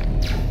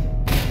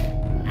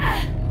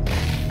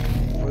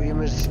 for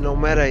him it's no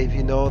matter if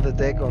you know the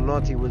deck or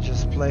not, he will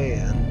just play.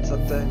 And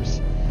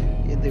sometimes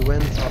in the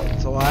event,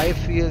 so I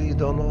feel you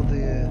don't know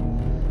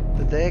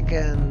the deck,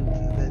 and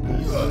then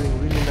he's doing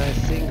really nice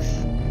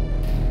things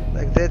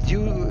like that.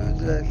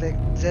 Like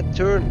that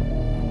turn,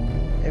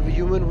 every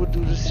human would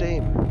do the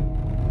same.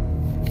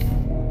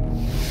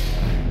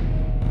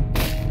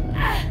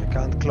 I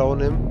can't clone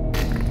him,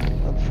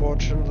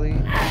 unfortunately,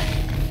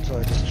 so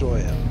I destroy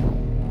him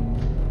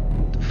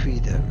to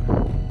feed him.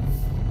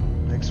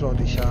 Next round,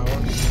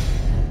 Ishawa.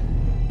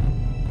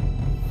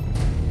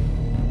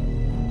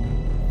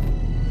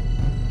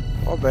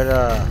 Or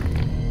better,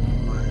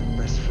 my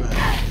best friend.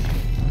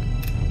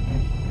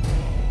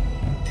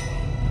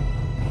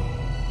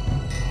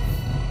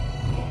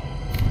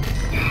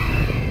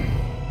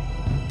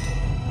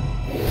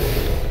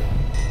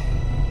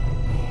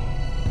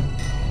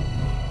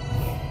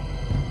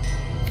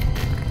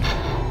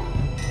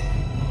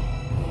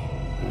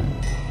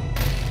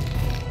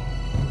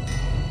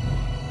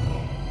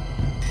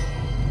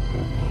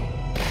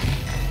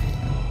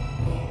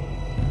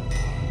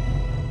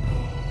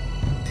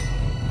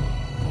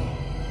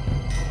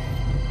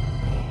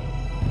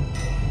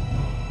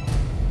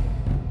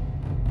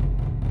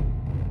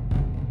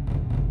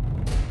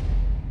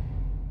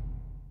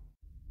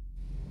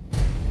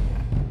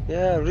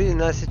 Yeah, really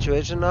nice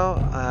situation now.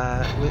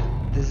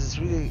 This is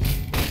really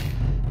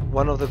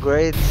one of the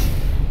great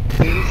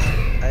things.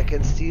 I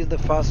can steal the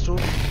fast troop,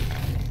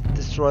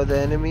 destroy the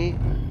enemy,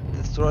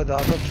 destroy the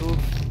other troop,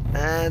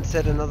 and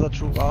set another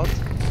troop out.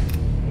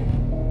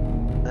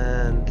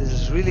 And this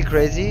is really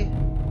crazy.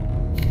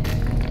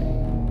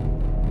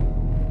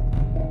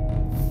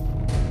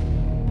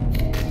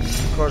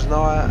 Of course,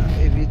 now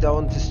if you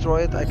don't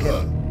destroy it, I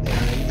can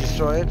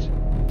destroy it.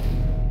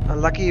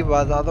 Unlucky,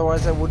 but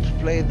otherwise I would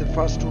play the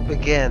first troop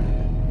again.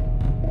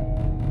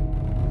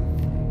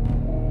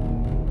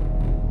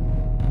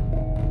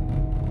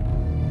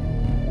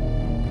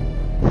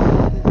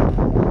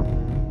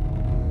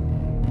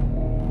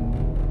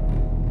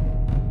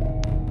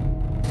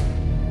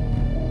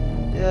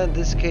 Yeah, in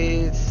this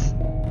case,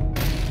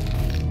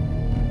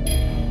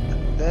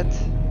 that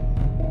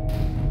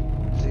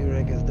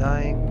Zurek is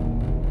dying.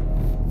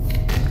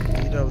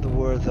 Leader of the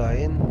worlds are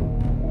in.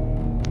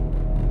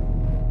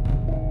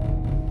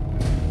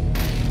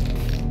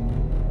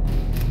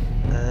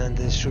 And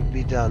this should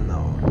be done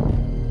now.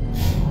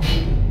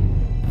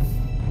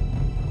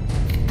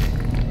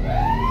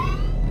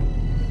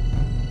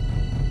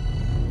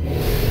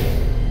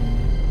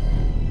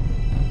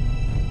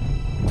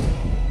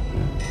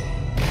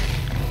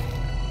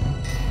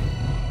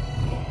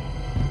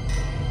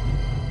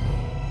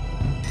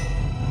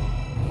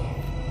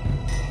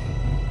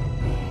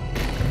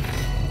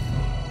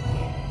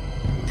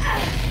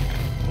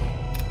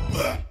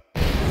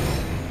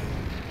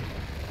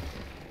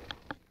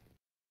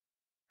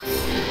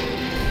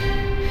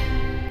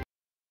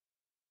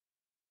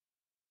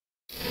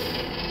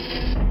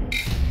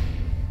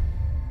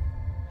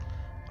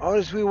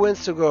 Only 3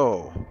 wins to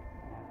go.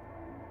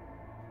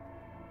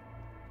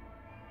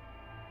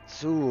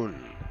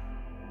 Soon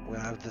we'll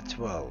have the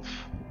 12.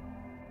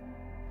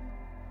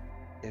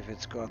 If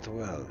it's got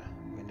well.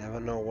 We never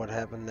know what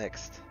happened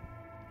next.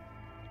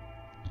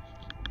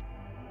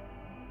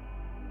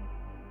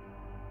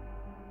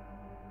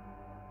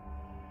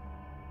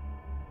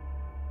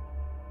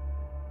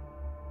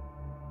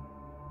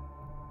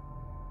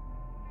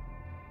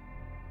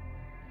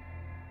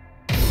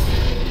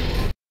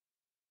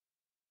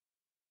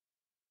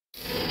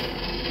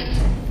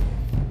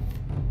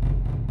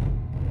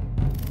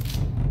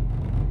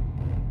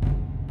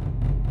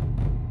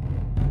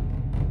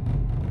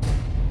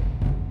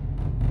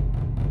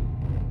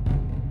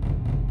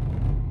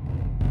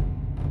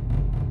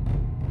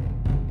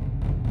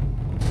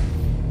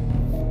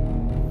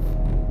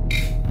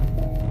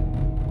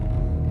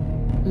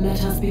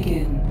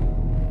 begin.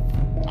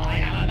 I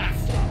am a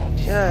master of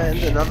Yeah, and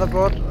another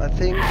bot, I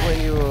think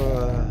when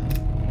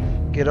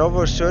you get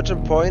over a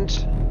certain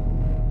point,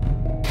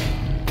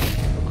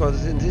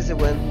 because in this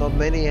event not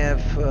many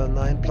have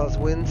 9+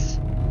 wins,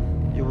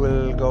 you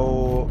will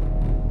go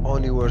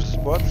only versus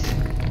bots.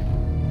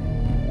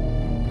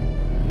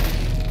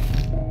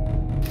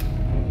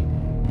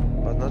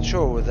 But not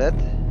sure with that.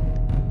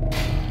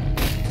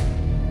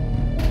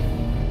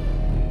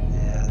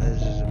 Yeah,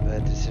 this is a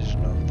bad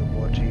decision of the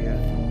bot here.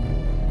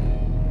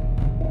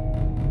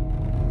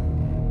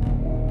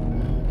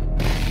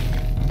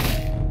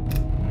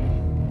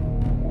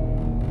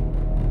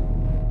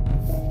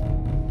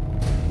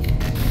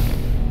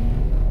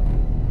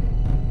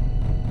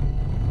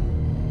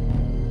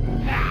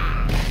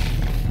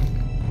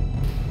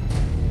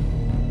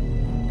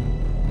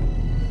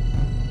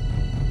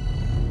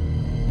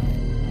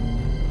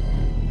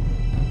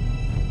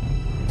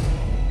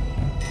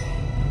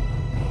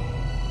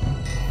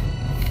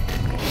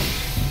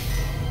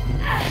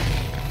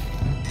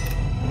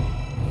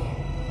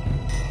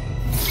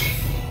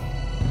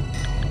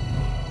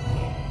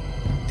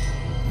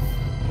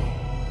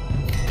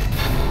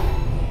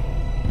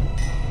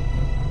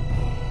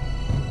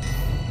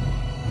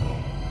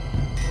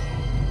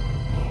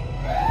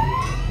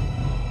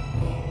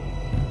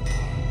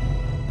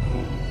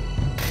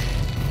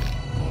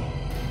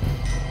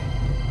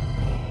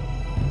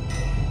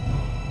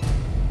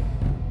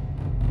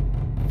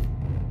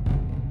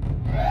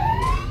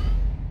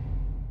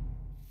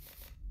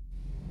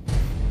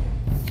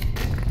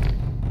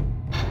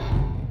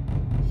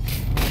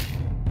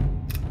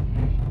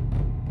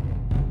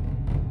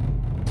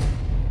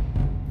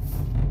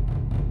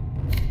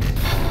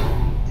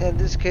 In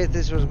this case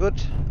this was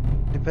good.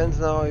 Depends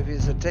now if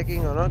he's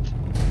attacking or not.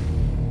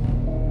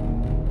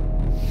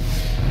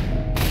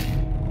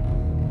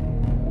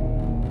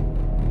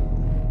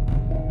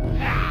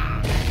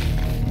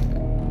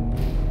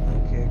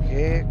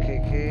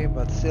 Okay,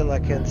 but still I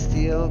can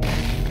steal.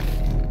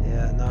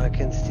 Yeah, now I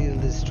can steal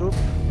this troop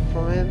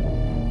from him.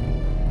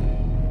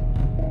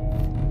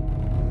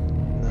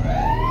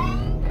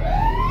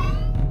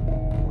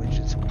 Which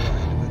is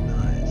quite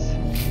nice.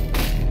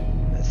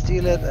 I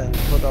steal it and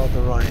put out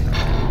the rhino.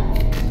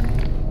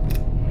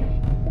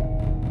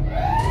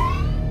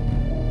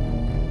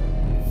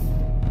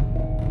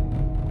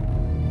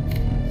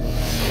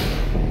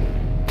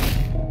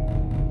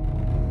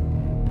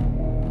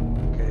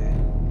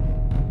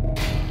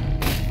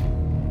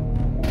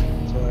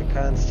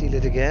 Steal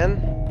it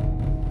again.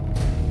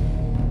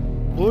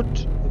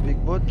 Wood, a big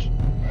wood.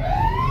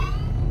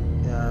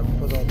 Yeah,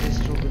 put out this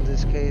troop in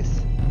this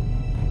case.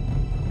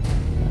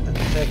 And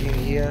attacking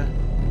here.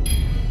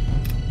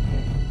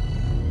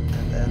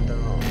 And end the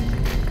round.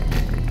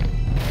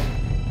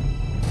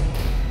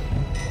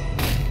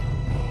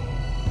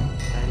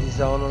 And he's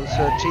down on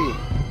 13.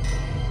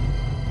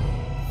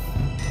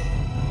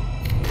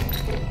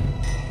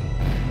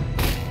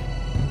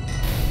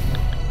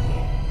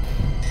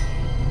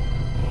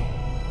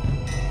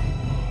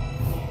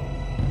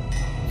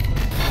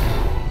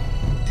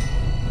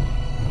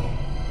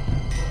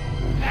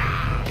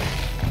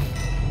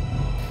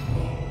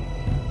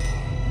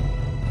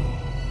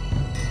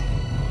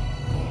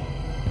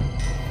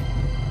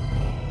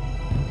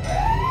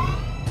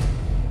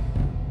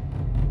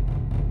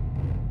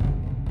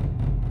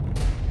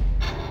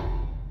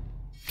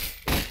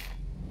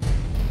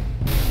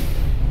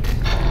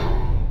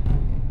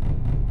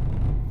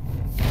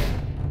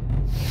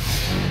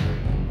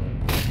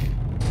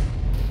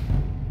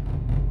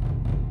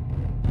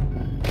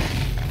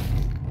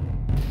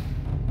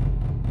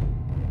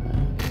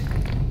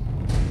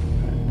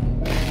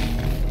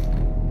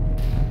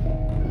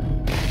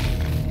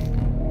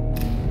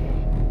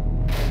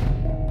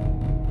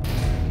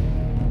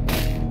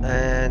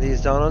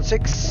 He's down on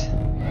 6.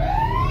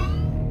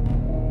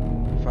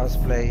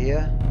 Fast play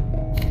here.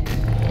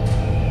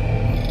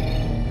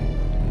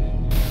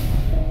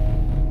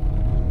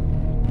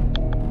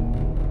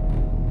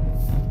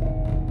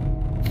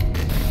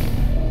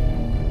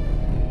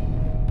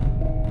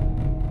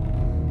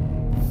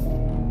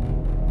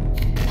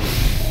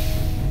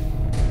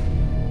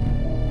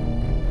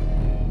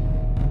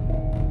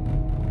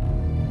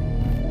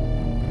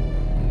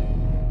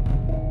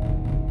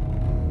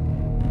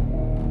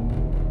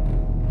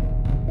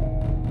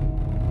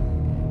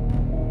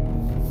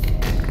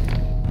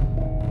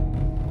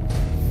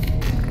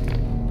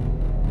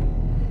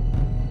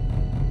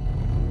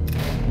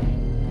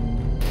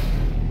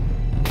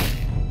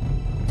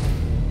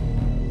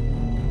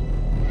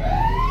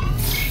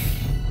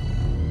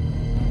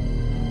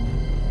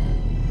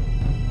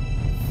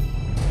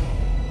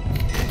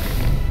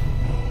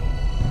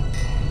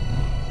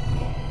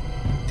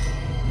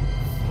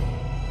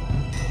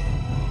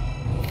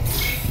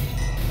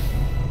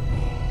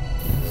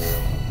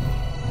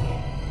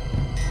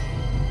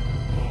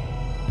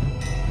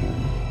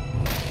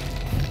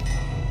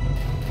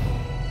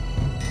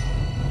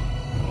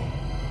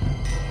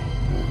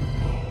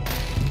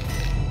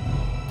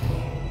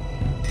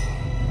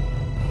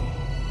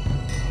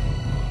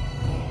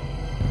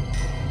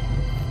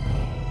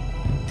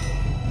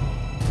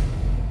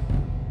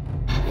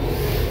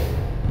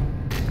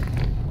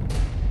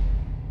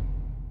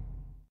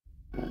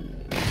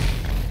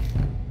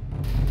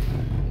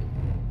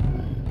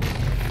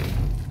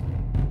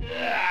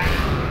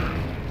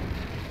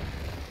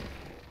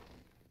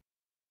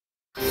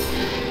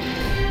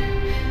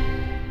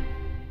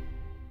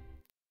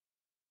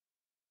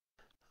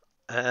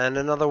 And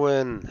another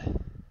win.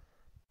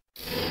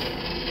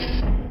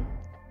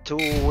 2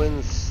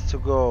 wins to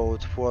go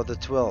for the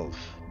 12.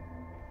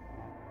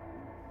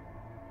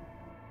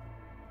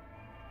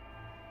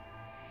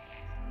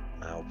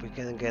 I hope we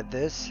can get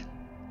this.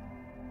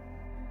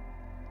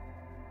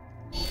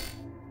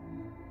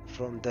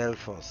 From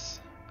Delphos.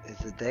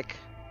 It's a deck.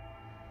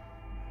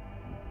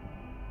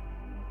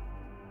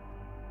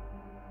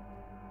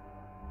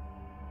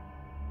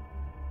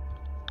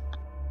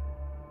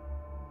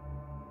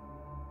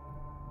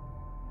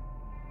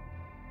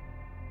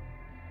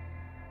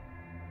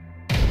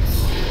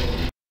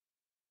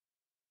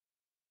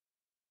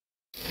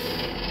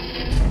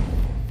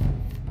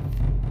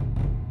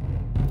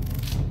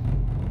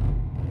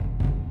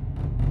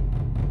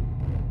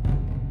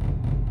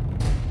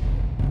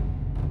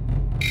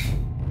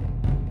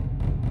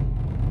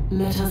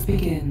 Let us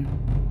begin.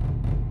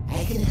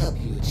 I can help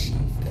you achieve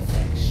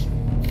perfection.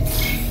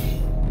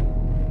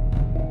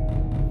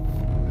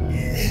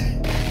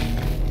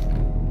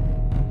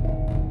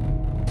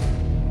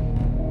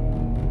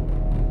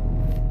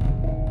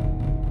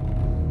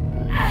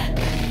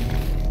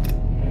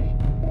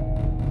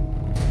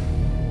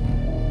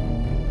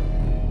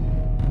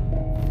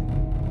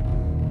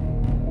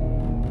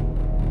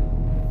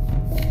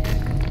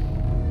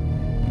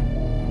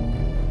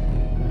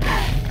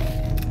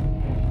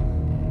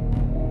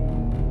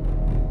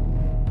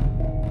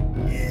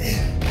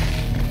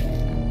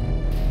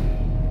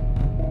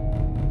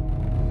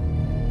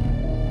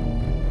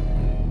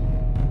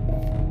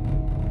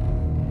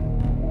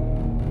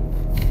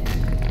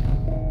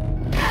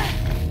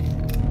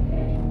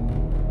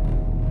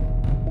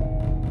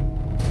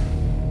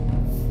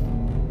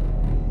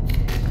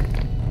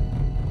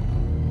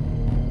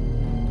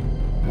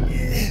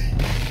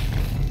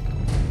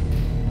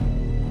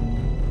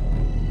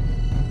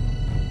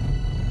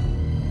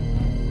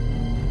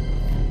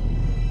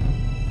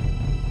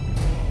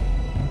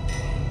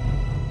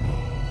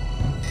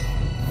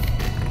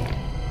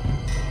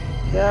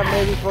 Yeah,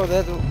 maybe for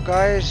that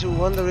guys who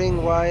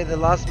wondering why the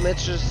last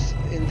matches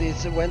in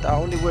this event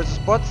are only versus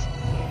bots.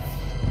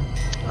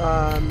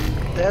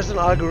 There's an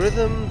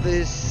algorithm.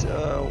 This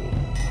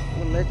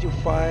will let you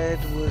fight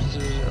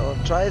versus, or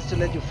tries to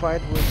let you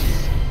fight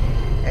versus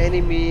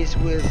enemies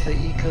with the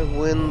equal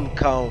win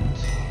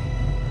count.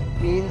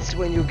 Means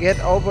when you get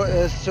over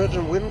a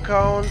certain win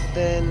count,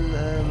 then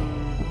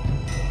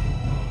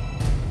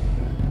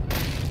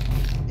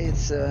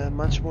it's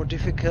much more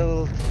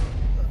difficult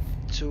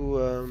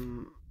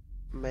to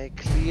make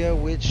clear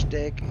which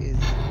deck is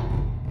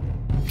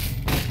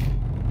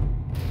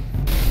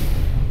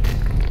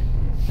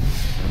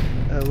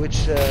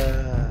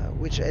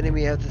which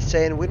enemy has the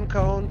same win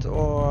count,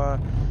 or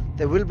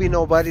there will be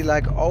nobody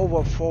like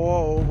over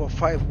 4 over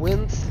 5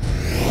 wins,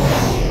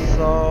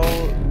 so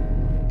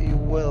you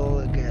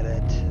will get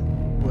it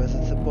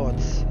versus the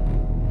bots.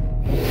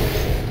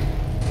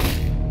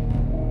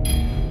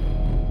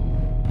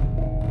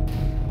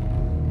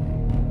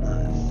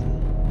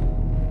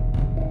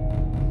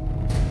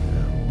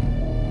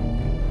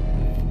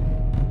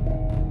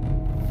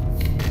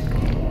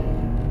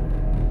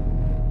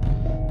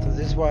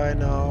 Why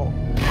now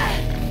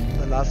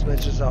the last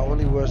matches are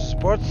only versus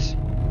bots.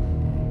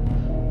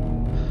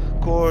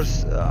 Of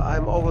course,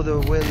 I'm over the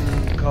win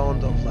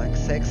count of like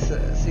 6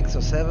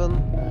 or 7,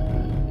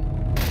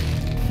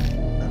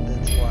 and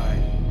that's why.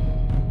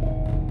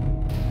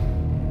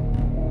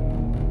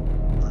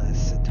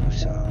 Nice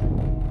Seducer.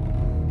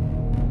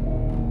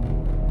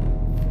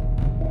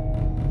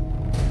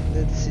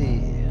 Let's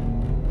see.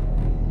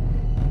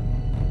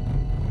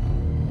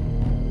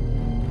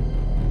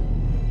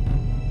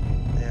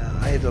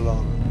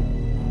 Eidolon,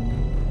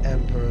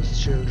 Emperor's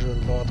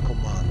Children, Lord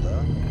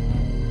Commander,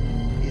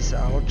 is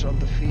out on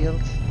the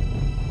field.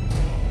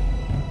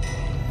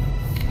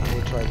 I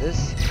will try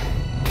this.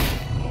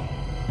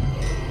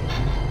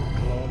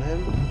 Clone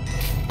him.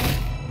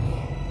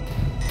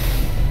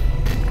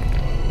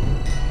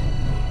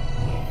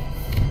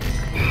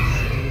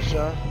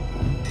 Seducer.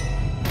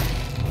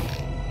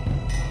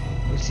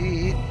 You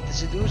see, the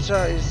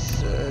Seducer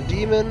is a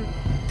demon,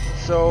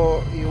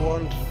 so he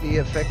won't be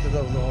affected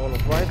of the Hall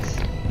of Rights.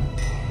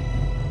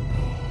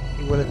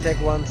 He will attack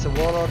once a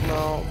Warlord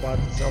now, but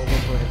it's over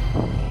for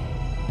him.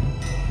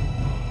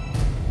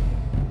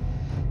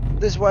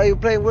 This is why you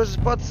play versus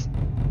bots.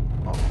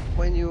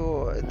 When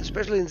you,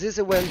 especially in this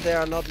event, there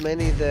are not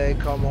many. They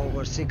come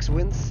over 6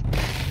 wins,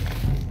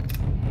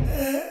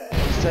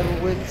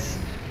 7 wins,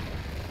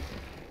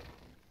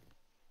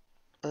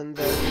 and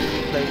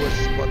then you play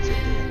versus bots at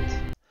the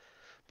end.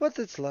 But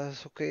it's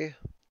less okay.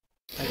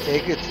 I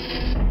take it.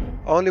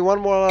 Only one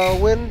more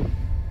win,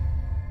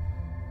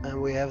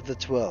 and we have the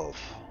 12.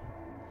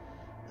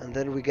 And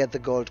then we get the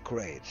gold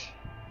crate.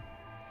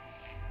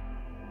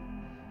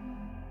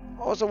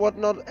 Also, what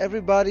not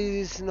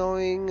everybody is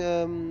knowing,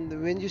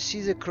 when you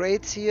see the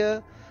crates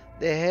here,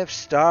 they have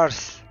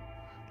stars.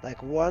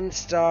 Like 1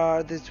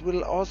 star, this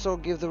will also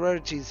give the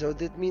rarity. So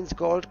that means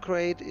gold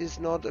crate is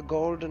not a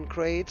golden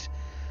crate,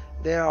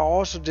 There are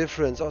also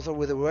difference. Also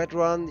with a red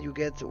run, you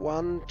get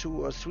 1,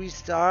 2, or 3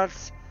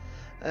 stars,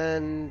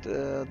 and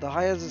the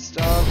higher the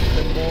start,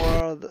 the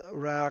more the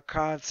rare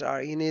cards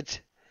are in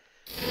it.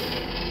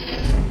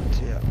 And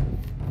yeah,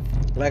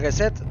 like I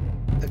said,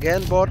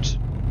 again, bot.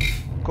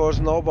 Of course,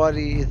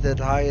 nobody is that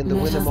high in the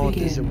win amount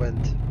this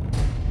event.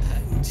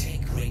 I will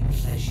take great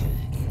pleasure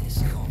in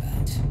this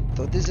combat.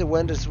 So this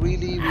event is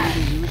really,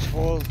 really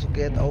useful to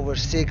get over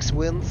 6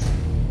 wins.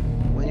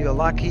 When you're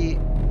lucky,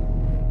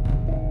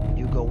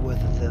 you go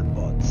with the 10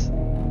 bots.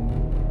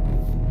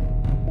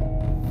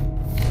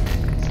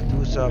 Let's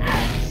do some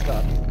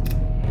stuff.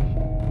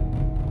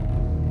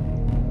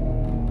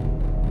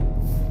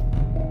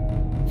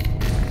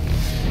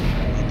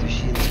 The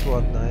shield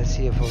squad, nice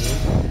here for me.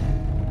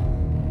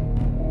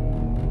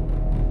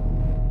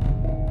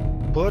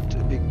 Bot,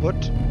 a big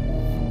bot.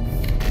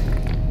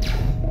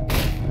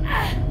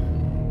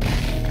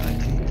 I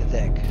clean the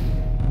deck.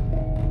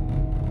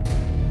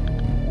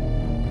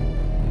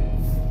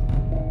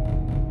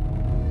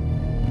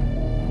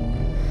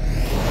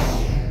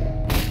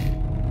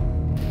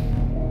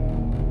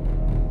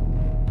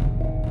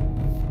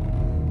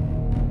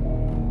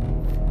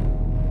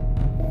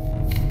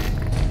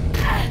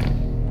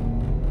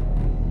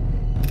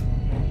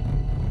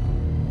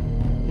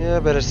 Yeah,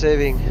 better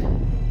saving.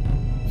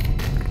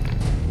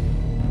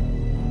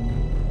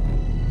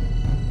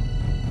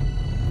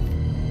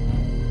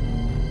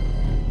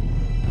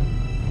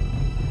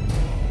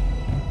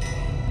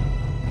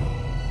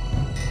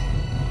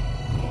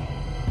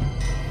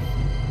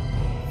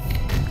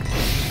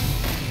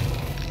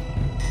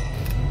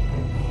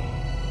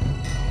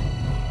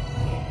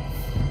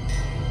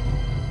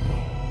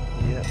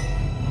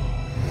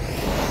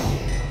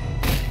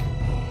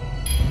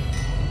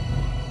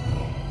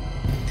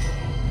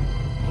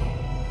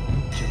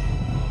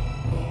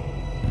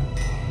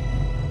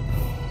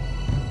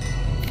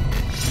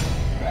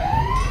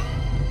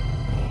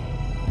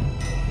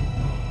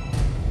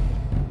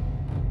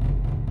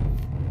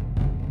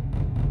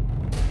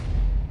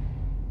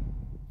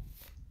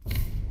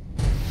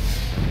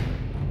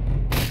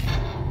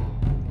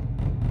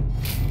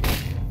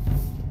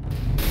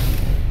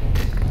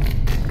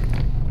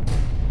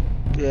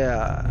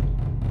 Yeah.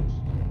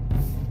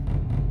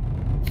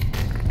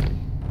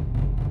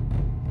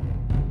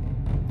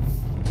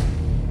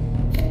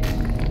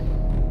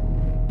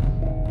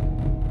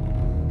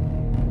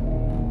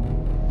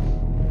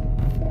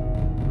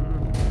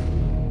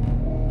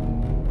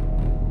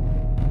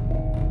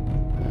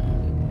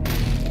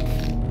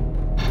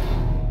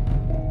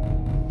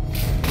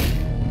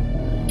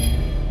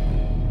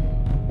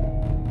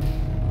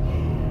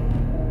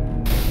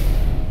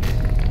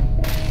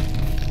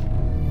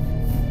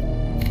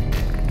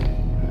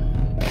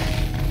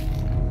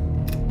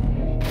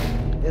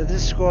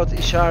 This squad,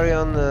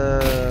 Isharion,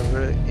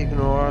 will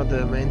ignore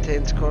the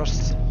maintenance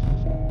costs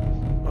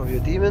of your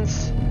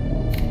demons.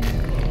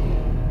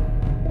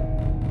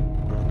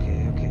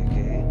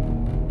 Okay.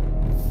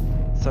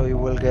 So you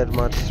will get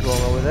much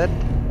stronger with that.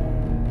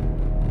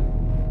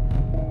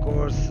 Of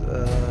course,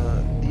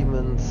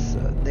 demons'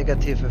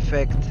 negative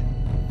effect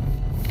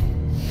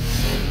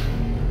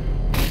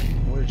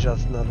will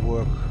just not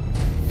work.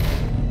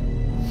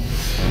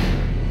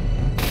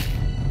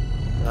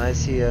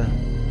 Nice here.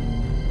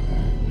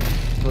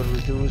 But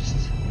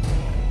reduced.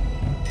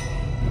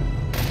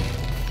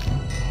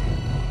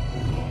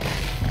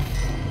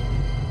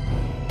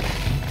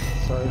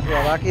 So if we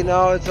are lucky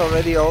now, it's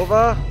already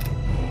over,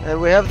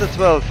 and we have the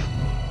 12.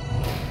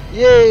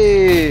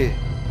 Yay!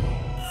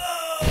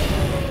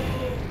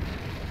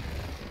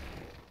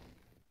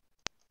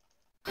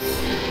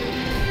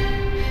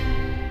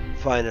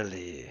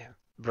 Finally,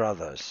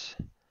 brothers.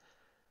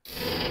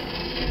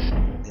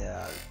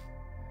 Yeah.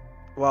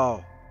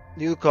 Wow,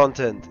 new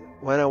content.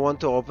 When I want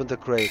to open the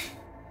crate.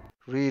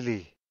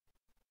 Really.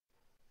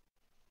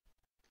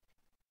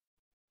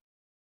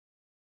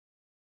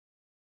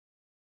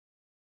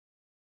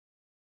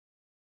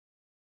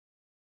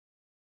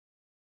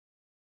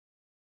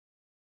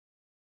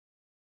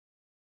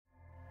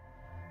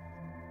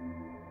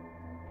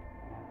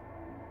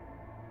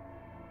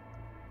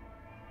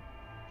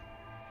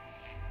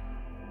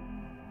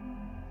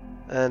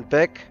 And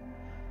back.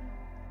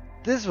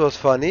 This was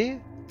funny.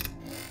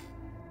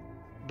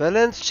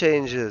 Balance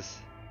changes.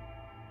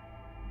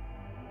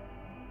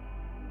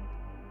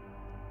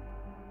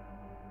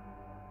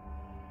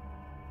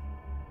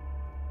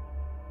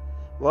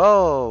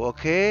 Wow,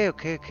 okay.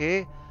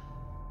 Okay,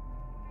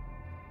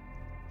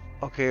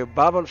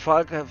 Barb and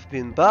Falk have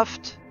been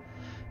buffed.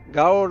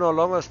 Garo no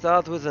longer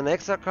starts with an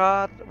extra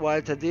card,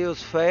 while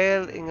Thaddeus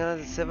failed,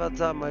 Incarnated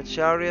Sevatar,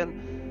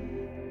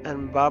 Malcharian,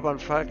 and Barb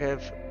and Falk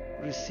have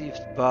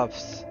received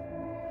buffs.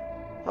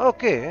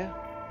 Okay.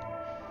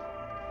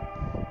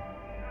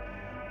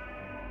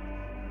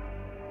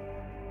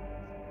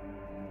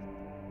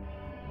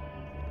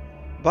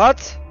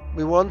 But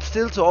we want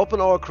still to open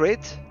our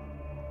crate.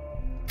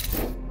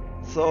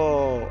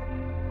 So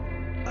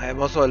I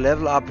am also a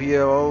level up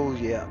here. Oh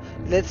yeah.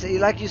 Let's see,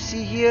 like you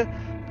see here,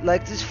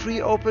 like this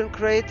free open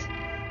crate,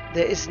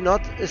 there is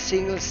not a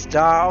single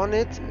star on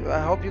it. I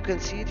hope you can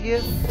see it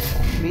here.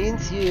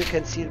 Means here you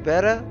can see it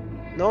better.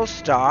 No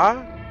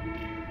star.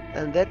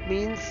 And that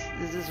means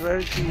this is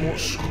rarity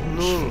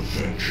null.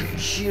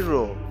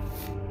 0.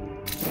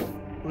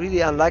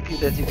 Really unlikely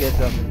that you get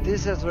something.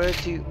 This has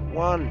rarity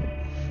 1.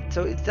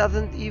 So it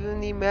doesn't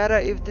even matter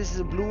if this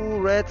is blue,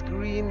 red,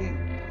 green,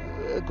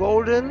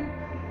 golden.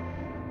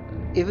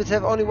 If it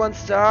have only 1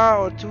 star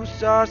or 2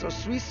 stars or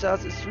 3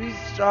 stars, a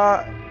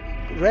 3-star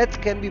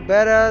red can be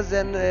better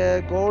than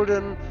a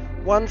golden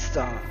 1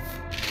 star.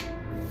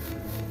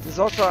 There's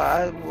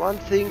also one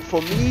thing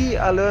for me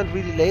I learned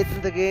really late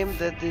in the game,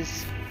 that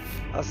this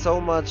are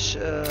so much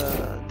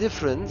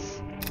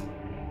difference.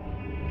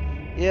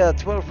 Yeah,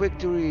 12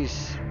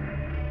 victories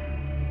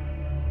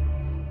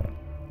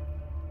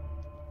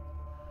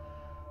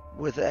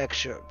with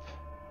Akshup.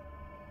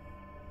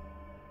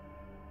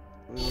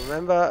 We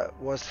remember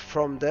was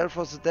from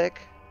Delphos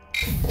deck.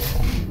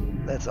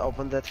 Let's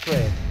open that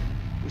crate.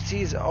 We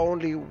see it's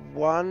only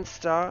 1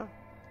 star.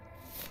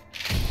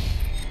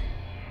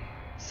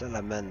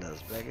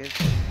 Salamander's baggage.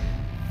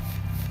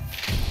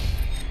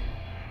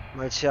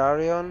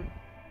 Malcharion.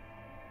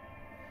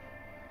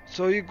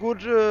 So you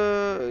could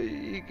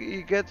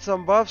you get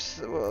some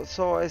buffs.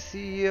 So I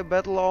see here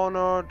battle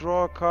honor,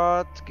 draw a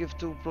card, give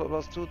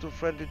 +2 to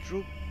friendly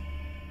troop.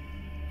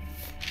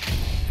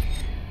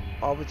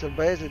 Orbital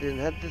base, we didn't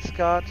have this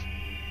card.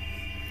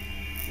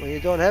 When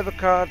you don't have a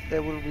card,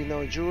 there will be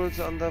no jewels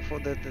under, for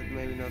that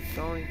maybe not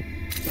knowing.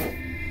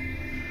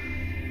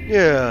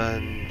 Yeah,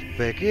 and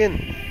back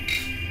in.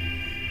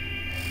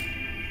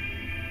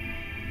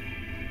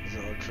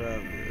 So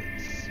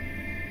travels.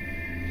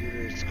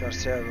 Julius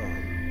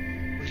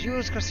Kaseron. With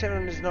Julius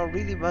Kaseron is now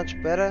really much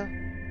better.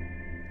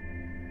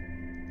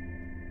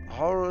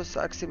 Horus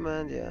Heresy,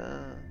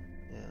 yeah.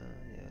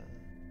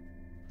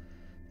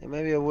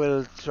 Maybe I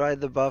will try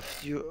the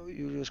buff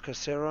Julius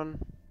Kaseron.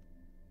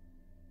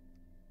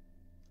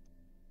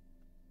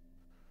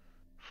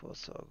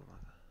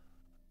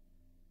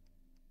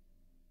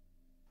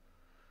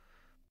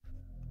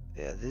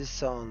 Yeah, this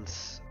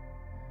sounds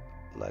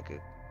like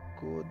a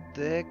good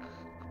deck.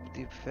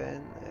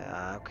 Defend.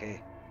 Yeah,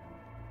 okay.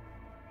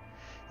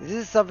 This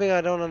is something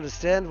I don't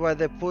understand why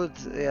they put.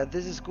 Yeah,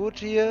 this is good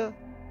here,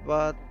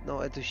 but no,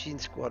 Etushin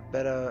squad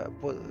better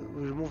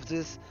remove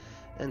this.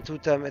 And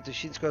 2-time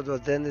Etushin squad,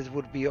 but then it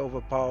would be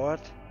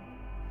overpowered.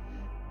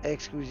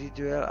 Exquisit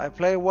duel. I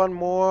play one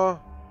more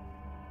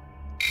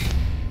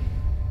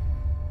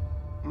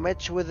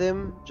match with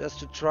him just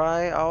to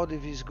try out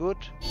if he's good.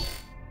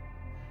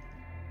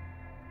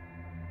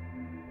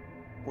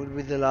 Will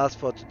be the last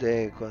for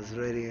today because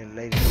already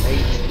late.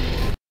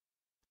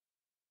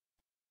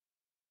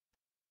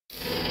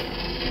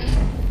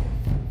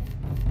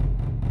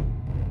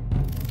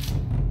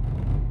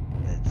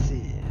 Let's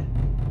see.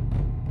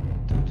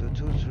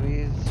 2,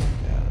 3.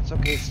 Yeah, it's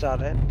okay.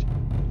 Start end.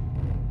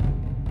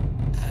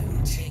 I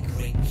will take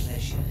great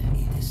pleasure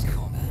in this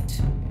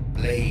combat.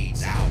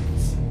 Blades out.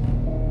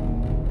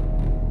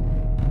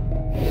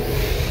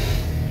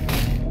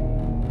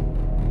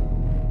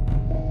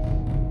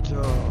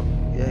 So,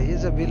 yeah,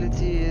 his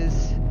ability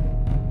is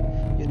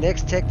your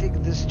next tactic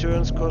this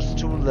turn costs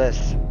 2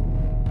 less.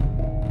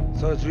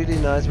 So it's really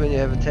nice when you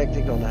have a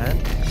tactic on hand.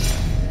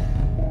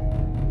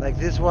 Like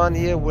this one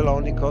here will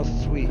only cost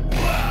 3.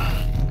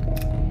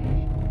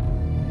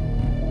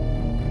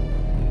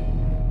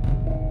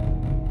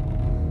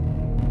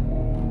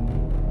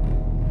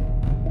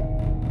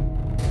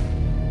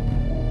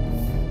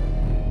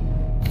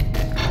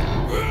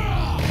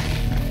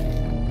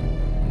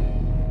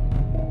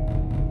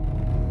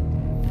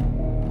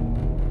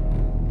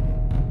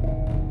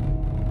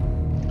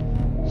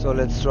 So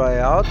let's try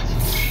out.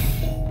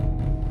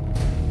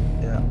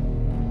 Yeah.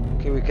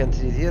 Okay, we can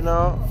see it here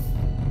now.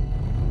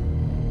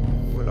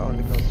 Will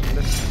only cost 2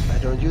 less. I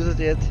don't use it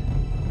yet.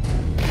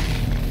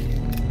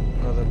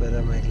 Because I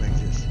better make like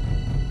this.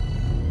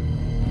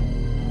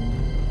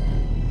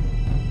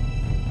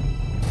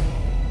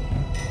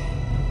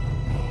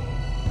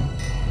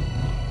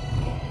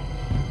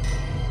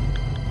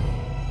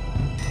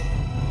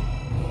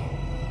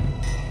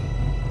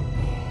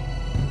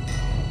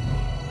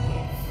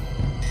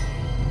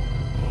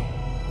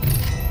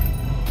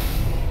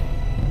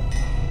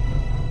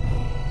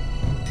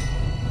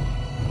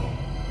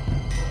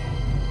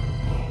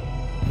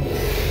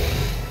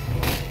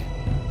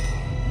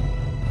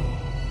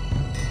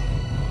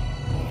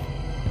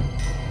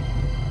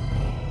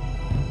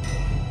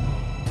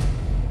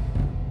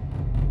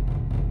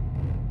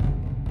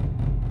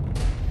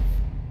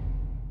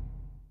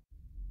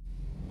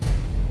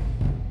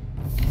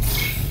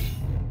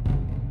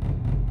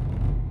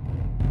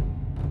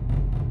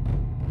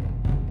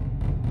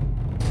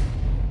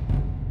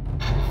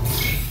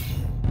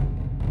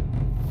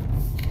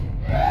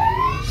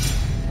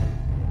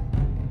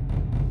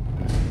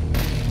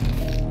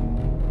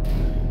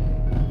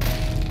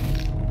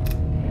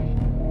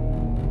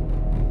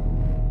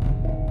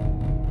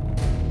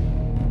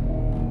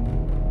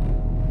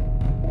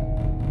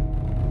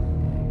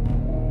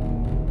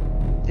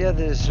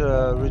 here. This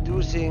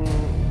reducing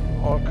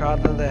all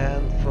cards in the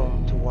hand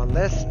from to one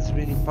less is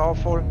really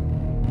powerful and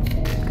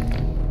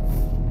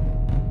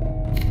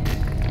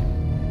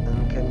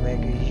can make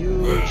a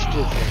huge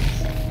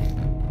difference.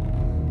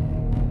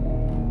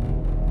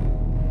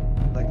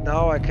 Like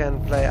now I can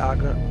play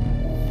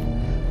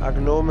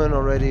Agnomen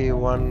already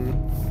one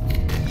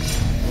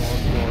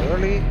round more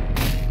early.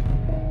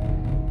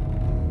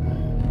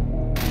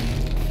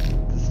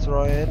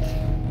 Destroy it.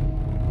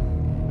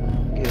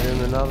 Give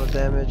him another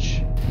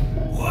damage.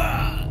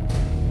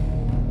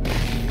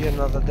 Here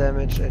another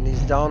damage, and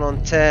he's down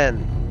on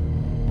 10.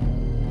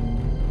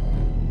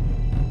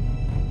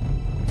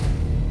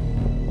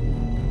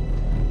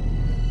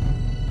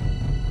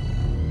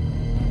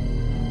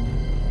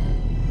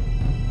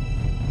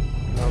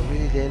 Now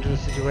really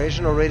dangerous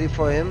situation already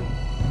for him.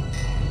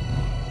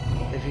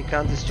 If he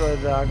can't destroy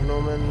the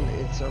Agnomen,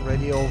 it's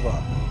already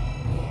over.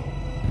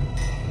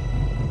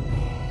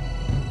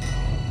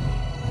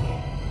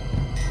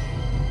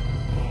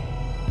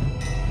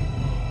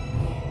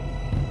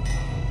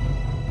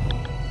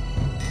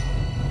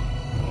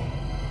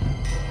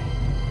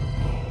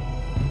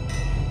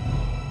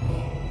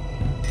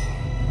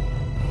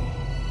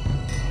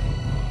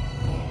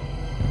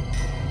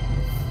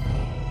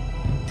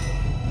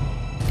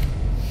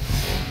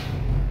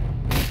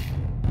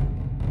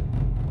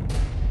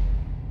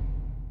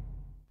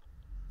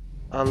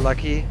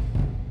 Unlucky,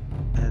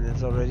 and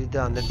it's already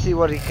done. Let's see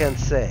what he can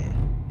say.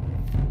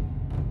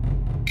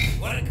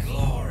 What a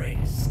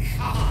glorious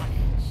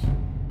carnage!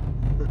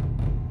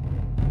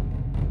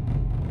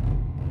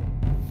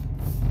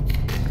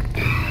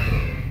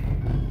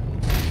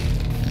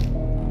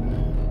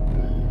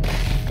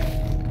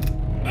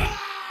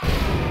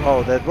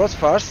 Oh, that was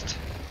fast.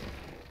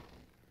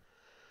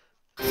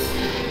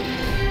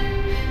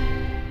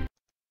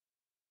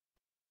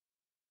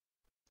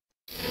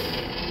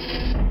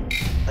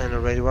 And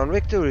already one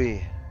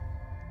victory.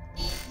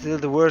 Still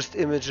the worst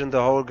image in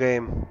the whole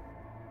game.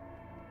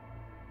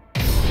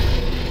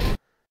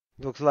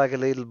 Looks like a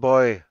little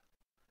boy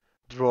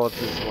drew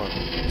this one.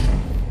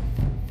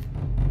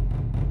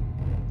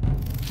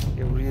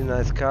 Yeah, really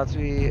nice cards.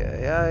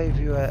 Yeah, if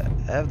you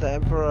have the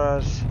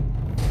Emperor's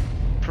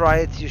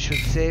Pride, you should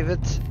save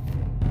it.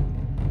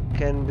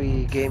 Can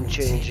be game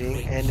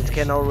changing, and it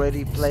can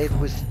already play it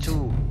with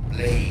 2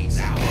 blades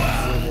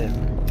with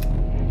him.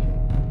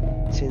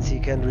 Since he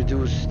can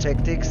reduce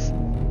tactics,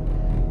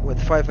 with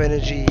 5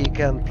 energy he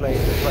can play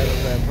the Pride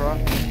of the Emperor,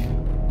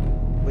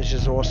 which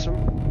is awesome.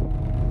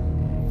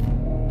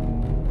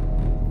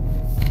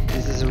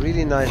 This is a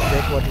really nice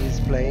deck what he's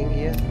playing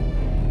here.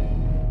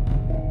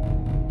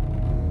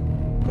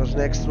 Because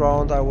next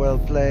round I will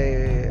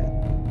play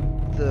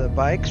the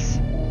bikes,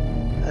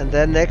 and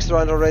then next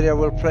round already I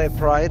will play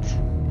Pride.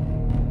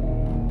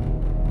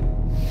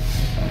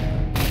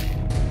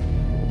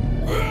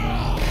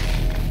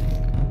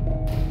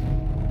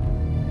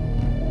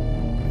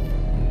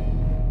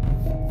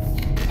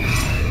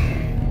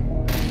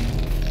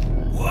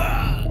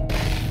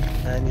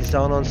 And he's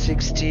down on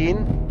 16.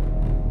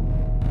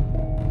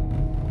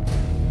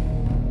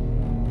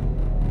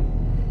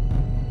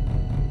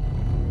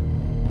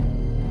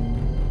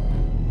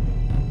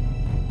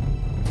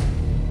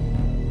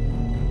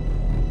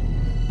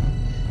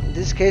 In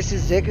this case,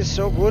 this deck is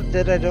so good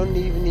that I don't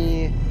even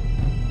need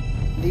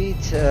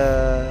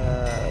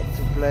to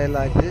play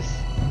like this.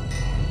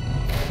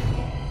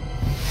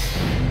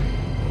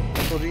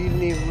 I could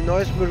even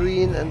Noise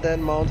Marine and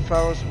then Mount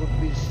Pharos would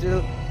be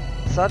still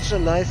such a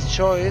nice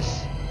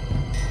choice.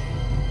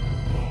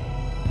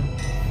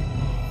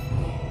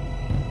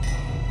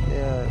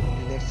 Yeah,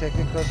 the next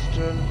technique costs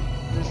turn.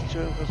 This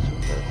turn costs 2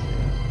 less.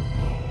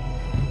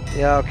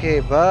 Yeah, okay,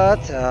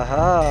 but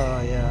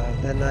yeah,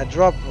 then I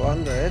drop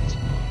under it.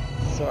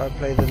 So I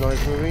play the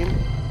Noise Marine.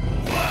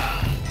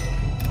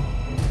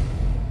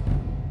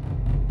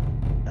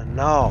 And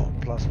now,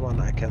 +1,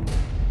 I can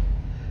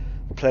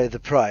play the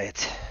Pride.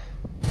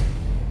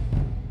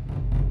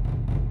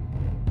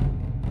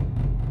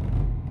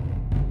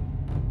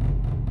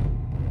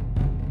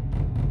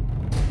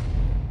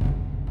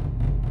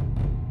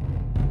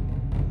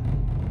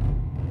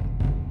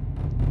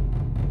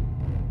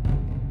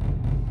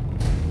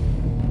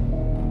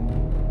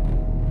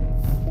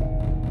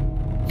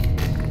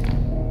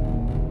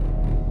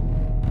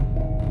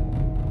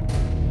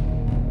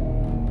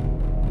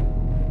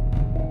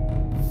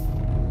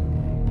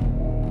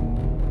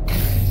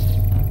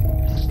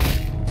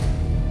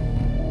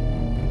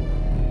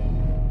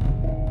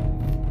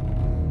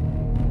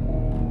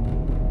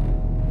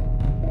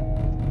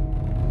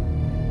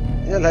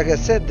 Yeah, like I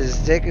said, this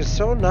deck is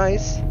so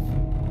nice.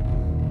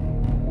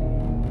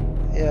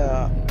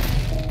 Yeah,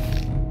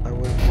 I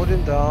will put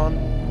him down.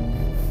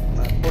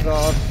 I put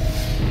out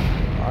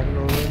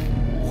Agnomen.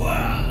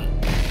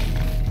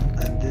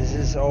 And this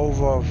is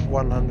over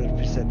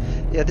 100%.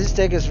 Yeah, this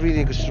deck is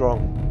really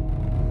strong.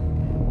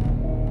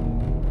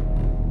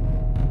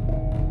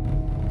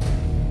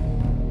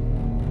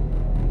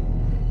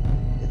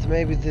 It's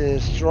maybe the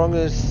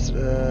strongest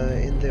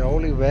in the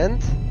whole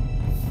event.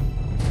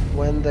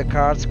 when the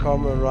cards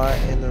come in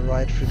the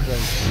right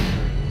frequency.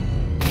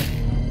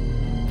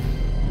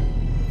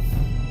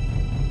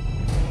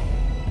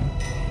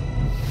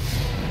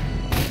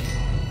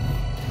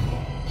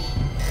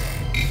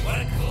 What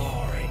a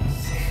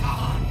glorious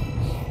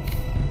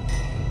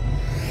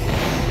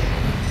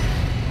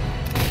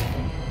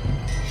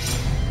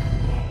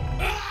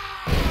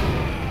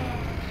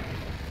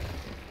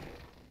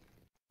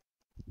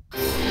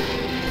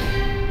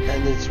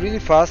And it's really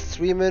fast,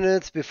 3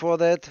 minutes. Before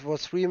that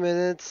was 3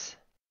 minutes.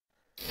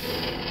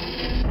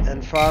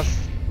 And fast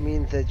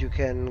means that you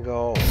can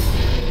go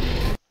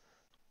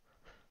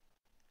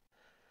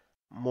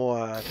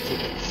more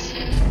tickets.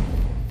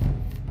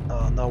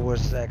 Oh, now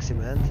where's the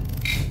Exquisit?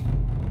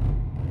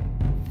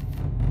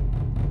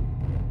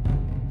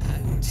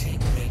 I will take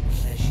great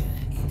pleasure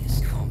in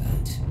this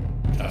combat.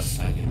 Just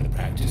like in the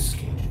practice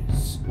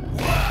cages.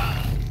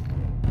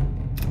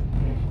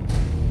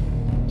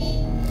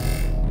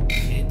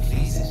 It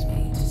pleases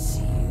me to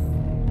see you.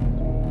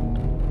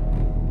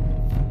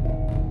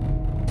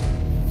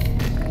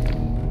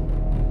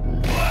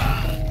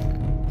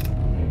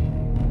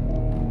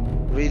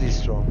 Really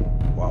strong.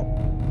 Wow.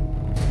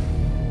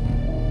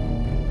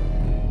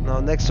 Now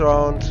next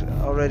round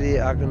already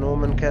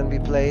Agnomen can be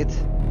played.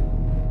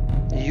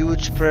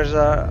 Huge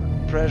pressure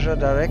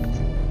direct.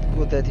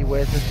 Good that he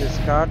wasted this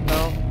card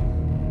now.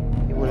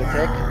 He will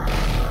attack.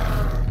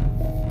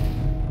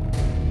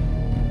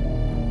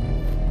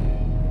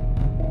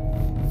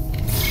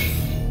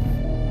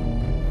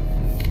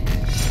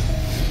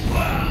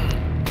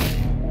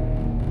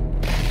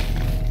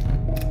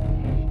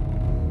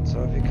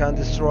 So if you can't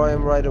destroy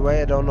him right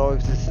away, I don't know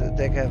if this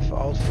deck have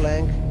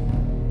outflank.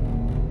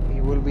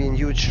 He will be in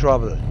huge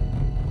trouble.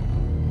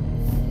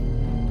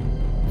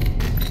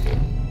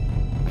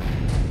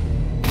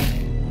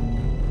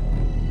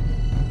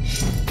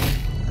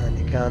 And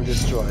he can't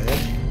destroy it.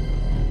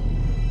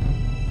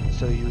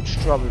 So huge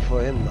trouble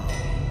for him now.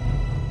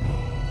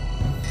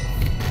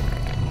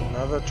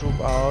 Another troop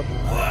out,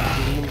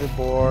 clean the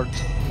board.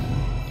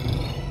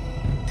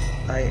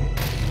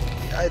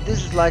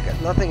 This is like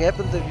nothing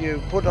happens if you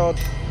put out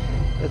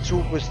a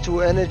troop with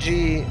 2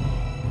 energy.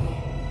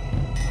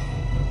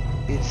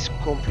 It's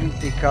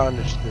completely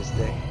carnage, this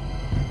deck.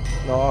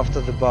 Now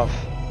after the buff.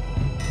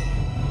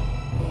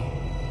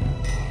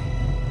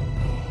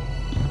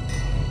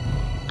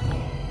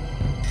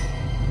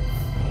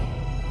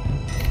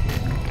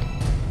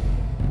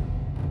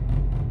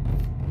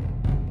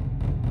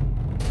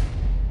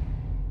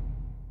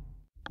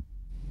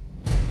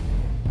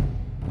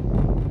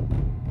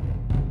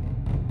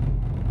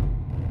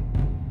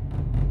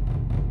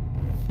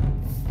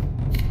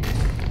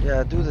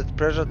 Yeah, do that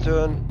pressure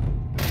turn.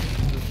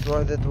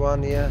 Destroy that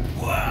one here.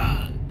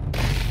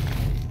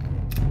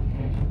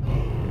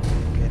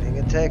 Getting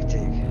a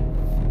tactic.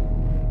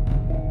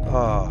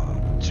 Oh,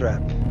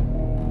 trap.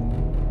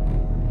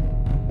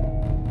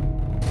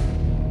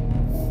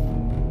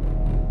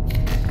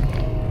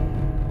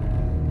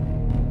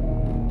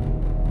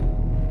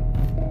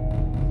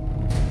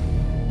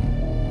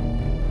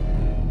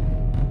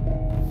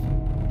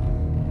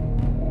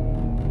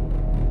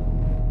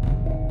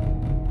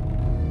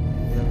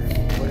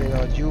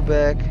 You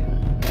back.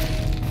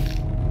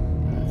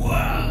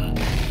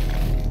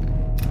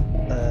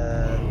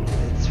 And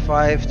it's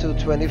 5 to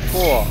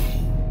 24.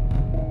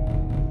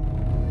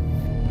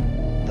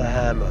 The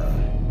hammer.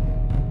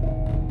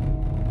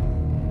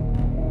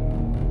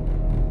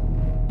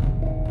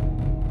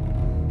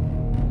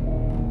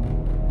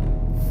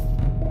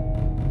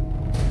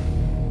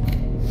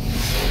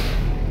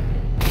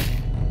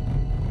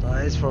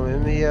 Nice from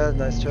him here,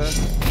 nice turn.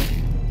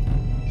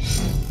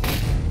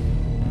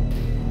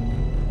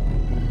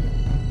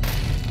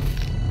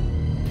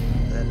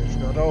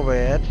 Not over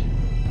yet.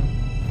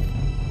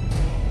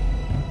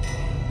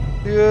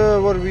 Yeah,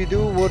 what we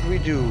do, what we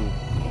do.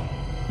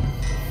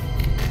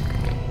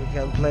 We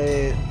can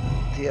play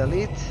the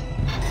elite.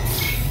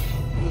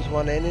 Use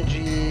 1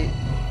 energy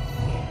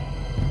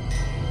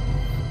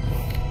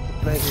to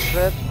play the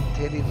threat.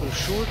 The elite will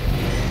shoot.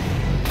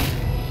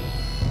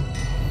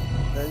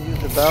 Then use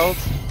the belt.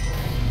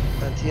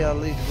 And the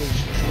elite will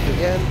shoot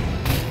again.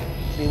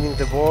 Cleaning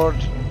the board.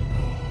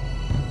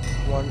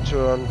 1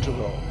 turn to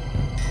go.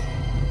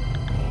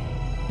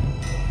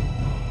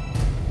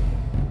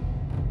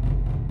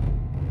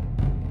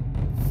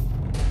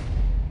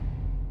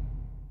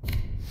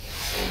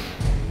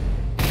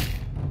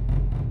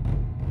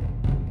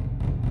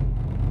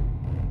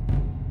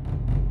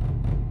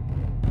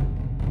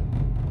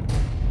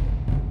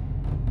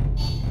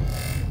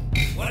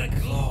 What a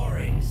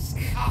glorious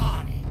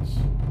carnage!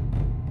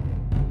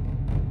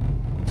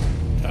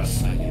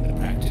 Just like in the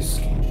practice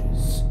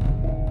cages.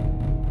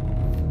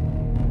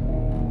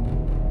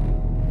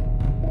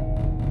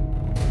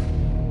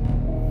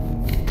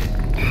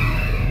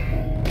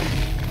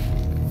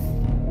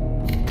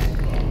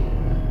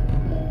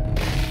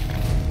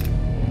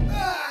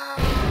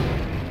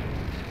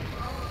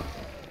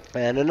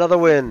 And another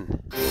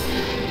win.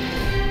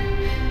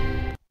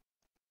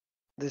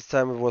 This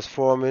time it was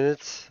 4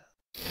 minutes.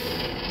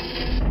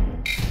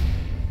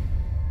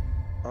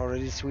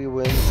 Already 3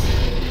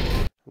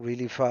 wins.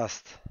 Really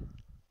fast.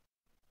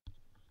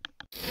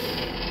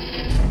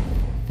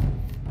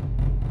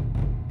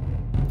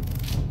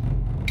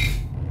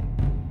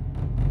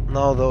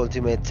 Now the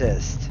ultimate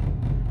test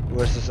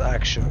versus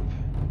Akshup.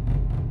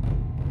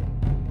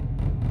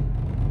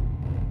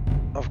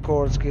 Of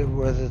course,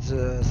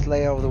 versus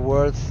Slayer of the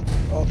Worlds.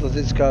 Also,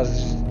 this card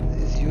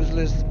is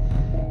useless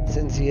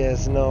since he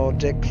has no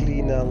deck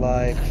cleaner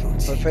like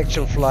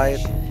Perfection Flight.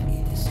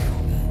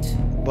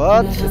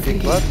 But, a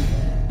big but,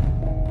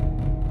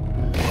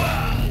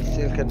 he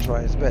still can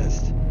try his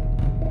best.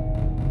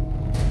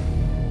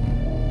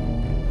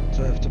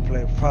 So I have to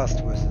play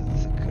fast with it.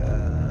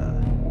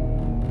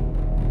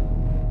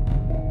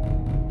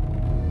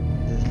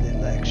 This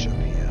little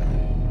Akshup here.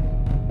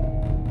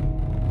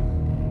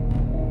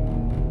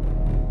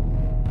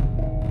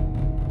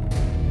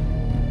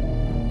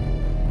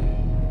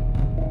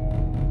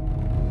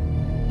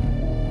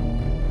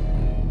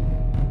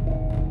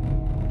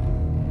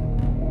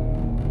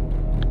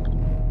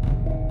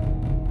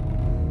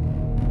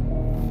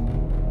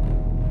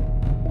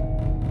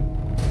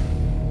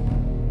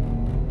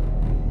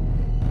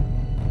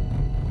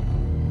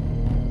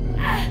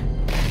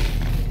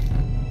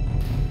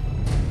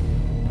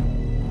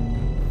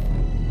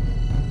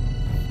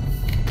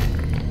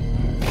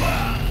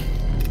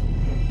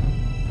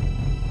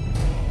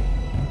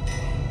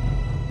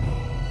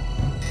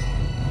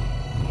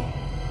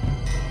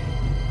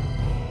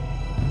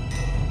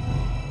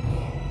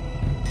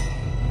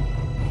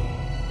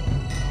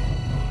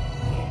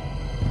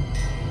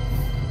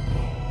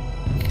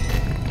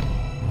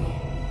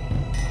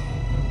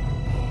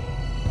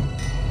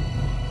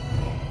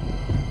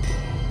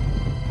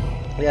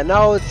 Yeah,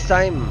 now it's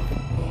time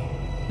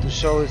to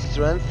show his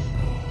strength.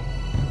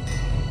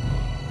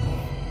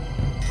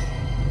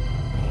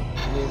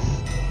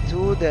 With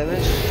 2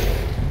 damage,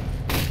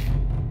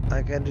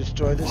 I can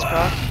destroy this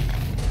card.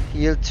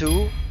 Heal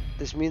 2.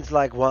 This means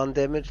like 1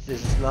 damage.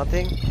 This is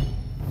nothing.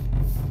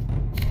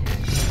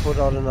 Put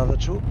out another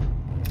troop.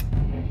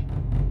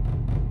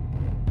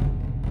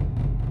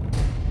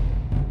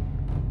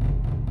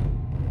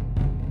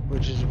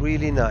 Which is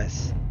really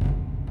nice.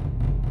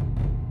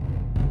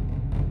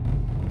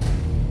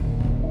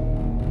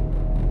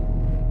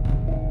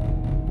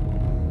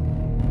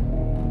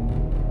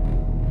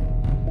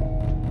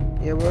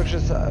 Yeah,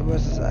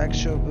 versus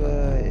Akshup,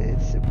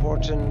 it's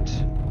important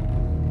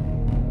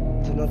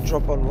to not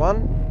drop on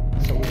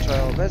 1, so we try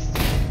our best.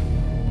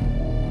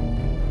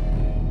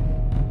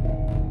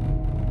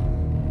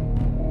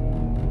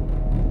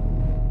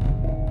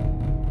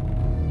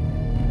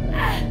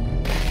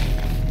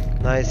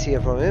 Nice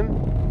here from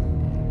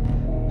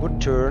him.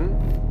 Good turn,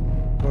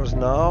 because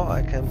now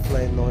I can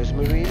play Noise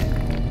Marine,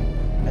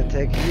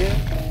 attack here.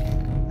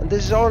 And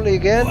this is only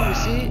again, you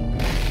see,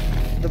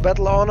 the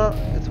battle honor,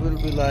 it will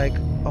be like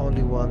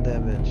only 1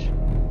 damage.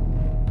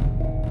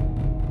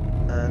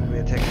 And we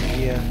attack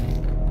here.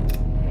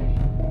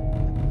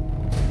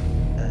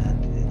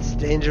 And it's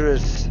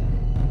dangerous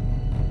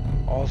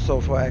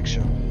also for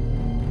Akshup.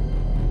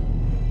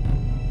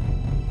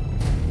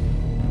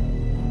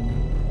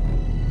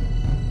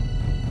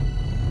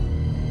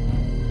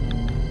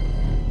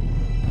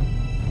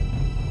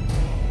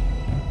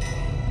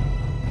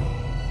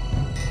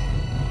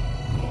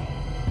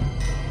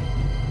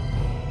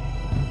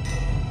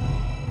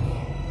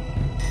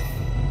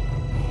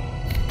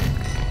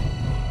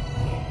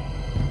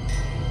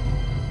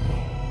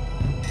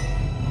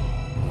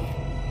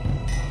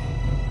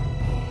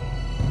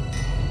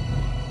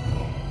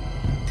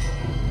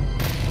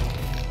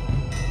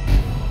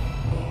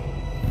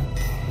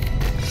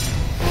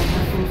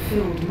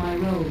 My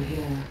role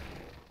here.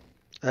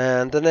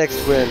 And the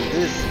next win.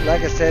 This,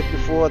 like I said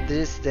before,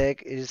 this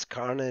deck is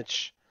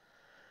carnage.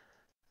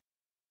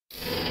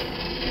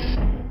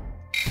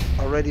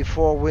 Already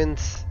 4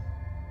 wins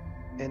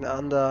in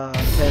under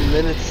 10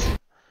 minutes.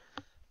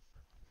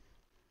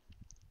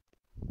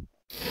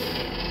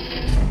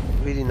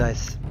 Really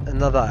nice.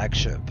 Another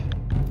Akshup.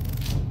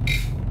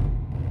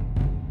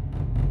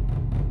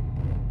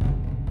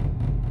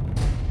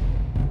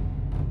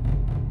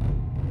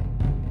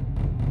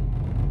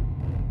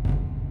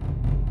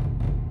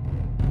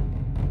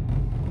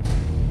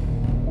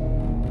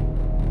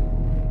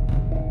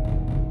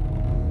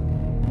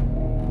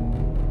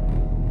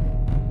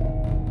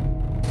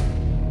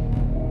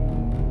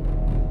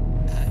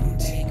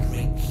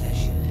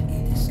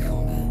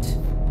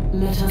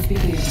 Let us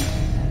begin.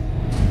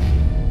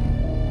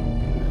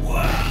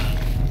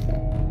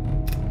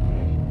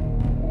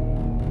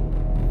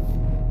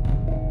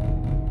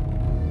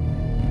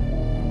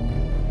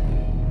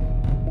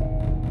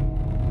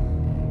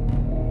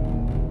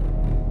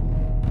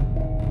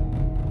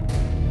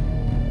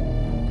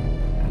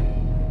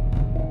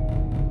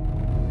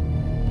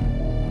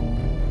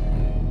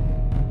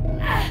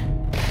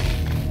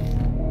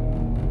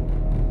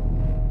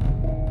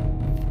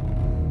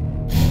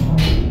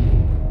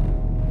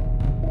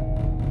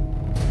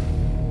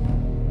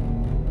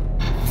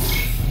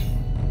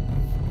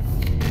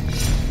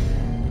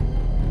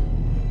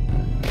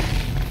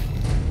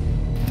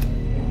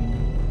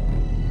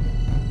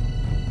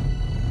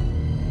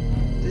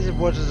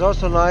 what is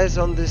also nice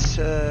on this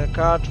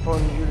card from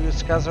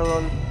Julius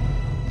Kaseron,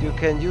 you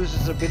can use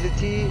his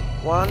ability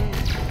 1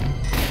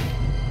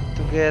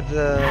 to get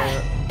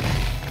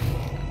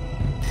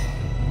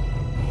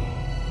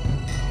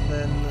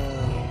and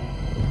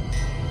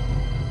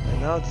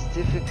now it's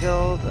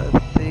difficult. I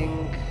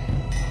think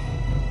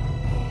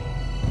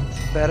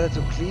it's better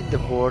to clean the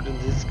board in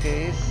this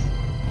case.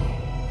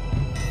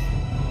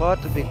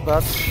 But a big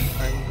but,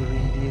 I'm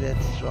greedy,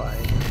 let's try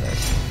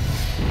that.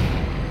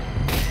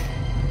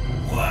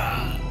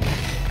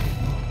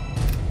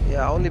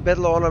 Yeah, only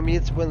battle honor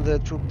means when the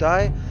troop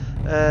die,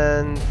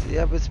 and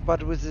yeah,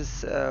 but with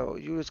this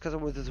Julius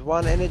Kaseron with this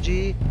 1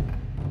 energy,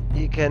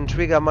 he can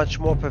trigger much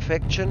more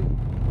perfection,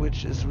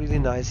 which is really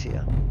nice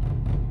here.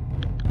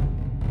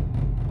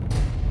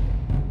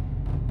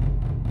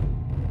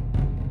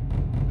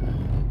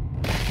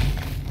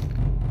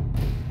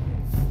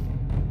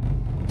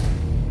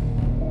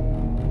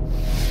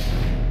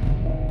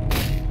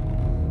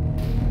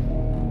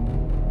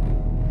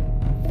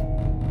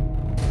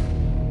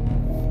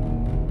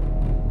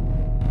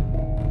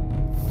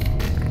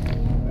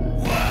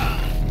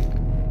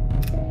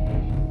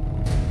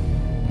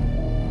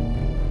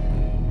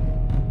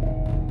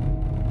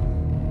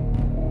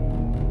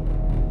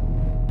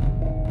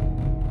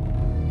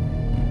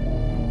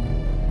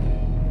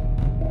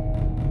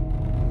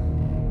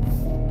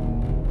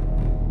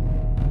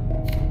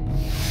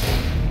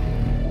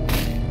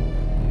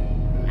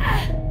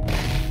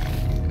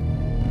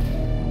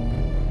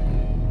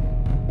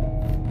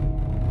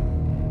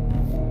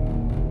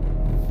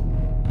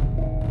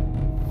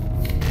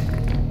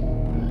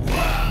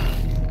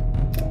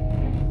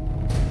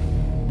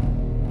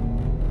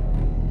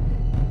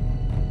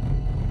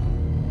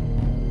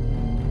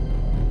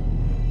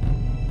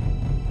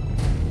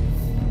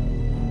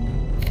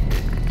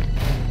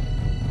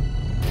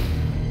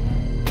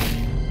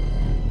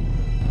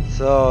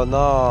 So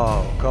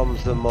now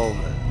comes the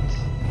moment.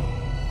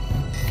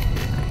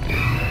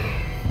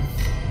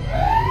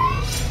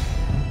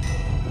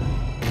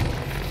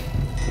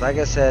 Like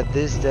I said,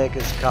 this deck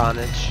is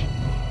carnage.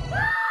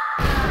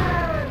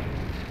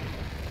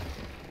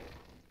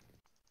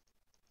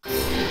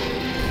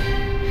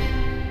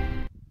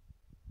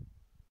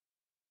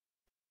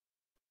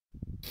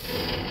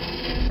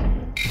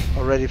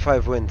 Already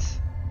 5 wins.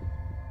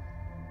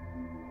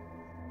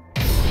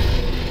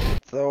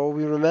 So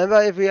we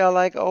remember, if we are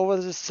like over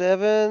the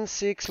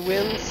 6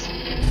 wins,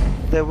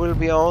 there will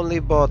be only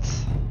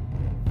bots.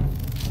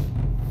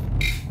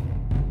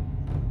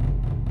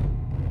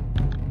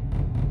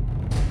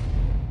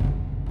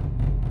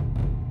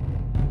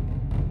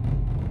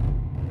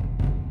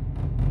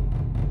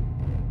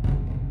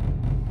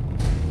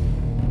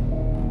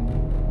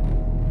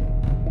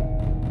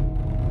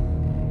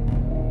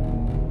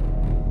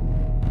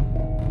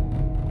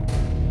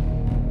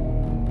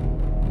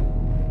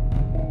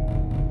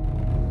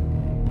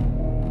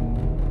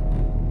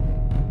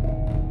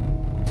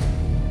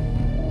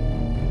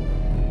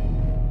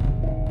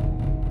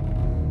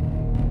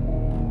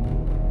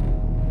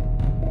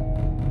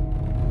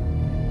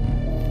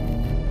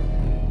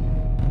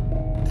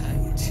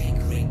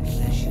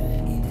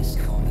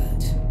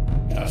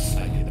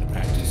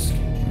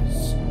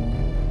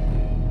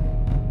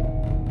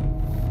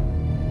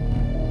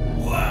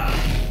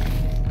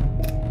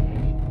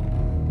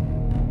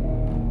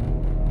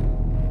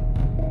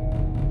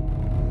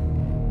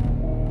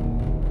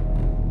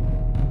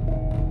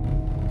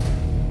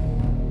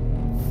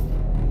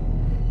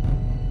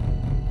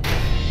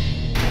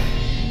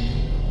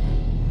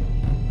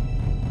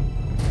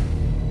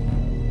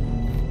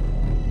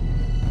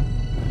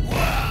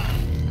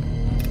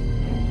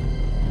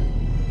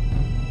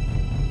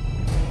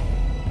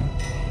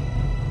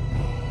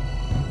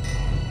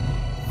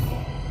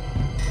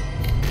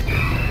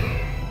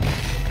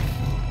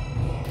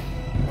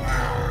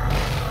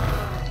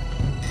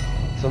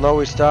 So now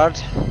we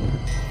start.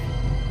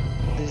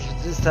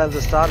 This time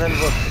the start end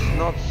was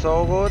not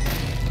so good,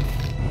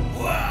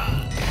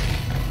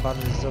 but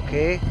it's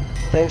okay.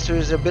 Thanks to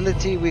his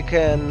ability, we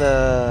can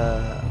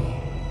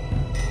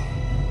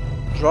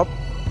drop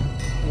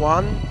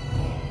 1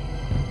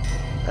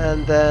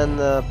 and then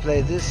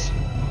play this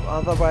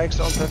other bikes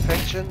on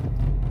perfection.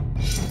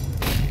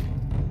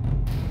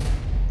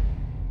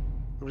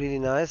 Really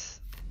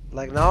nice.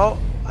 Like now,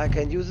 I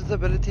can use his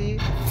ability.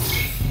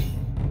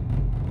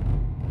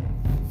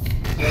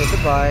 Play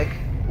the bike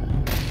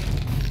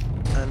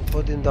and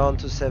put him down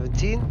to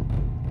 17.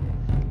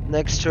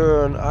 Next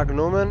turn,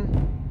 Agnomen.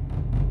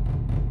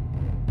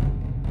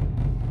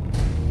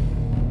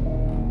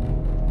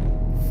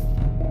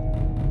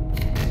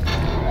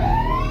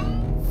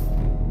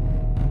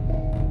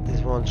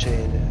 This one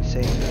chain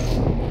saver.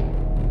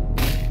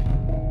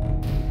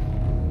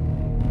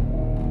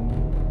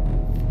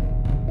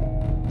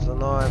 So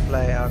now I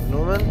play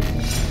Agnomen.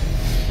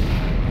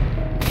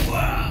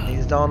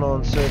 He's down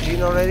on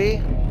 13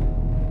 already.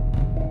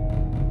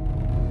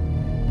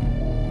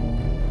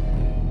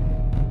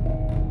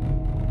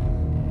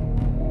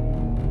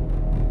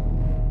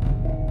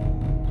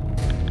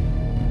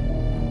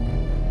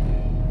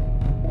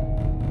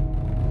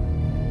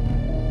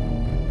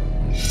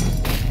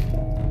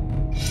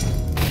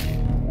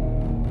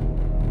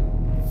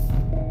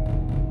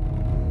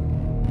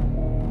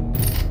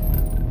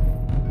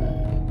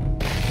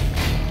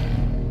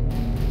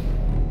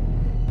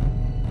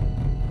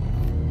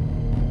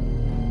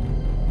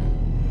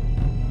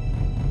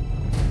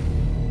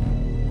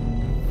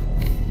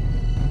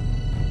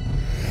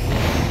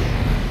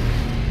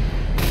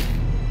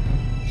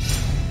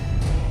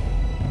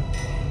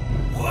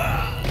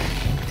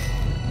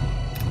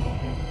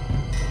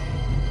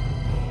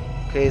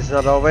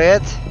 It's not over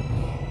yet.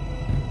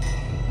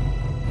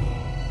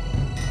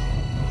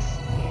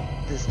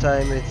 This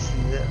time it's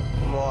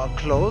more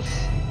close.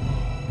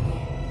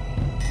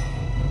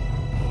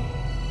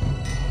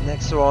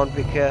 Next round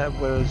we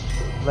will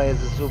play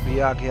the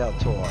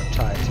Subiagiator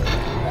title.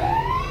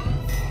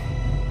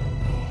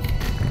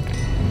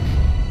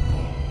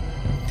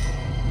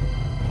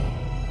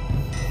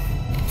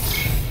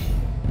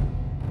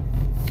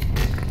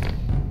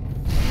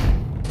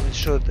 We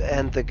should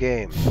end the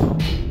game.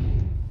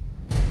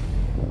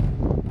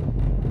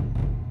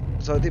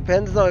 So it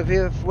depends now. If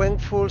you have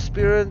Vengeful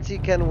Spirit, he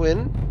can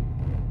win.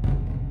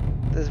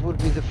 This would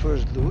be the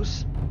first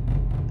lose.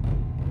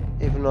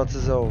 If not,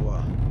 it's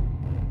over.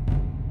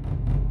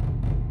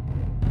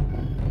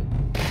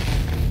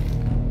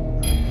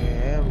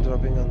 Okay, I'm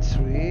dropping on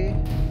 3.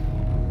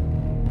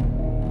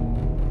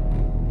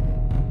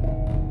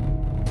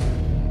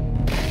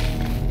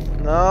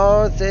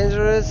 No, it's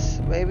dangerous.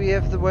 Maybe you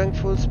have the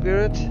Vengeful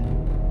Spirit.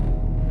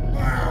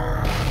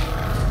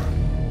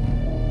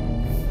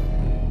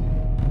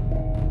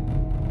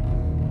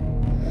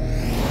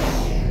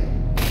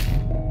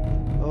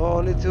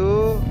 Only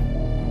 2.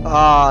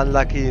 Ah,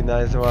 unlucky.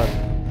 Nice one.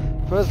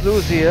 First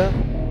lose here.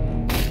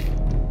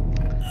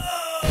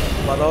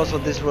 But also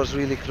this was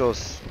really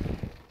close.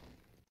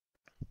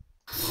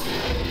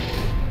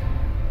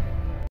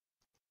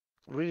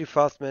 Really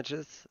fast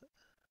matches.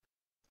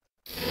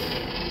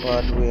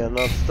 But we are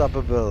not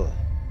stoppable.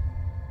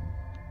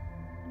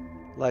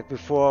 Like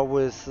before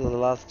with the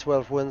last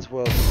 12 wins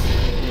was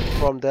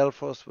from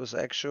Delphos with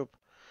Akshup.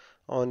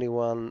 Only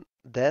one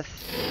death.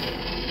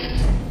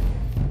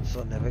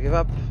 So never give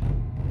up.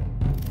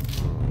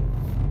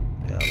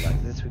 Yeah,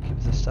 like this we keep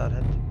the start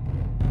hand.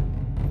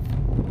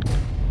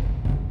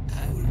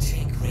 I will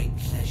take great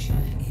pleasure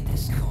in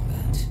this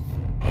combat.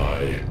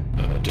 I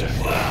am a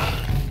death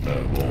god,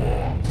 no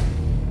more.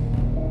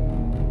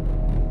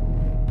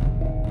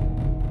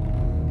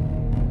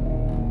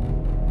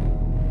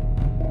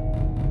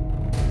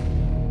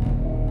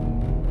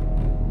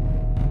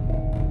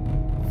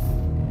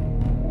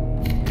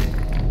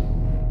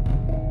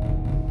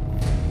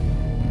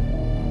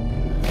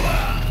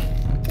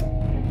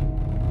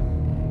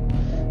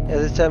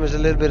 This time is a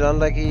little bit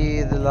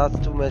unlucky, the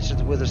last 2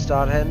 matches with the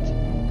start hand.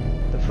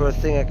 The first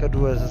thing I could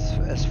do is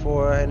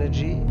S4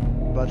 energy,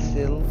 but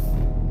still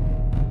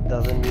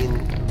doesn't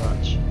mean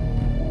much.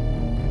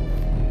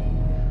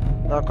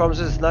 Now comes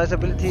this nice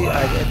ability,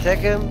 I attack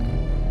him,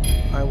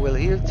 I will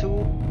heal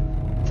 2,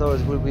 so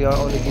it will be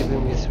only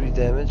giving me 3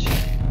 damage.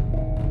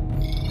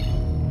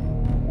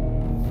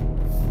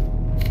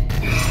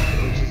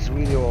 Which is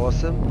really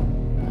awesome.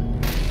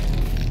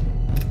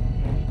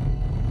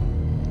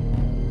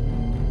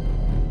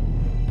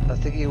 I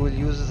think he will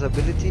use his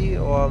ability,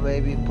 or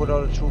maybe put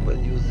out a troop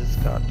and use this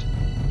card.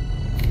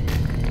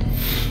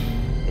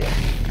 Yeah.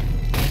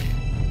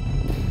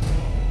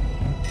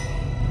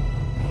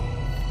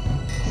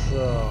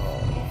 So,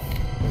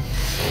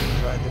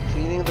 try to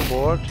cleaning the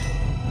board,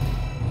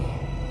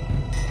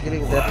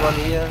 killing that one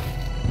here.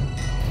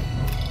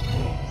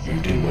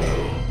 You did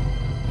well.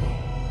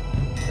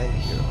 Thank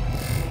you.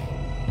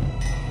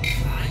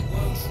 I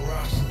won't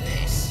rush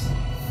this.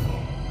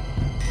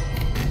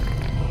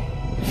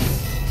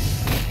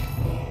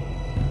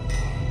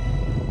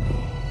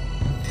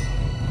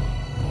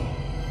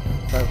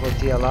 Time for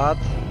Tialat.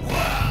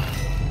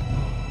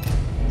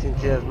 Since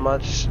he has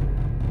much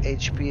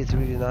HP, it's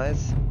really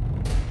nice.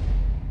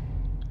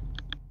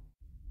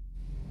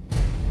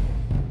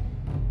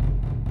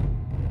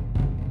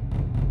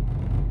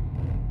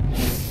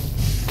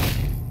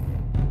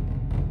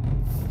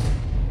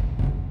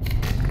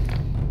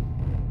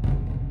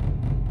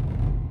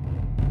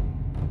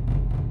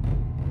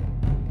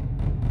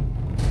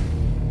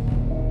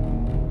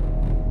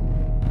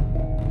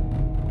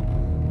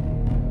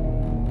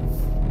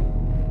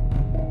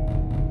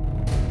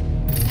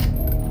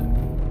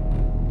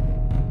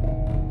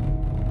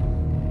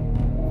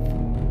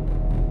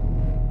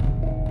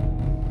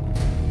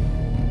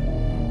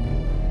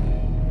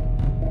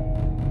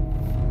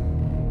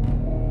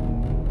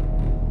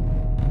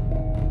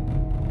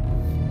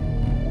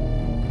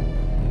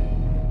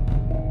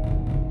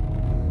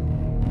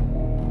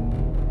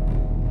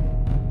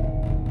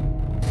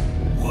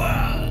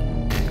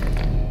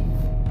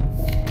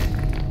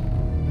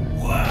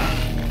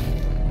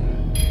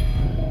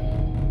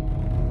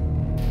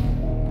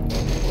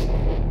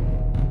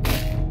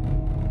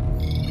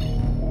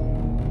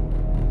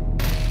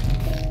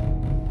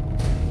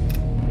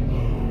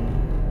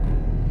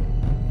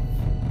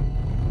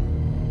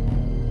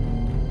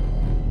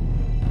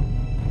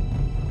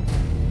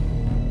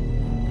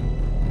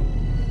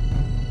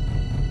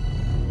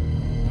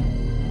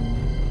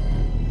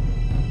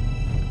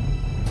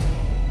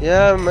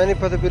 Yeah, many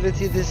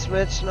possibility this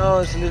match now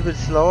is a little bit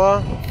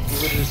slower. We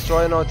will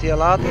destroy now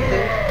Tialat, I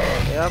think.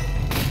 Yep.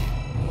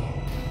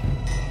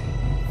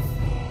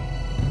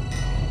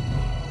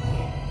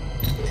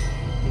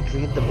 He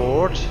cleaned the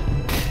board.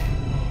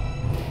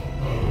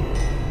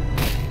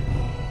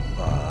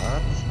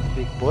 But,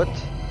 big butt.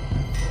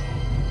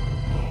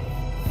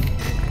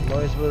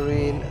 Noise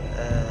Marine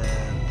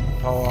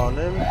and power on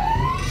him.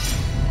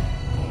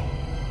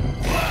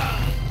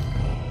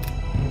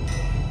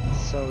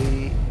 So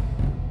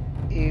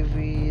if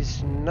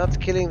he's not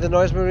killing the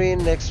Noise Marine,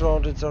 next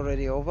round it's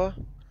already over.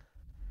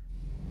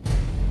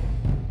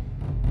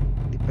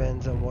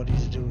 Depends on what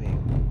he's doing.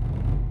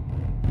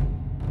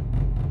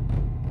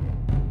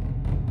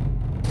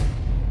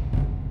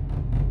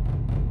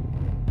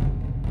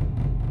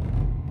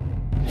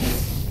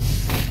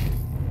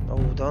 Oh,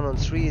 down on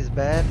 3 is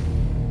bad.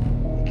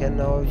 You can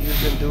now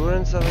use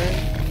endurance on him.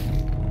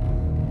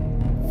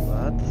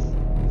 But,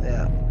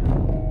 yeah.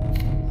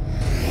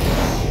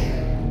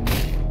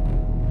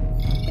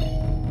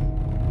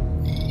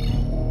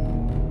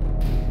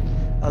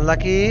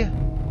 Unlucky.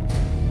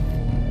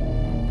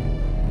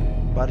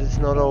 But it's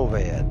not over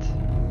yet.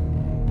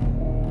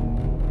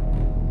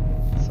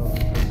 So we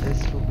put this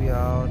to be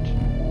out.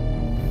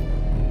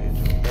 We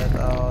put that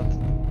out.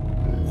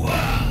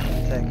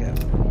 Attack him.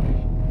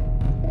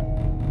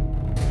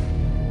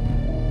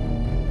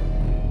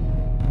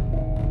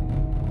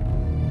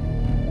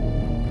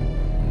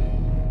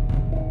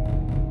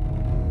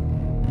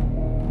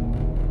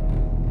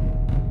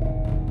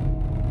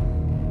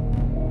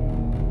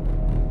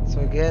 So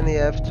again, you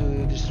have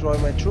to destroy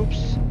my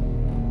troops.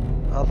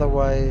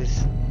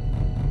 Otherwise,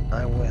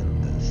 I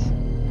win this.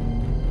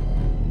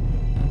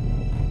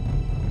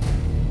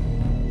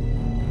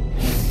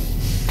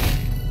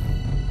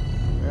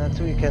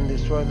 So you can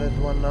destroy that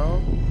one now.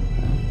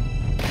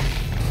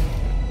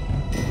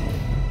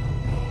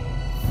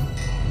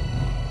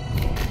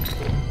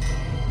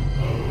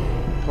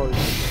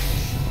 Poison.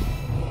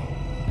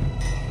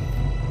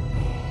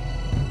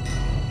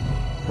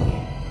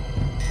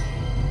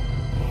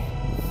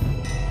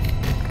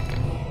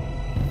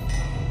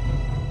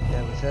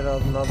 Set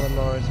out another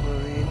Noise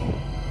Marine.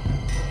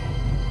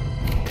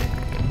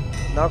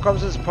 Now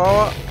comes his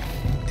power.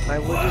 I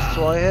will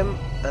destroy him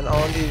and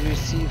only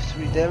receive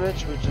 3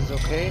 damage, which is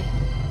okay.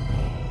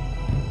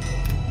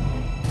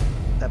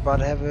 But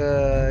have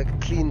a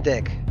clean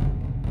deck.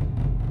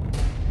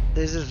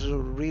 This is a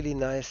really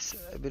nice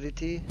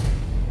ability.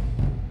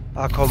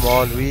 Ah, come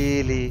on,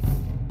 really?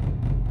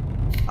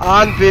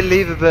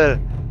 Unbelievable!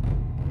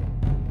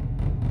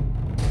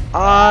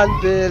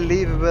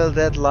 Unbelievable,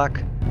 that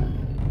luck.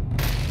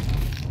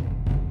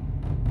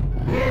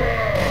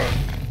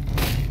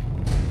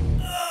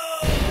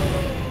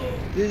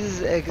 This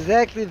is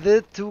exactly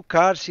the 2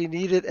 cards he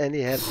needed, and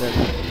he had them.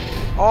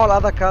 All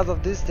other cards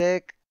of this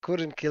deck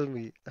couldn't kill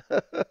me.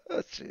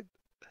 Shit.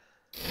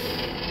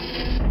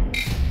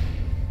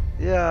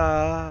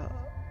 Yeah.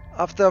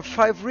 After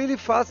 5 really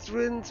fast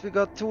wins, we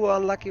got 2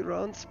 unlucky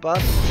rounds, but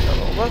it's not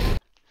over.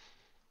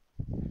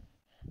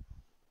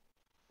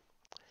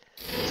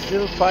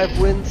 Still 5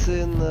 wins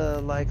in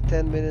like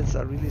 10 minutes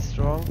are really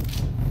strong.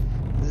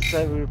 This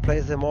time we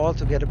replace them all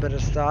to get a better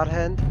start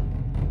hand.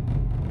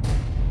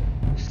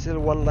 Still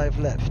 1 life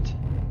left.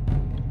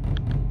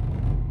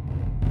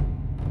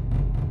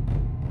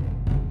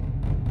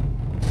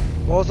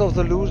 Most of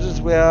the losers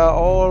were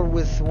all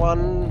with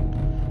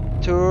 1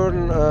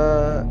 turn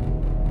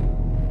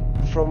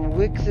from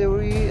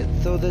victory,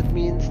 so that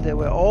means they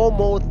were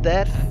almost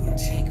dead. I will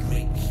take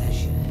great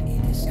pleasure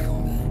in this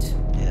combat.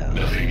 Yeah.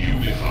 Nothing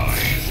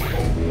unifies like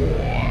a war.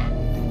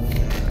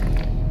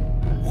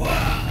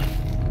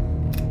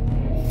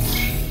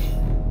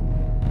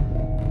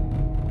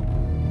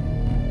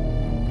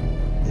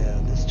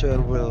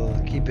 Turn will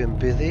keep him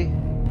busy.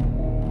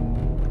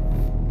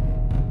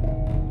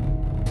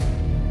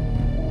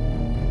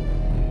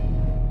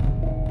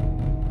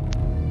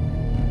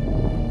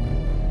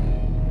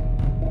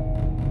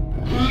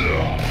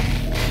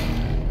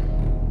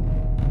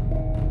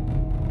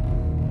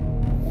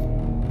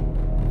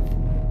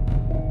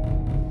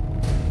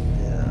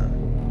 Yeah.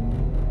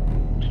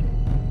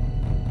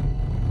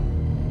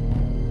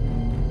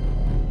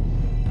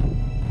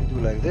 We do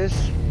like this.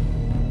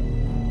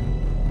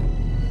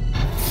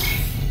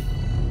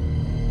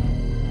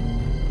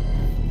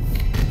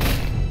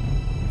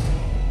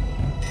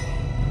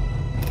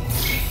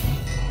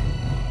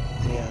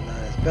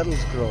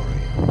 Battle's glory.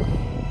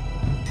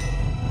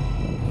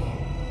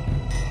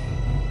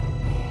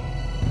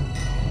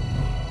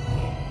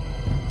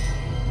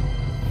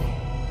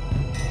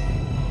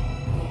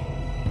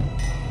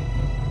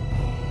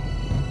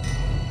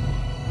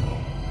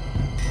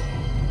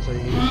 So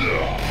you...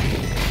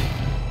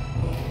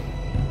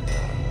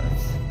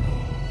 nice.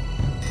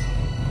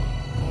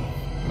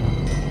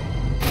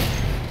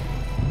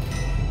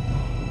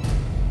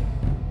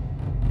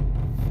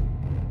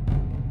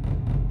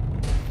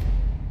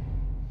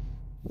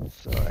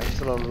 So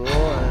excellent roll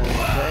and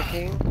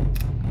attacking.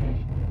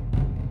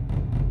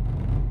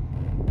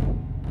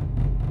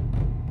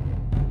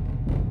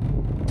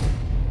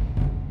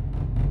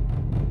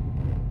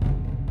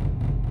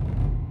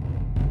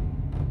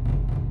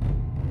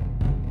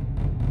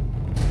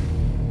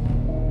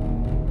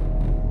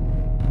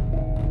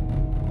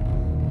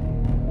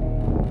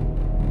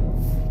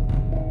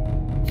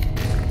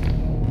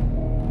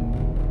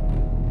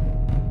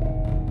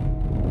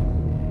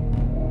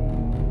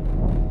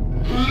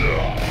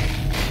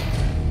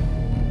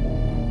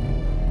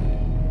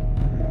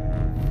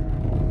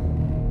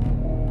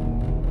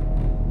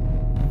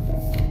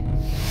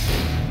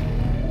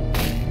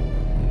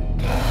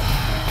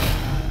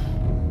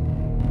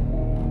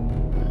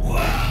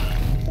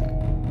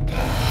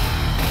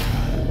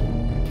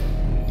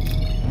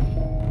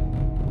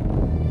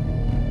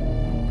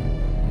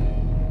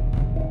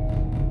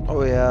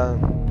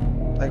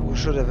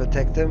 should have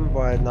attacked him,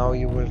 but now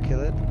you will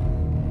kill it.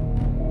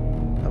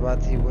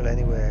 But he will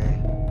anyway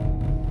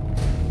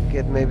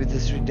get maybe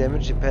this 3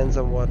 damage, depends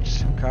on what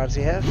cards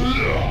he has.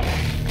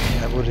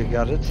 I would have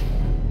got it.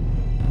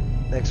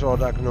 Next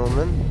round,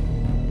 Agnomen.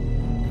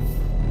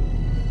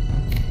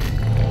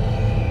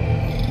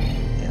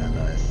 Yeah,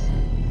 nice.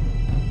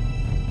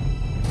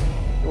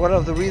 One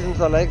of the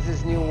reasons I like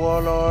this new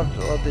Warlord,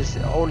 or this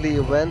only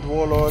event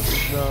Warlord,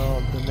 is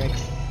now the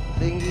next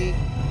thingy.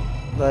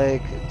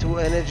 Like, 2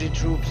 energy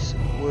troops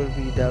will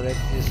be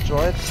directly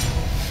destroyed.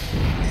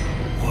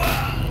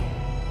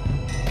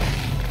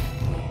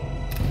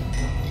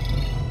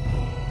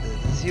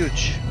 This is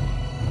huge.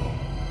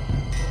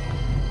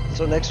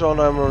 So next round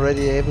I'm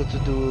already able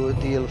to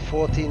deal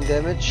 14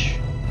 damage.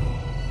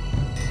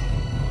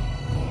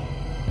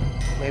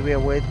 Maybe I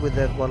wait with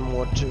that one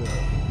more turn.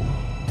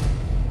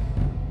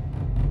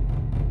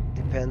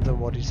 Depends on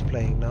what he's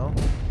playing now.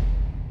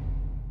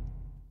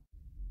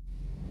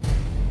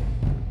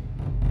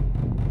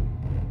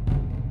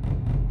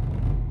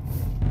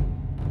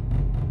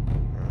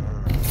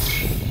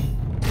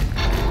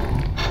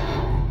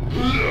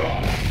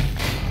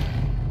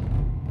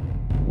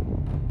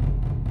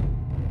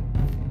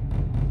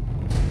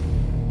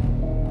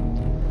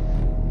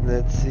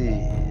 Let's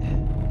see.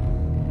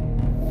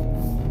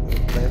 We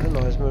play the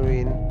Noise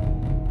Marine.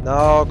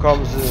 Now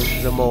comes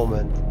the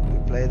moment. We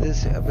play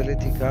this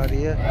ability card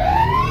here.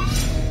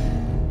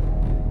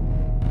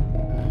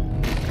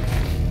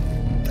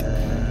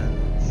 And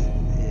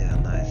yeah,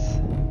 nice.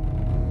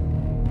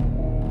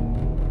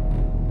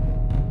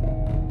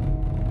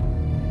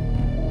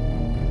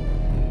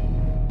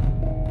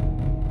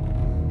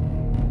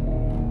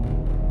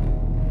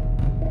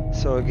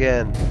 So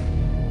again,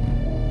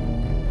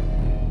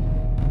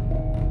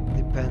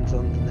 depends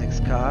on the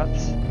next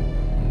cards.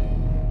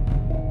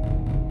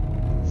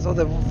 So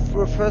the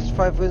first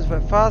 5 wins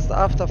were fast.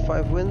 After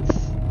 5 wins,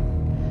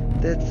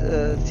 that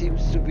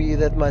seems to be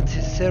that my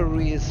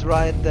theory is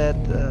right,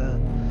 that the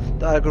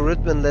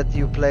algorithm let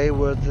you play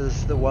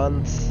versus the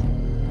ones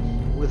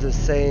with the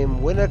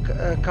same winner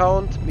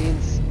count,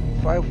 means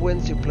 5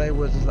 wins you play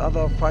versus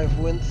other 5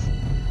 wins,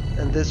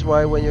 and this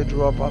why when you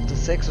drop after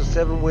 6 or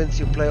 7 wins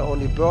you play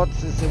only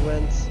birds these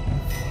events,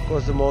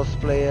 because the most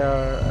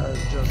player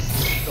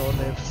just don't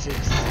have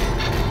 6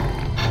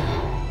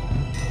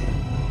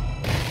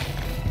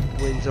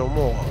 wins or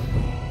more.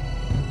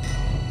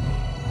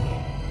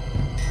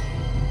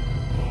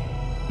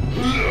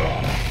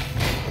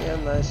 Yeah,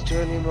 nice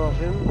turning of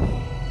him.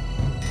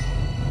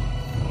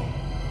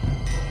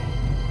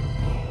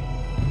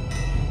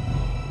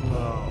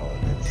 Now,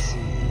 let's see.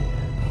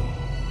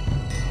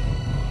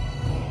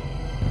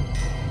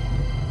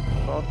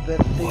 Not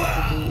bad thing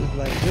to do is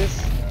like this.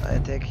 I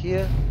attack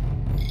here.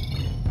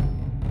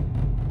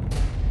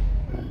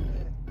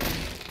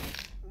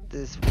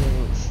 This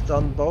will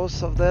stun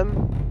both of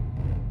them.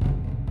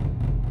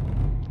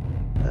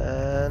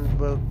 And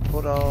we'll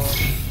put out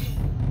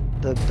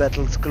the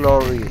battle's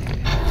glory.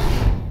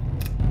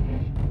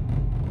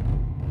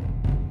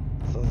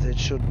 So that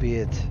should be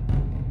it.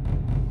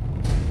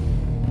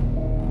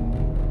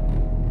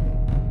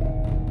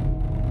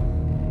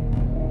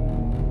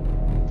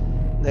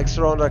 Next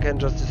round I can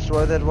just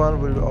destroy that one,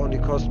 will only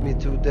cost me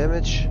 2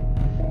 damage.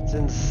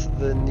 Since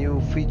the new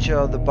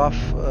feature, the buff,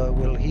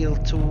 will heal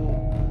 2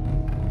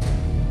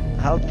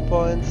 health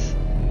points.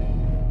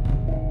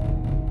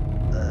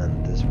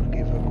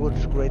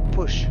 Great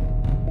push.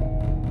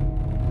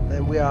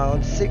 Then we are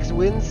on 6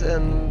 wins,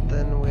 and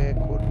then we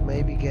could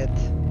maybe get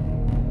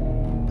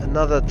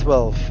another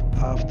 12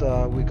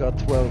 after we got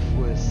 12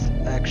 with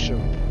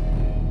Akshup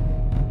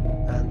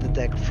and the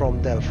deck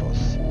from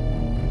Delphos.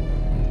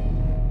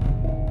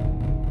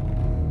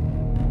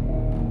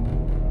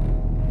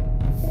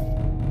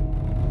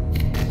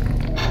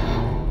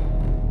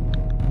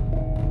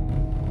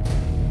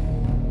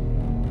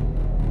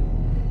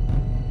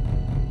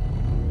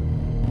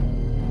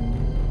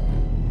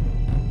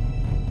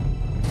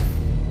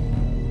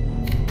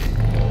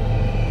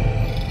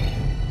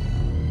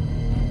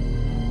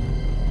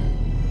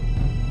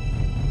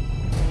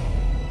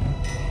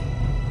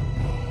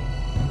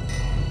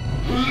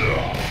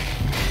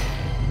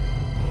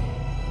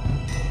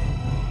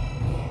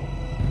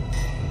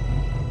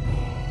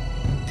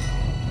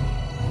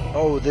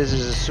 Oh, this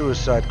is a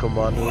suicide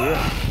commando here.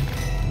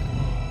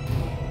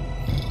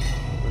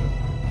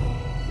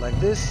 Like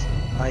this,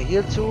 I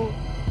heal 2,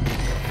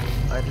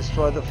 I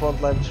destroy the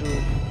frontline 2,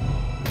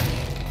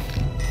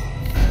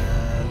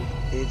 and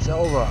it's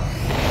over.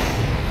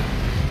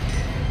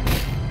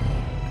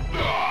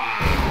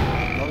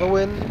 Another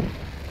win.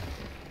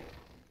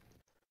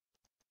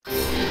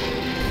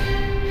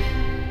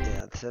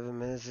 Yeah, 7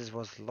 minutes, this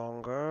was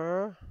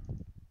longer.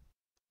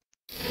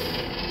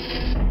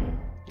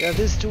 Yeah,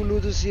 these 2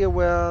 looters here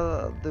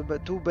were the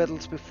 2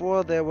 battles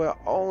before. They were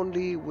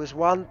only with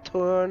 1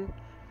 turn,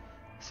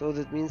 so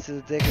that means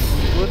the deck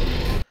is good.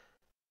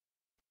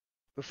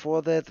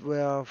 Before that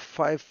were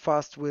 5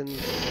 fast wins.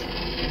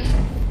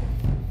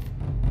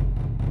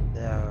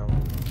 Yeah,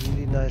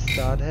 really nice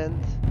start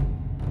hand.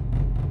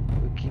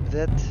 We keep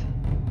that.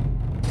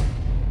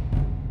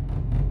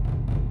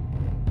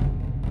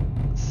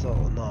 So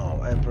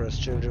now Emperor's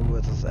Children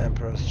versus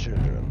Emperor's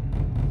Children.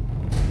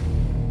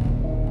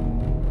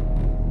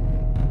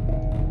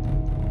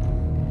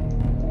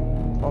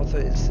 Also,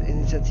 its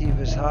initiative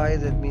is high,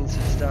 that means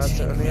it starts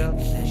earlier.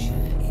 Pleasure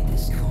in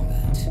this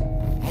combat.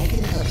 I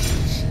can help you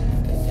achieve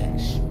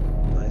perfection.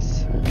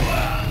 Nice.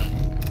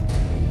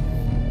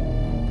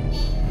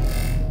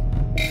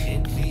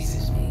 It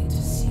pleases me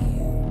to see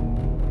you.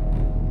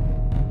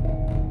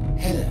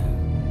 Hello.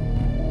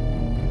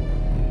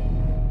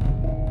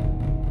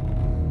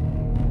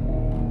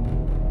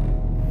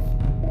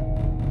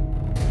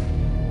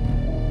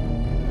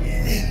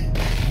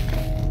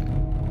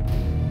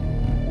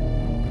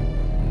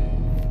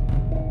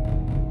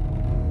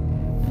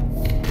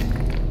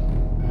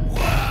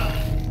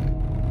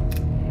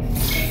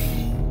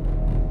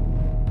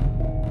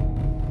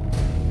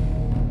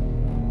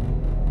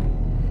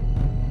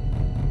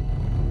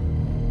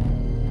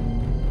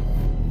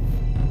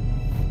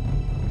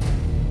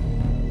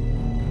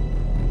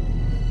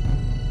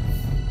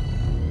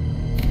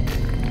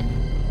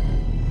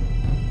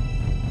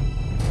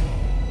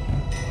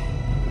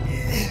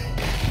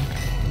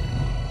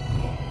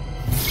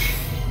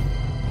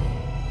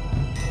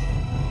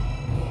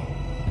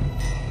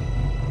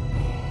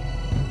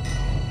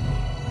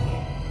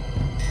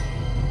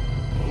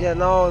 Yeah,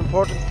 now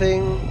important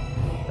thing,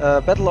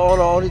 battle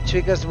order only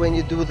triggers when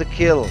you do the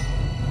kill.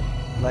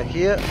 Like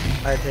here,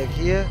 I take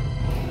here,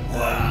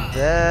 and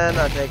then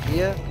I take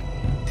here.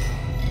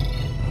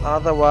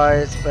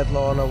 Otherwise, battle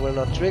order will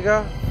not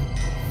trigger.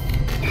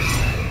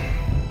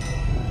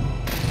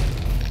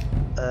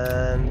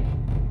 And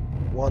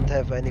won't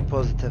have any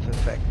positive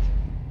effect.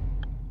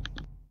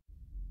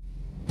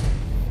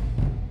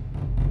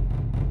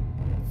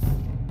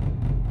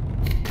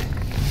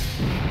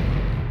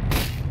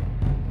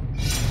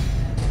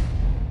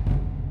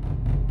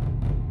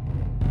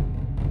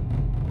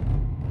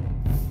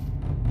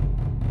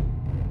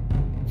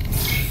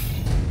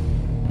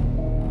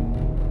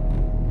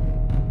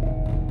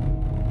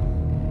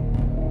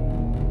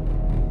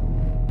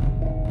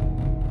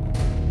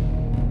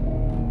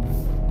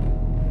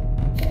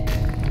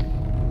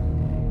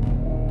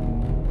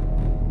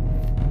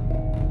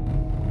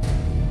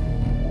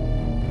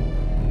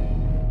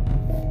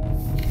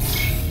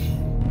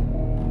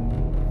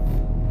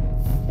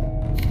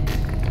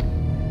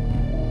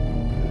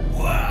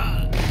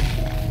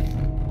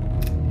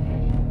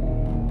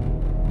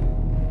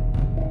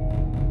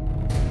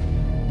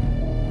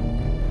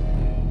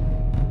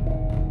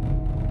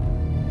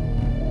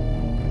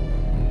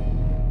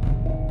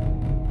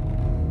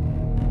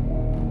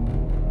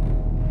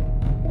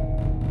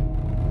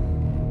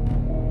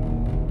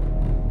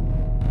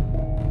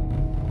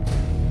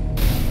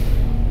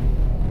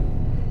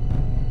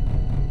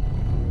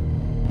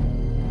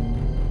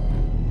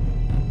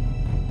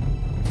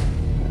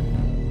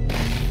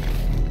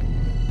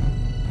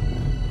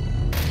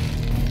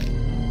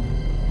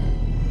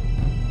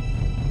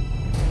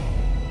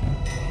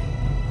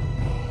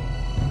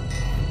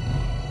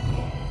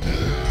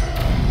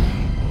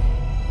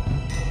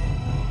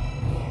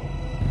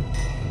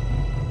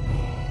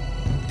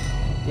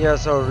 Yeah,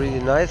 so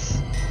really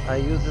nice. I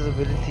use this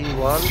ability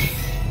once,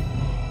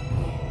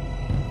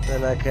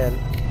 then I can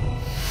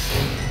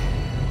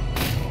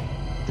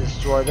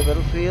destroy the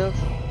battlefield,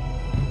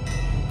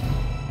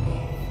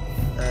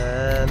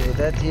 and with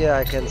that here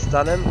I can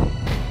stun him,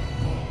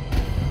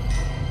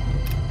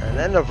 and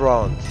end of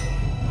round.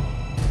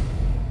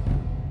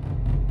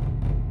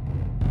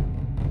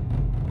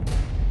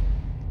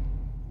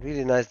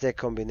 Really nice deck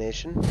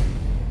combination.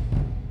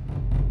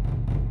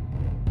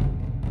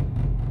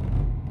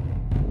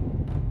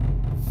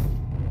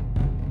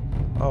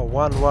 Oh,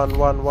 1, 1,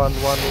 1, 1, 1,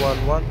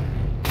 1, 1.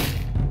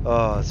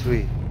 Oh,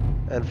 3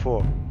 and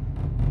 4.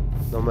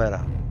 No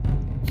matter.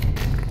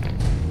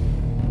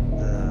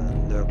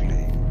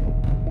 Nurgling.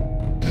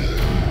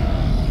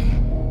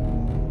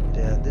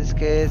 Yeah, in this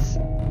case,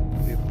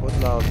 we put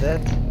now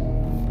that.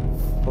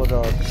 Put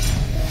out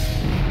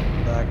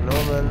Dark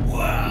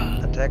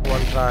Gnomon. Attack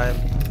one time.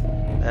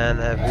 And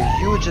have a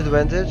huge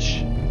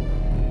advantage.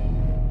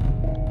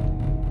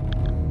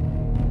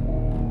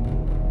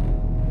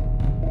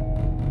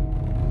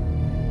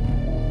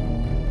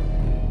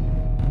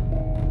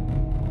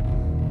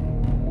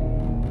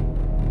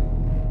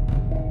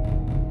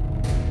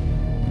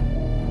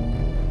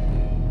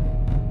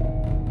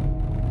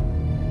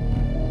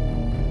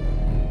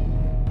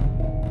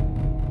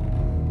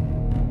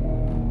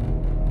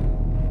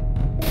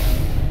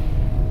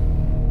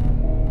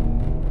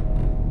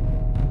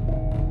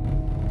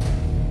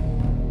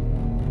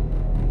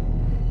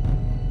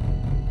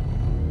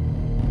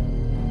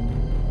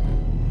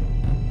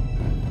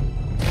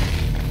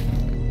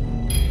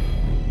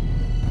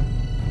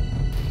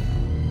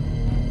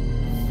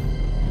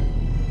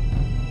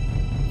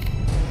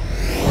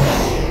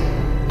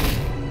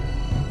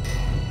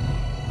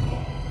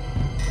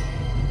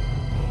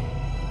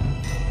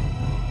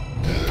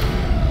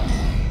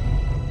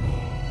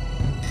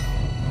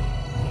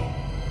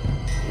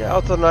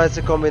 also nice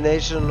a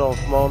combination of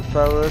Mount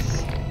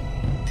Ferris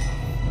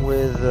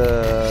with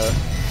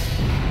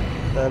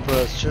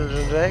Emperor's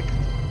Children deck.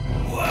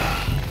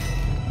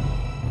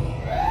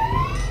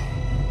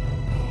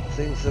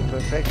 Thinks the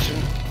perfection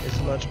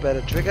is much better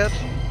triggered,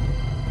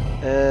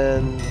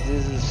 and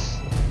this is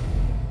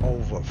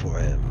over for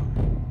him.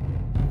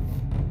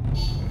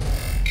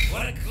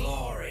 What a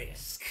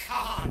glorious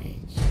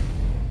carnage!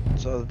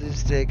 So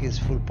this deck is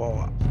full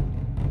power.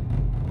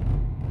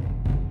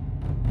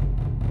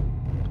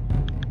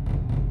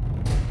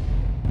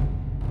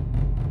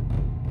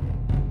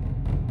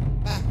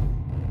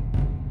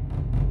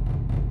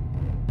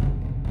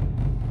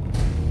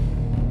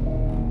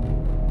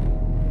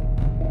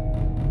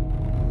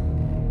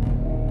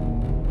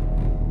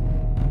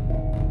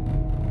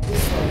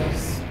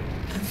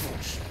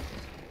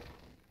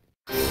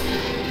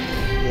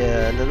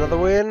 Another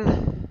win.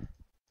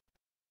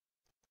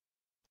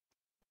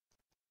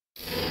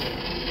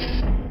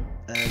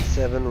 And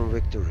 7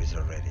 victories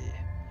already.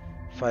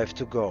 5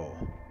 to go.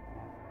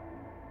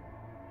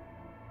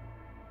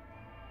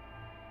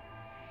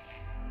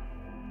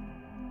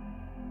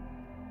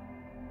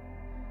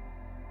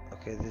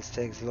 Okay, this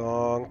takes a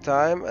long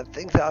time. I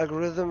think the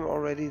algorithm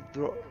already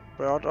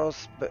brought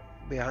us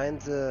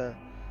behind the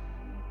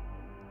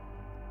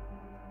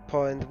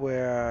point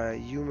where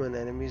human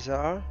enemies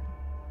are.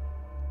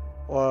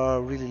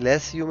 Or really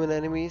less human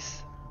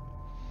enemies,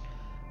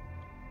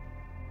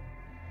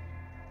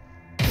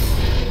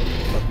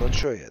 but not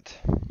sure yet.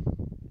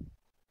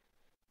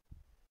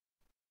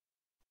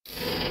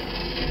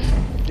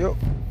 Yo,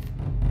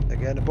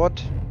 again a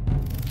bot.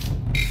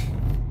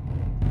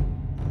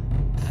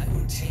 I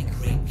will take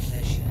great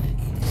pleasure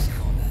in this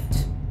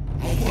combat.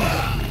 I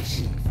will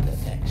achieve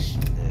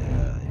perfection.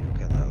 Yeah, you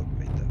can help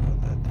me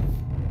with that.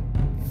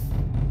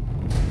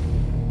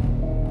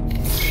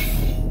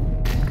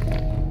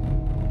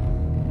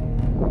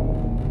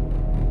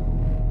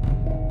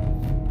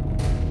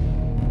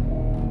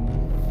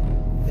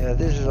 Yeah,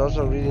 this is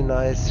also a really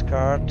nice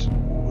card.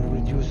 Will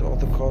reduce all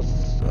the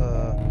costs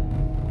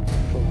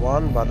from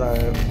 1, but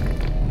I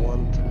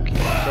want to keep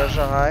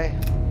pressure high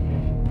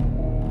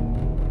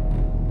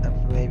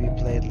and maybe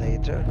play it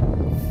later.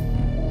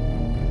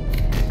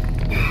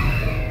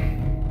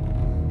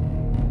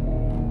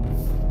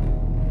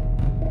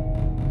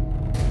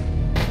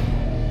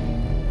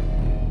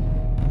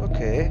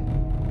 Okay.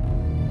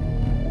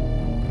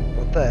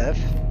 What the F?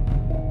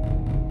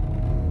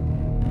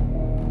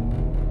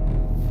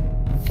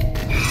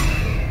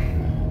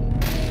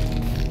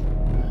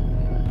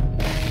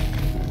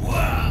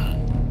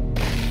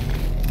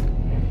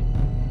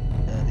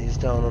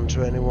 Down on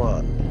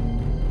 21.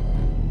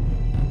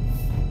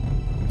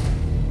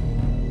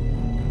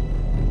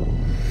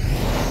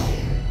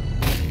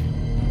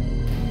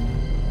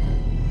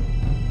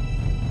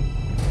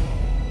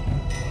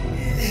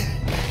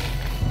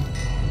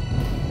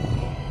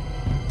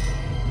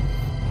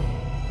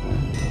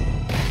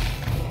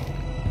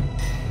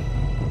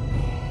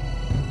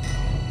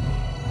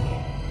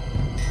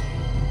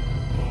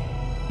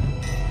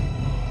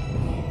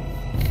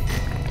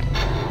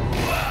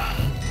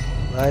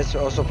 Nice,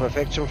 also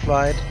perfection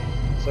flight.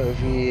 So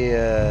if we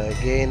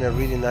gain a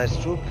really nice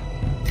troop,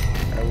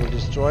 I will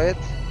destroy it.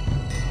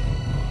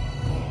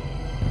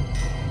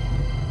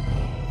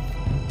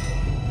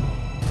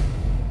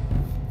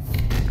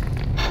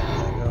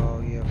 I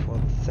go here for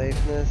the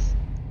safeness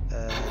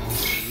and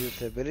use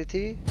the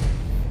ability.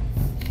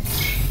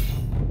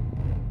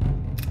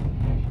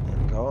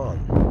 And go on.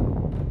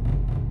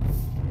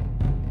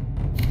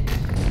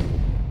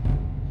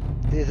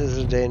 This is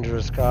a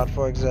dangerous card,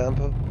 for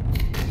example.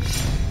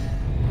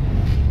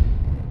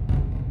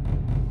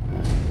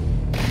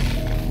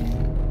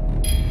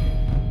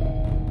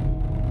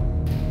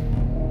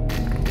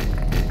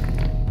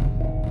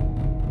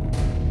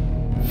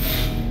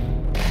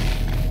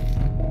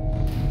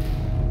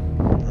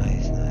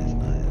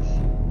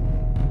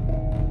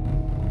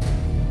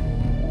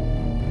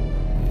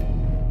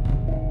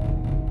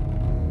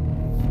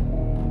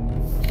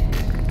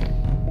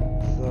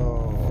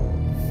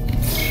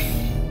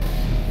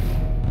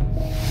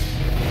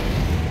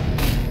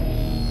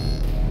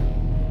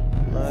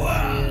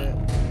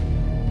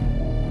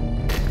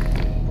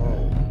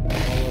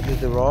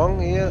 Wrong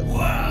here,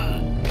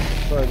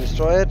 so I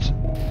destroy it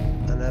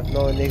and have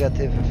no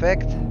negative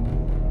effect,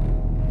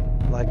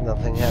 like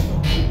nothing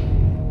happened.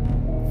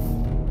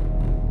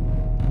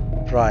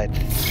 Right,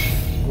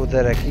 good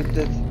that I kept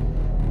it.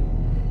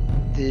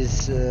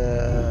 This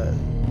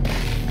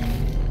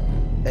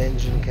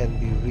engine can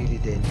be really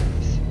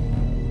dangerous.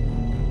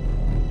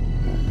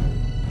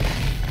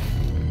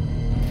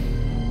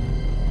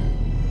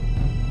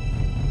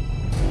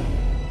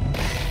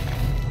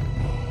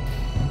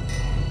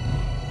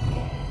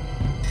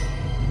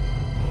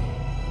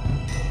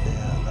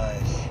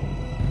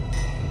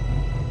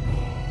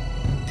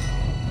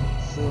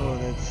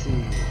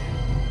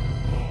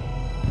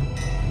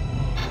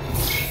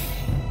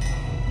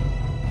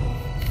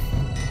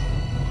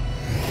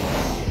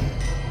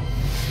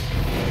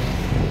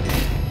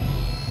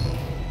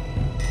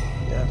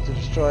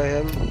 destroy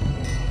him.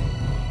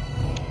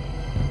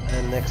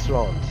 And next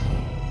round.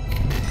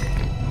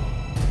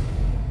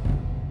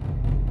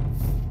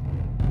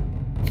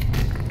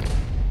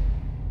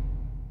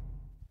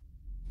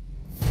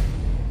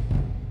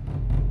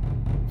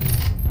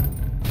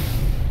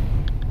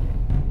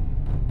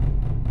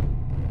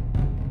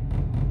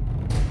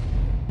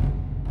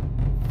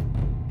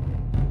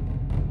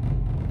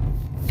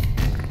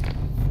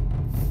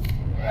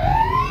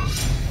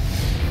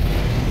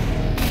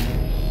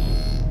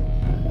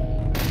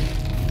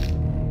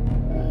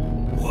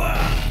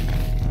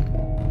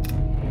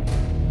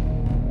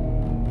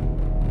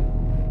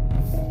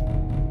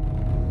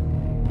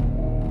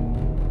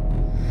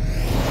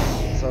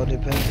 So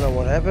depends on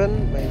what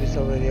happened. Maybe it's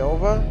already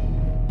over.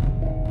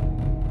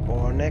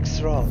 Or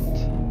next round.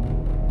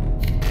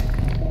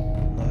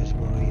 Noise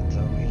Marines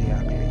are really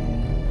ugly.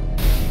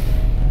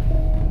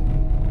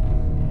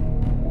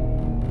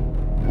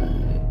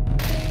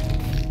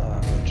 Ah,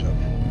 good job.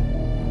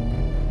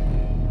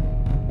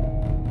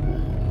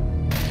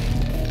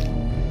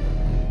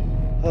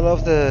 I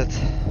love that.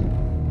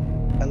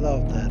 I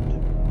love that.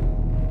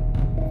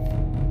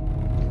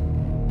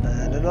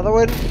 And another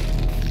win.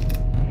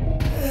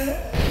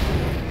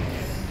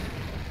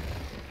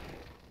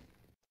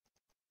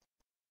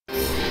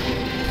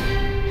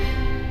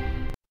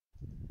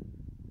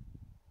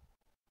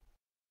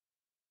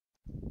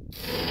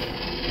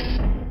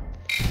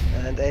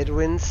 And 8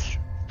 wins,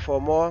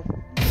 4 more.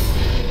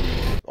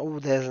 Oh,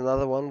 there's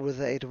another one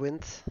with 8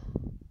 wins.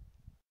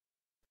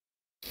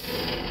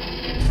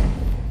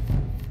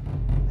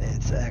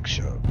 It's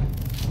Akshup.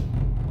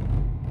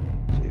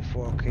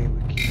 4K,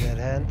 we keep that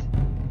hand.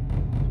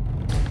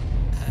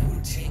 I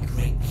will take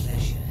great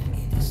pleasure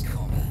in this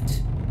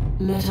combat.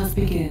 Let us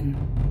begin.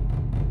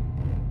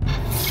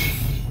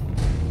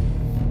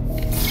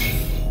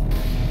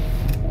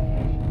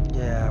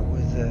 Yeah,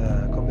 with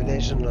a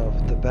combination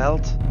of the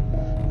belt,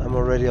 I'm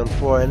already on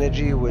 4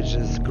 energy, which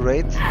is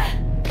great.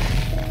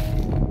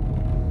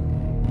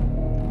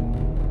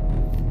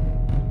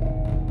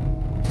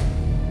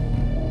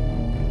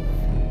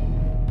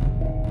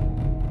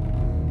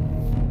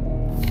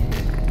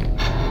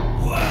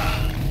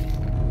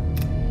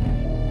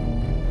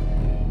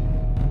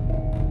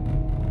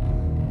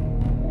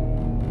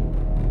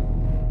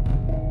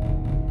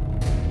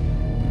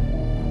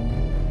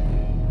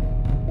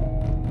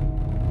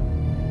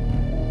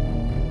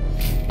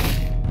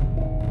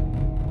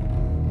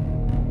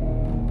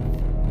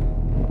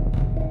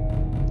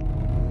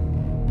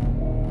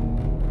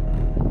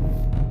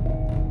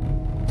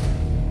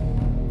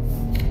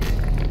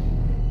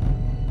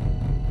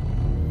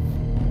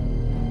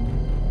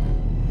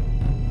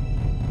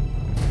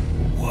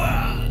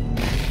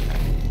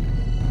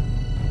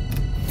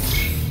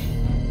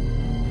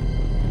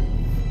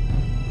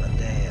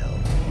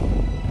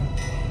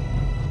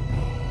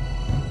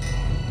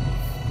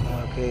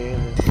 Okay,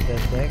 let's see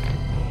that deck.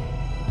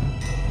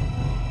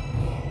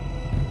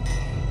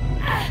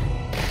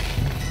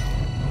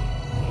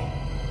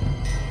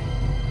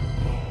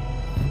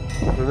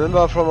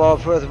 Remember from our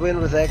first win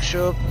with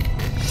Akshup,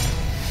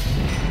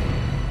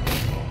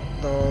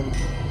 don't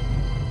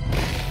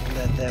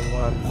let that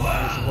one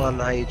with 1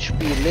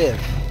 HP live.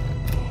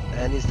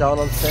 And he's down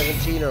on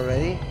 17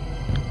 already.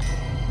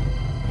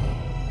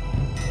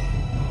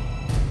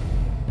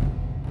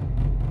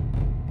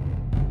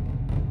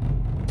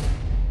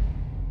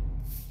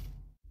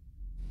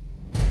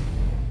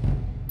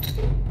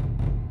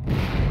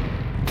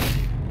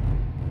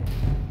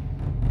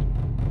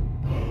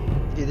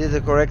 You did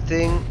the correct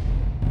thing.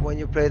 When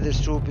you play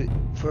this troop,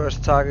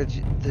 first target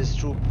this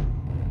troop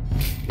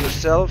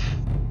yourself,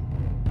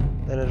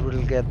 then it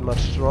will get much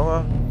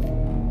stronger.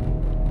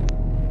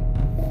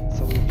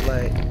 So we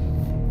play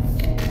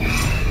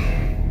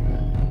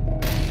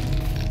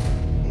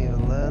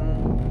Evelyn,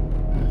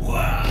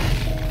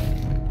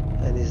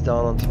 and he's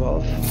down on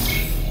 12.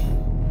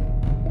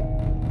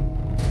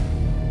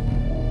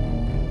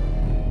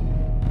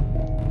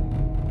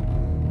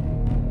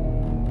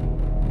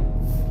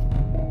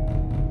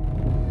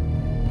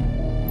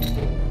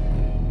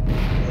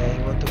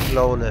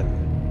 Clone him.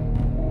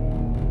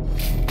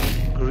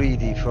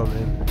 Greedy from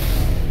him.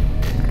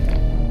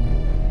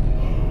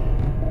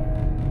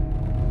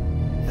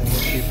 There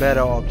would be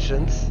better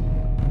options,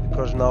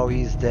 because now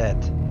he's dead.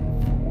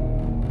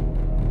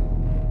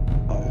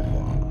 Oh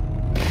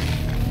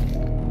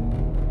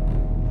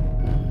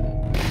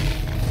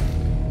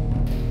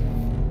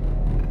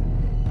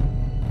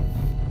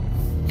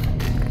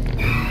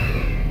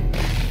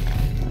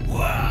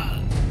wow.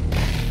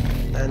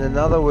 And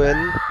another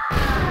win.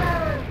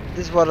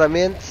 This is what I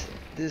meant.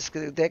 This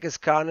deck is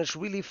Carnage,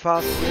 really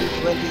fast win,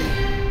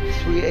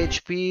 23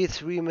 HP,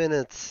 3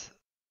 minutes.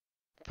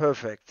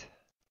 Perfect.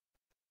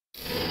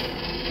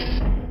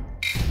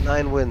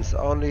 9 wins,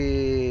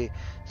 only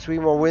 3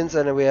 more wins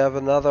and we have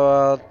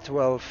another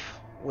 12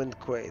 win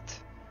crate.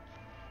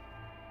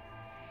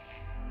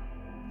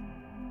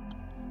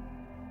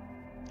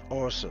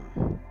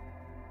 Awesome.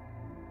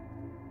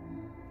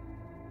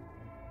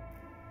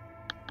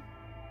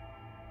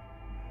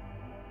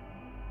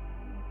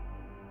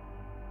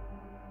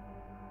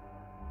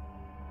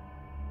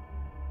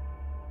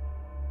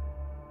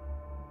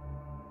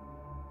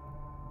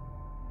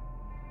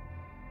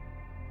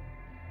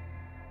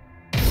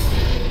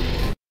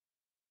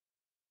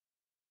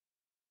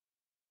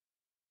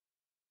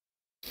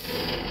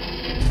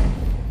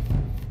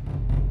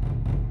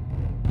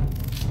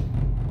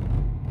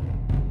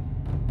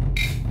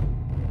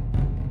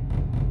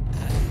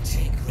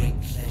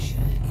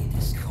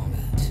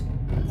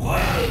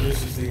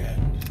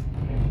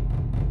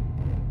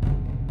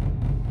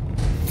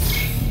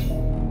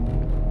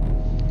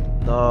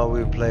 Now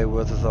we play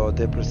versus our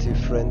depressive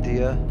friend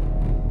here.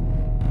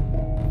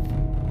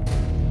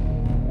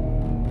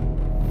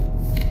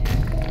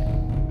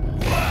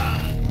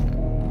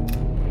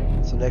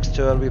 So next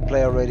turn we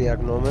play already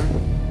Agnomen.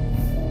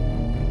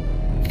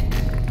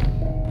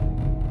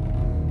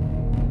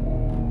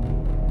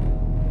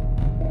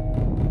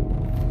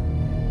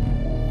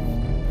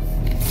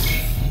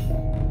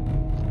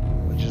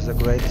 Which is a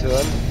great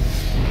turn.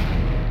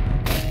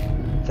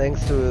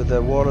 Thanks to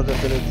the warlord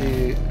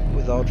ability,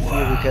 without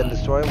fear we can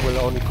destroy him, will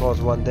only cause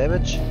 1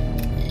 damage.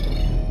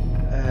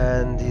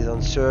 And he's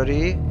on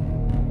 30.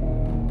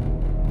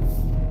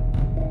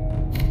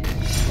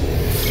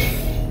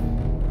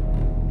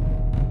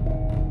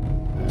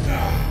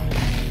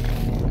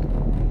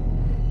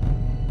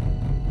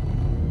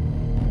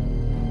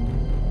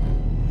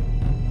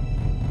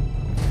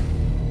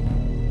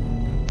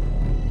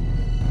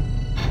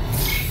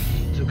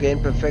 To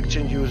gain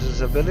perfection, use his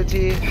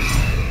ability.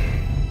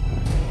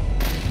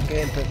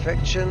 Gain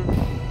perfection.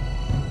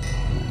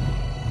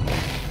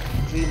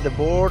 Clean the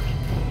board.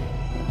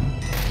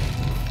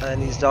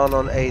 And he's down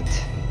on 8.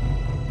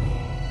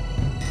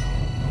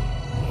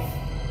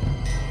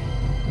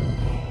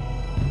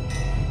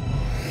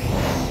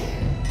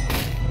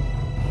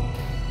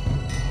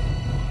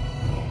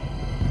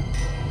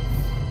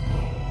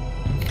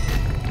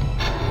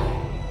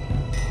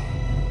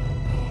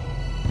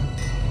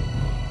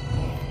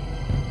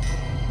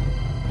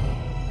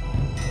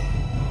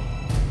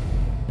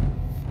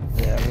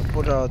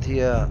 Put out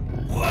here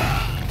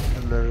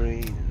a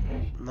marine,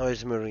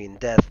 noise marine,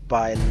 death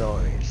by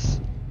noise.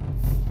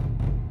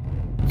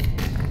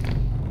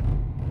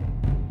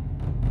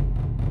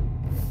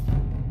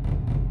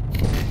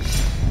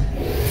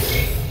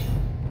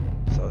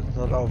 So it's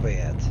not over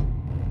yet.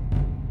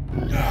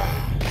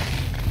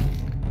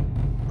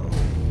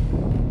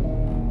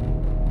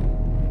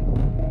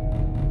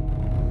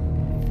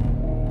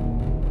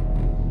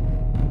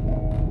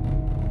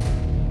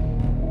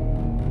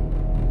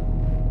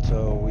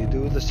 So we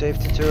do the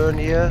safety turn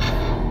here.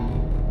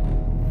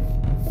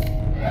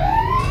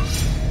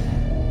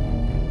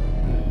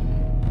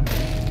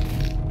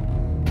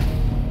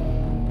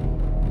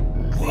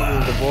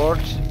 Cleaning the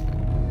board.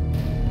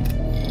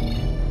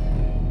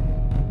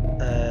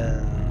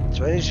 And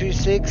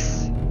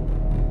 23-6.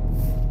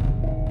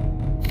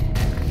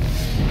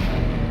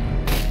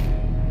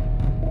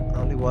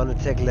 Only 1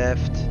 attack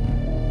left.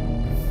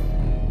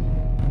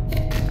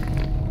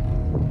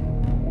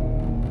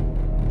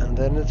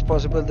 Then it's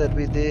possible that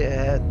we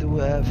do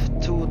have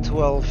 2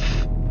 12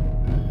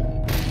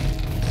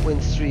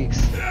 win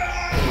streaks in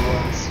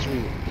one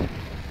stream,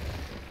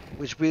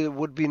 which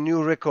would be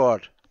new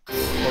record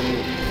for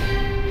me.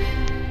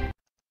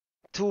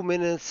 2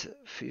 minutes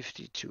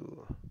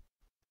 52.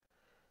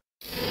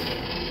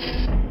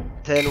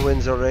 10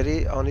 wins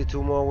already, only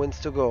 2 more wins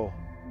to go.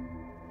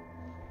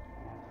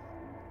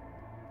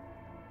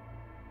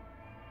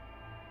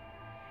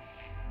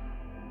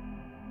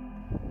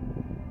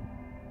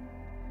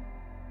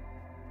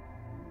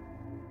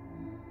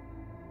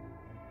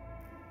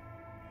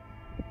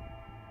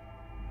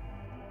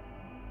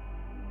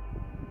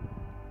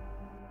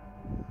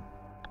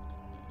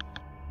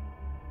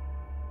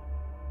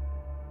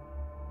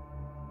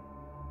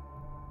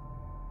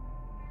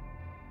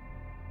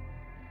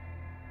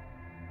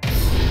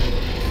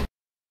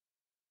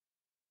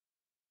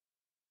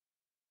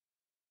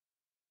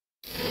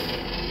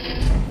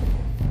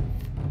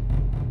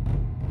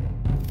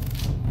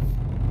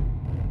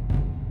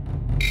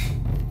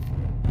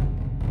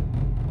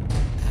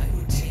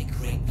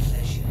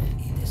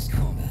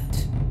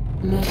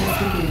 Let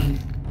us begin.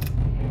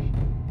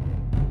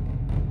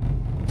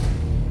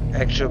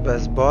 Akshup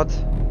as bot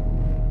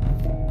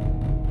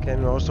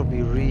can also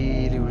be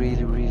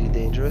really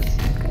dangerous.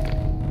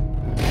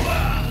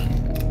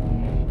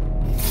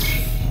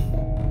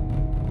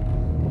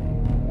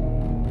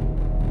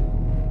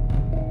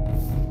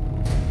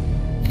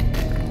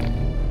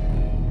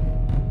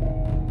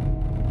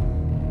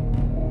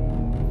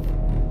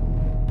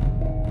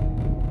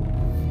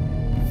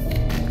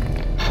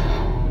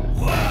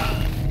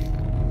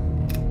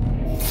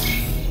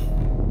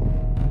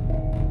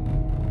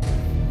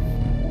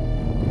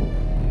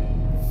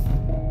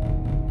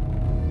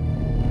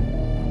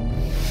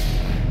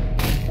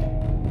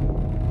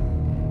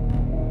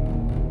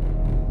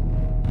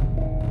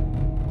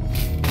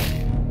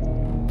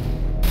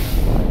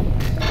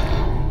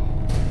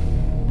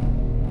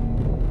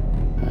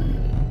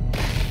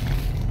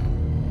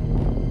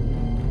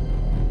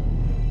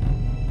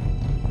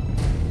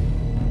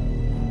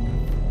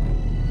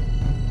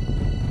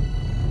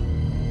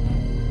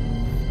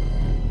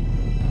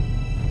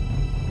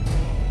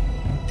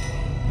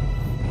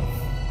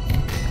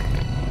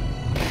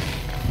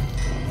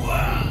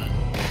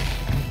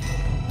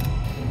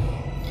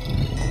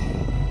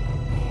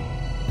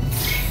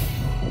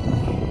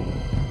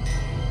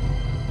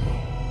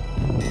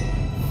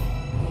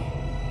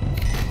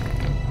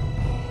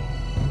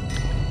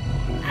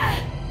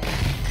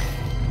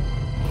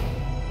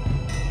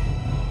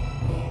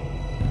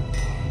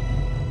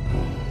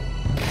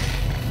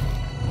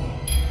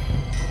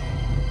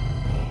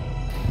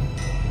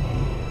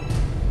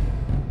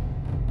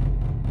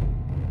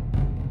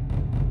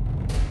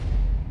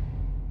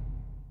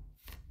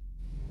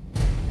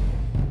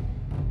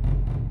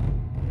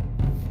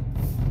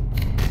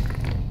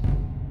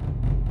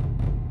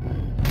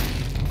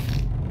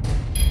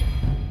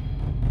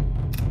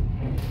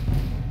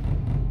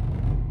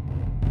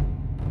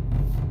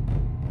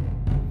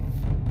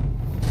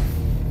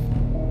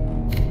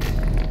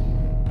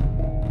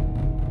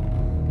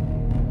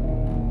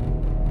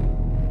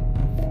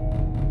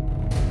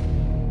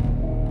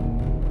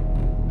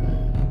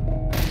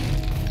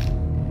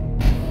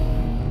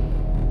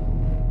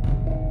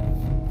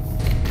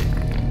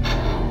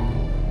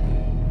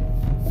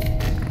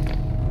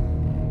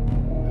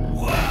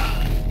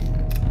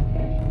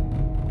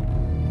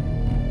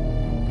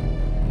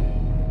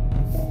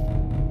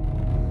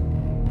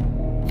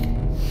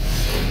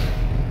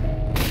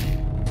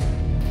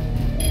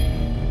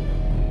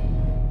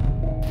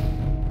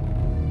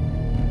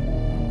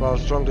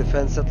 strong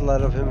defense satellite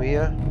of him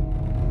here.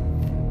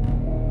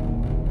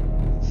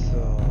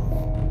 So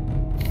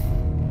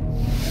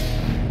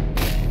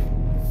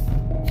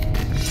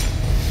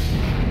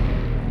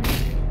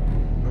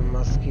we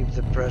must keep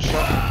the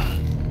pressure.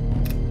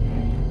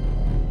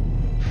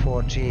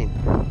 14.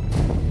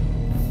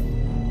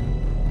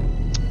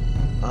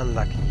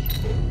 Unlucky.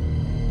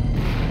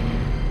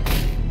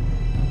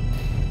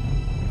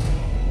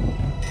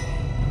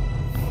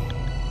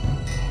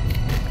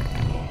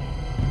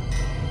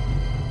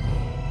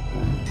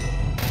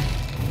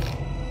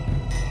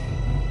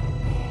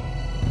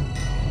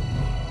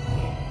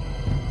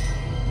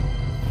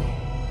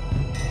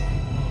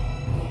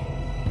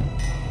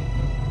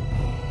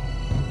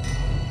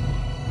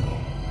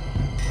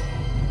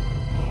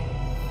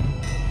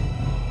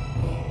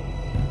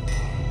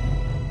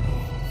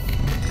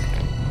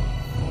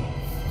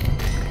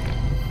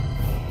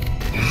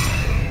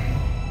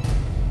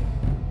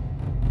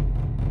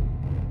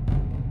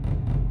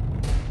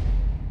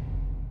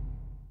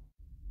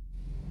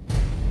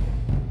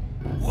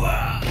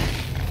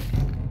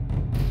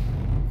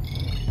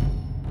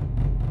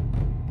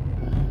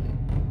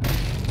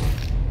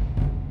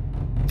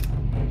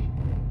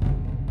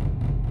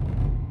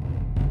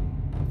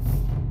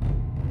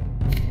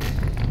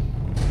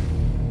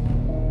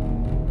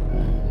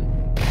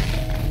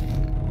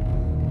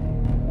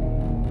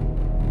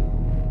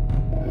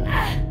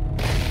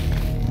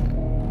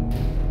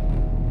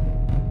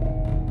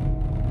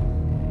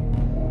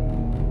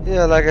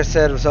 Yeah, like I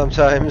said,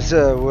 sometimes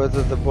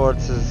versus the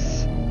bots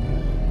is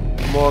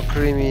more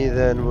creamy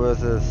than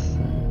versus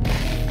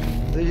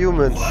the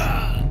humans.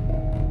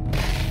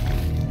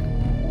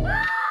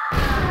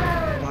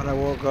 But I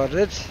won't got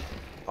it.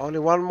 Only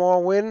one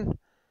more win.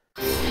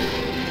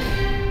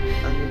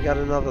 And we got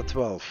another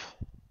 12.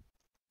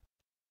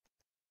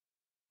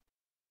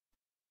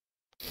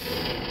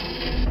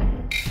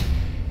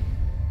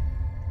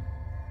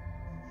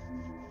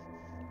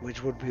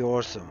 Which would be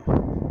awesome.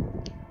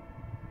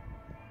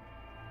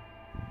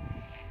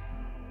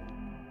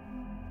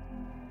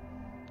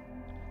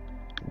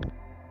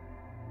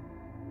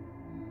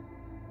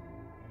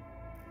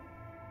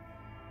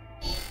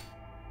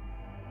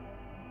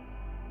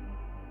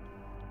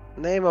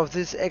 Name of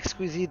this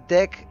Exquisit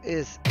deck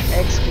is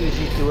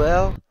Exquisit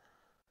Duell.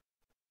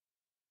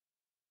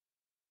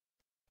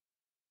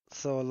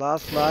 So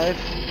last life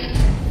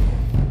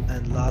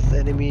and last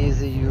enemy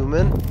is a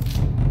human.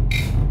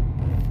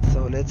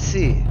 So let's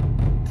see.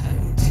 I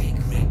will take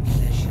great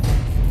pleasure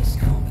in this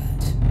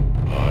combat.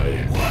 I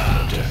am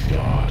the Death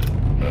Guard,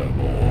 no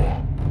more.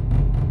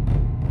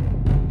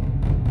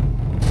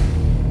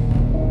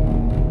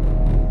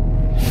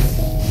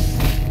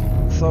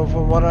 So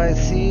from what I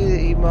see,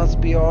 he must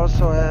be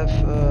also have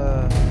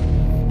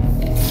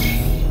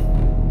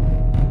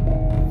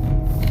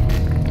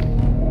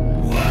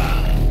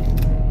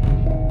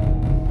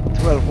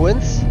 12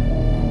 wins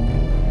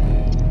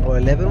or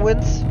 11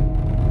 wins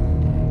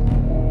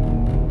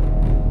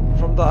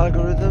from the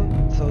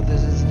algorithm. So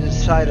this is the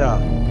decider.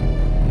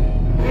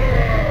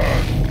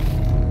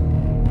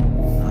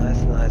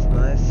 Nice, nice,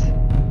 nice.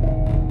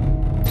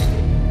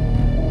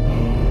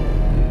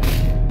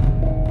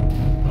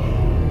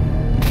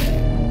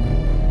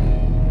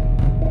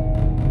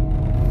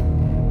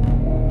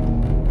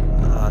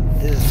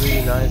 This is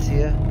really nice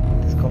here,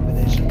 this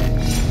combination.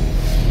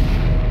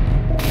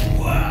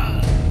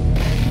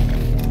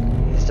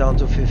 He's down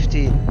to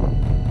 15.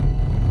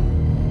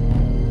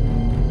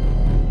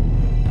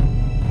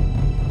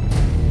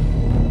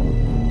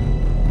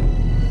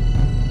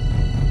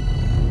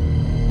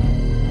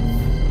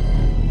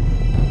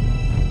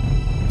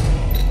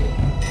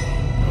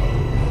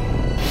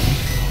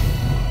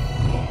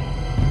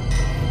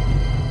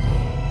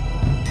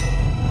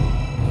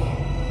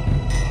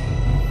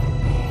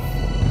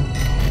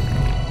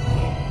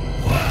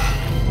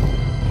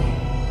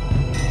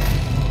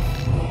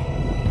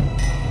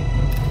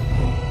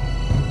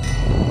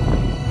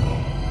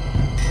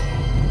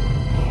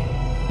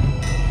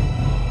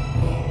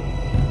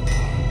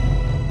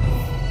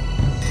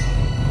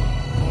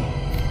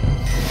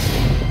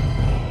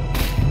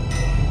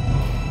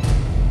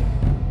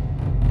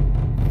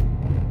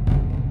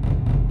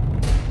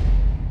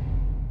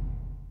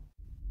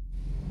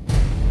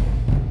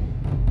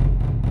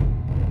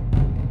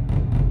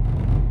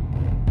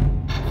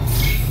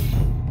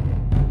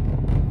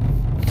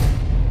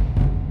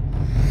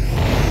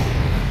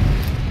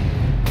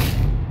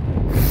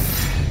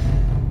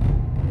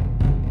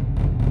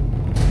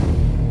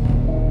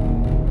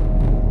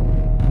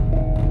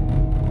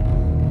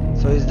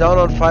 Down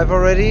on 5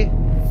 already.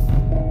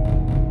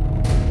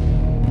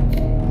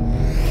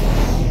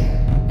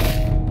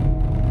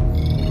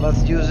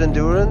 Must use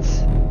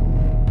endurance.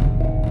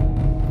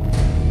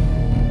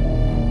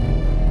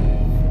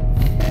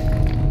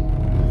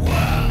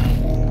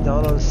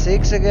 Down on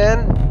 6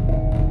 again.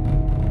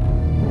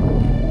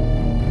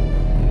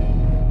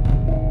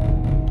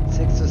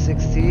 6 to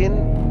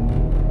 16.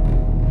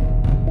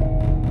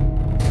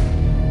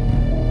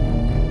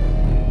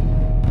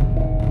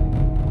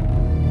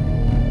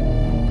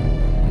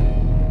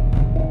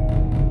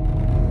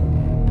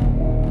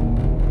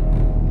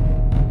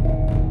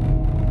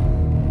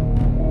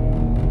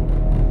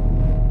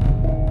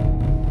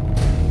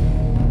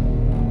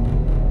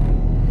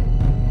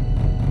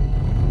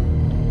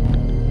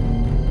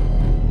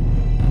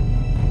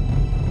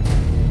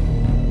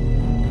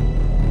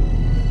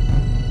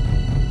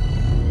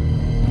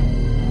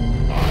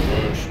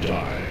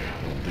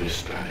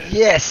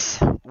 Yes,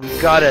 we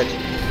got it.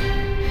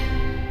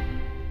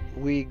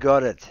 We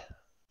got it.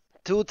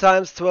 2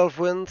 times 12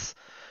 wins.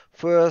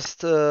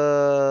 First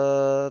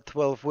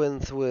 12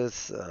 wins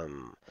with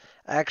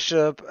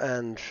Akshup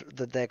and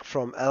the deck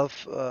from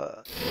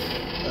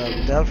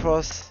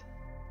Delphos.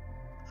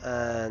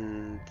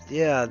 And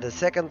yeah, the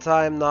second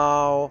time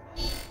now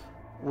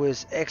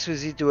with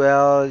Exquisit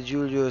Duell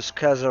Julius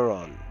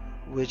Kaseron,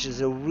 which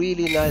is a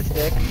really nice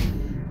deck.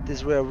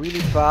 These were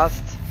really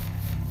fast.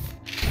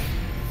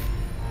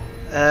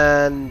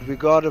 And we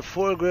got a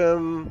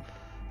Fulgrim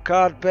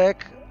card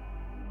back,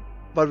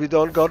 but we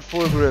don't got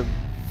Fulgrim.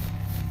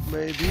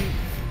 Maybe.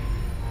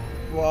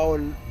 Wow,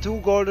 and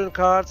 2 golden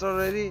cards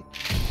already.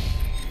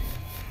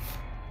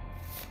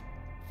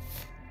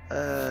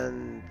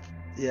 And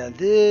yeah,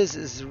 this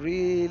is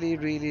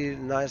really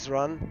nice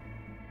run.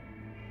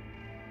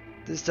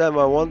 This time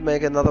I won't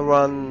make another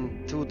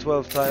run 2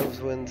 12 times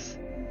wins.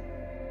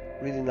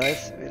 Really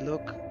nice. We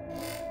look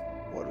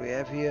what we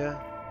have here.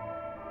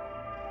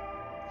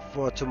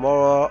 For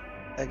tomorrow,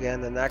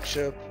 again an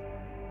Akshup,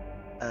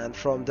 and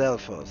from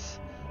Delphos,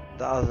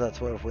 the other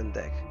 12 win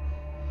deck.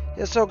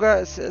 Yeah, so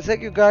guys,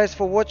 thank you guys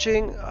for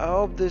watching. I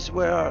hope this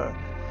were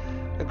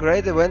a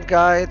great event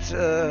guide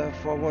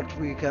for what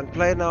we can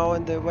play now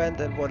in the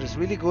event and what is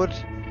really good.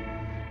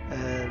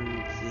 And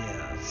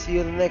yeah, see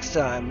you the next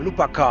time.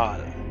 Lupa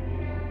Carl.